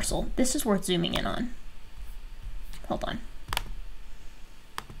metatarsal. This is worth zooming in on. Hold on.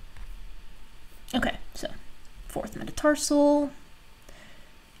 Okay, so fourth metatarsal,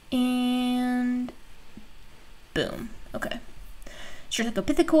 and boom. Okay.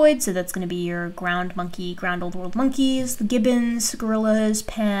 Australopithecus, so that's going to be your ground monkey, ground old world monkeys, the gibbons, gorillas,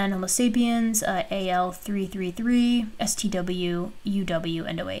 pan, homo sapiens, AL333, STW, UW,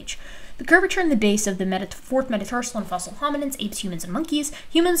 and OH. The curvature in the base of the fourth metatarsal in fossil hominins, apes, humans, and monkeys.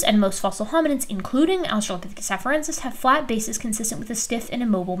 Humans and most fossil hominins, including Australopithecus afarensis, have flat bases consistent with a stiff and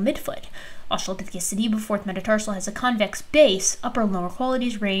immobile midfoot. Australopithecus sediba, fourth metatarsal, has a convex base. Upper and lower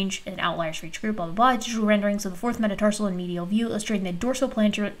qualities range and outliers for each group, blah, blah, blah. Digital renderings of the fourth metatarsal in medial view illustrating the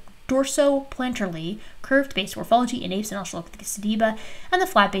dorsoplantarly curved base morphology in apes and Australopithecus sediba, and the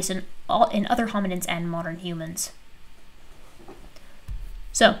flat base in other hominins and modern humans.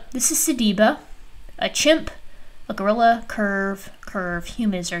 So, this is sediba, a chimp, a gorilla, curve,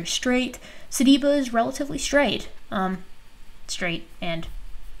 human is very straight. Sediba is relatively straight, straight and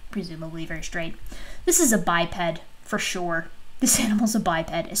presumably very straight. This is a biped, for sure. This animal's a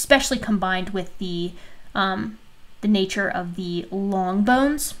biped, especially combined with the nature of the long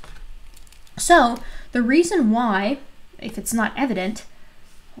bones. So, the reason why, if it's not evident,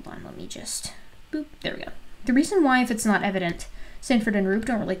 hold on, let me just, boop, there we go. The reason why, if it's not evident, Sanford and Roop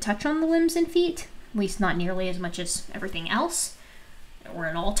don't really touch on the limbs and feet, at least not nearly as much as everything else, or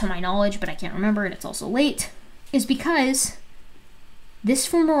at all to my knowledge, but I can't remember and it's also late, is because this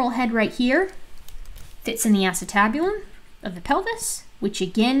femoral head right here fits in the acetabulum of the pelvis, which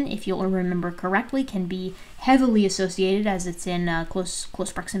again, if you'll remember correctly, can be heavily associated as it's in close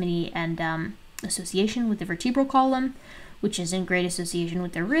proximity and association with the vertebral column, which is in great association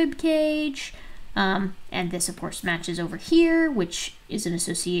with the rib cage. And this, of course, matches over here, which is an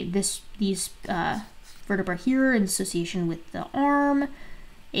these vertebrae here in association with the arm.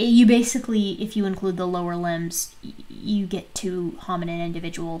 You basically, if you include the lower limbs, you get two hominin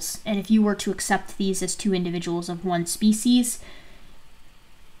individuals. And if you were to accept these as two individuals of one species,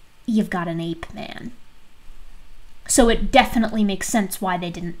 you've got an ape man. So it definitely makes sense why they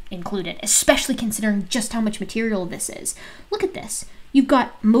didn't include it, especially considering just how much material this is. Look at this. You've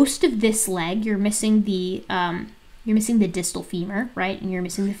got most of this leg. You're missing the distal femur, right? And you're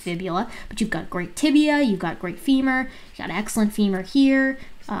missing the fibula. But you've got great tibia. You've got great femur. You've got excellent femur here.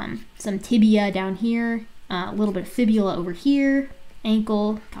 Some tibia down here. A little bit of fibula over here.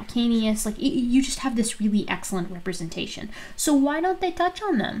 Ankle, calcaneus. Like you just have this really excellent representation. So why don't they touch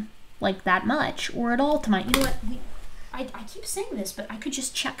on them like that much or at all? To my, you know what? I keep saying this, but I could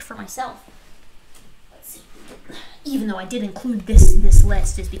just check for myself. Even though I did include this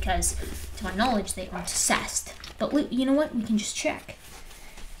list, is because, to my knowledge, they aren't assessed. But you know what? We can just check.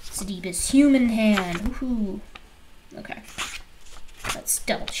 Sediba's human hand. Woohoo. Okay. Let's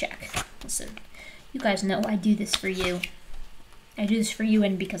double check. Listen, you guys know I do this for you. I do this for you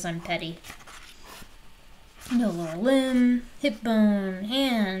and because I'm petty. No lower limb, hip bone,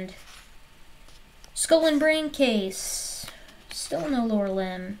 hand, skull and brain case. Still no lower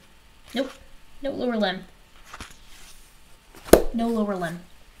limb. Nope. No lower limb. No lower limb.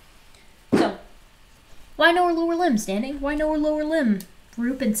 So, why no lower limb, Standing? Why no lower limb,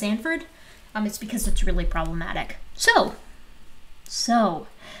 Roop and Sanford? It's because it's really problematic. So,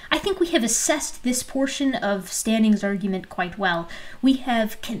 I think we have assessed this portion of Standing's argument quite well. We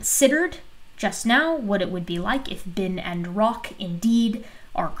have considered just now what it would be like if bin and rock indeed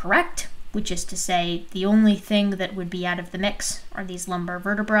are correct, which is to say the only thing that would be out of the mix are these lumbar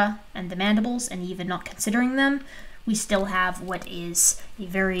vertebrae and the mandibles, and even not considering them, we still have what is a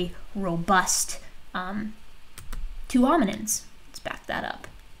very robust two hominins. Let's back that up.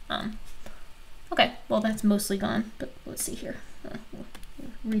 Okay, well that's mostly gone, but let's see here. We'll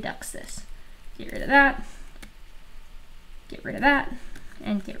redux this. Get rid of that,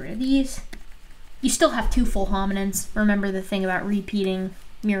 and get rid of these. You still have two full hominins. Remember the thing about repeating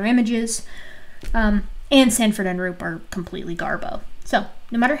mirror images. And Sanford and Roop are completely garbo. So,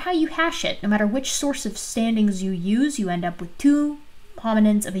 no matter how you hash it, no matter which source of standings you use, you end up with two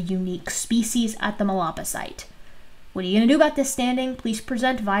hominins of a unique species at the Malapa site. What are you going to do about this standing? Please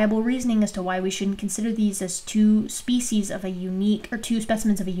present viable reasoning as to why we shouldn't consider these as two specimens of a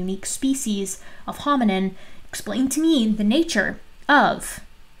unique species of hominin. Explain to me the nature of...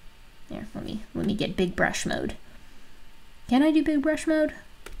 Here, let me get big brush mode. Can I do big brush mode?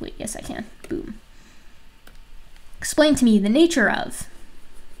 Wait, yes I can. Boom. Explain to me the nature of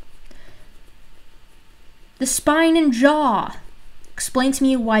the spine and jaw. Explain to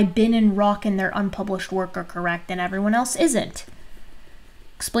me why Bin and Rock in their unpublished work are correct and everyone else isn't.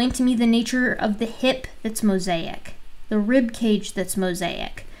 Explain to me the nature of the hip that's mosaic, the rib cage that's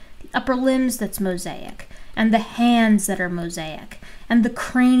mosaic, the upper limbs that's mosaic, and the hands that are mosaic, and the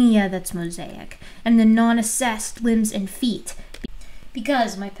crania that's mosaic, and the non-assessed limbs and feet.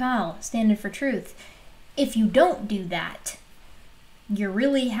 Because, my pal, standing for truth, if you don't do that, you're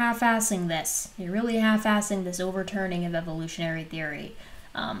really half-assing this. You're really half-assing this overturning of evolutionary theory.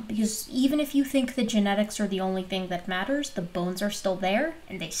 Because even if you think that genetics are the only thing that matters, the bones are still there,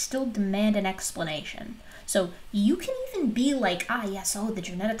 and they still demand an explanation. So you can even be like, yes, the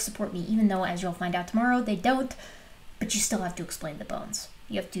genetics support me, even though, as you'll find out tomorrow, they don't, but you still have to explain the bones.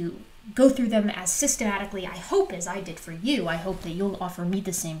 You have to go through them as systematically, I hope, as I did for you. I hope that you'll offer me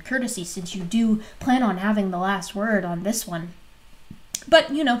the same courtesy, since you do plan on having the last word on this one. But,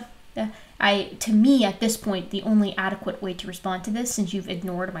 to me, at this point, the only adequate way to respond to this, since you've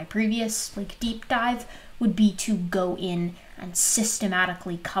ignored my previous, deep dive, would be to go in and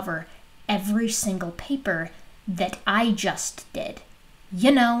systematically cover every single paper that I just did.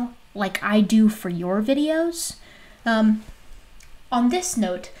 Like I do for your videos. On this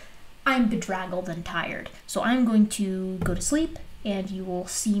note, I'm bedraggled and tired, so I'm going to go to sleep, and you will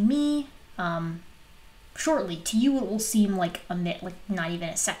see me, shortly. To you, it will seem like a minute, not even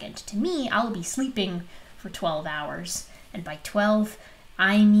a second. To me, I'll be sleeping for 12 hours. And by 12,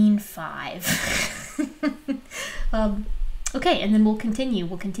 I mean 5. Okay, and then we'll continue.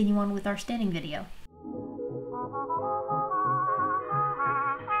 We'll continue on with our standing video.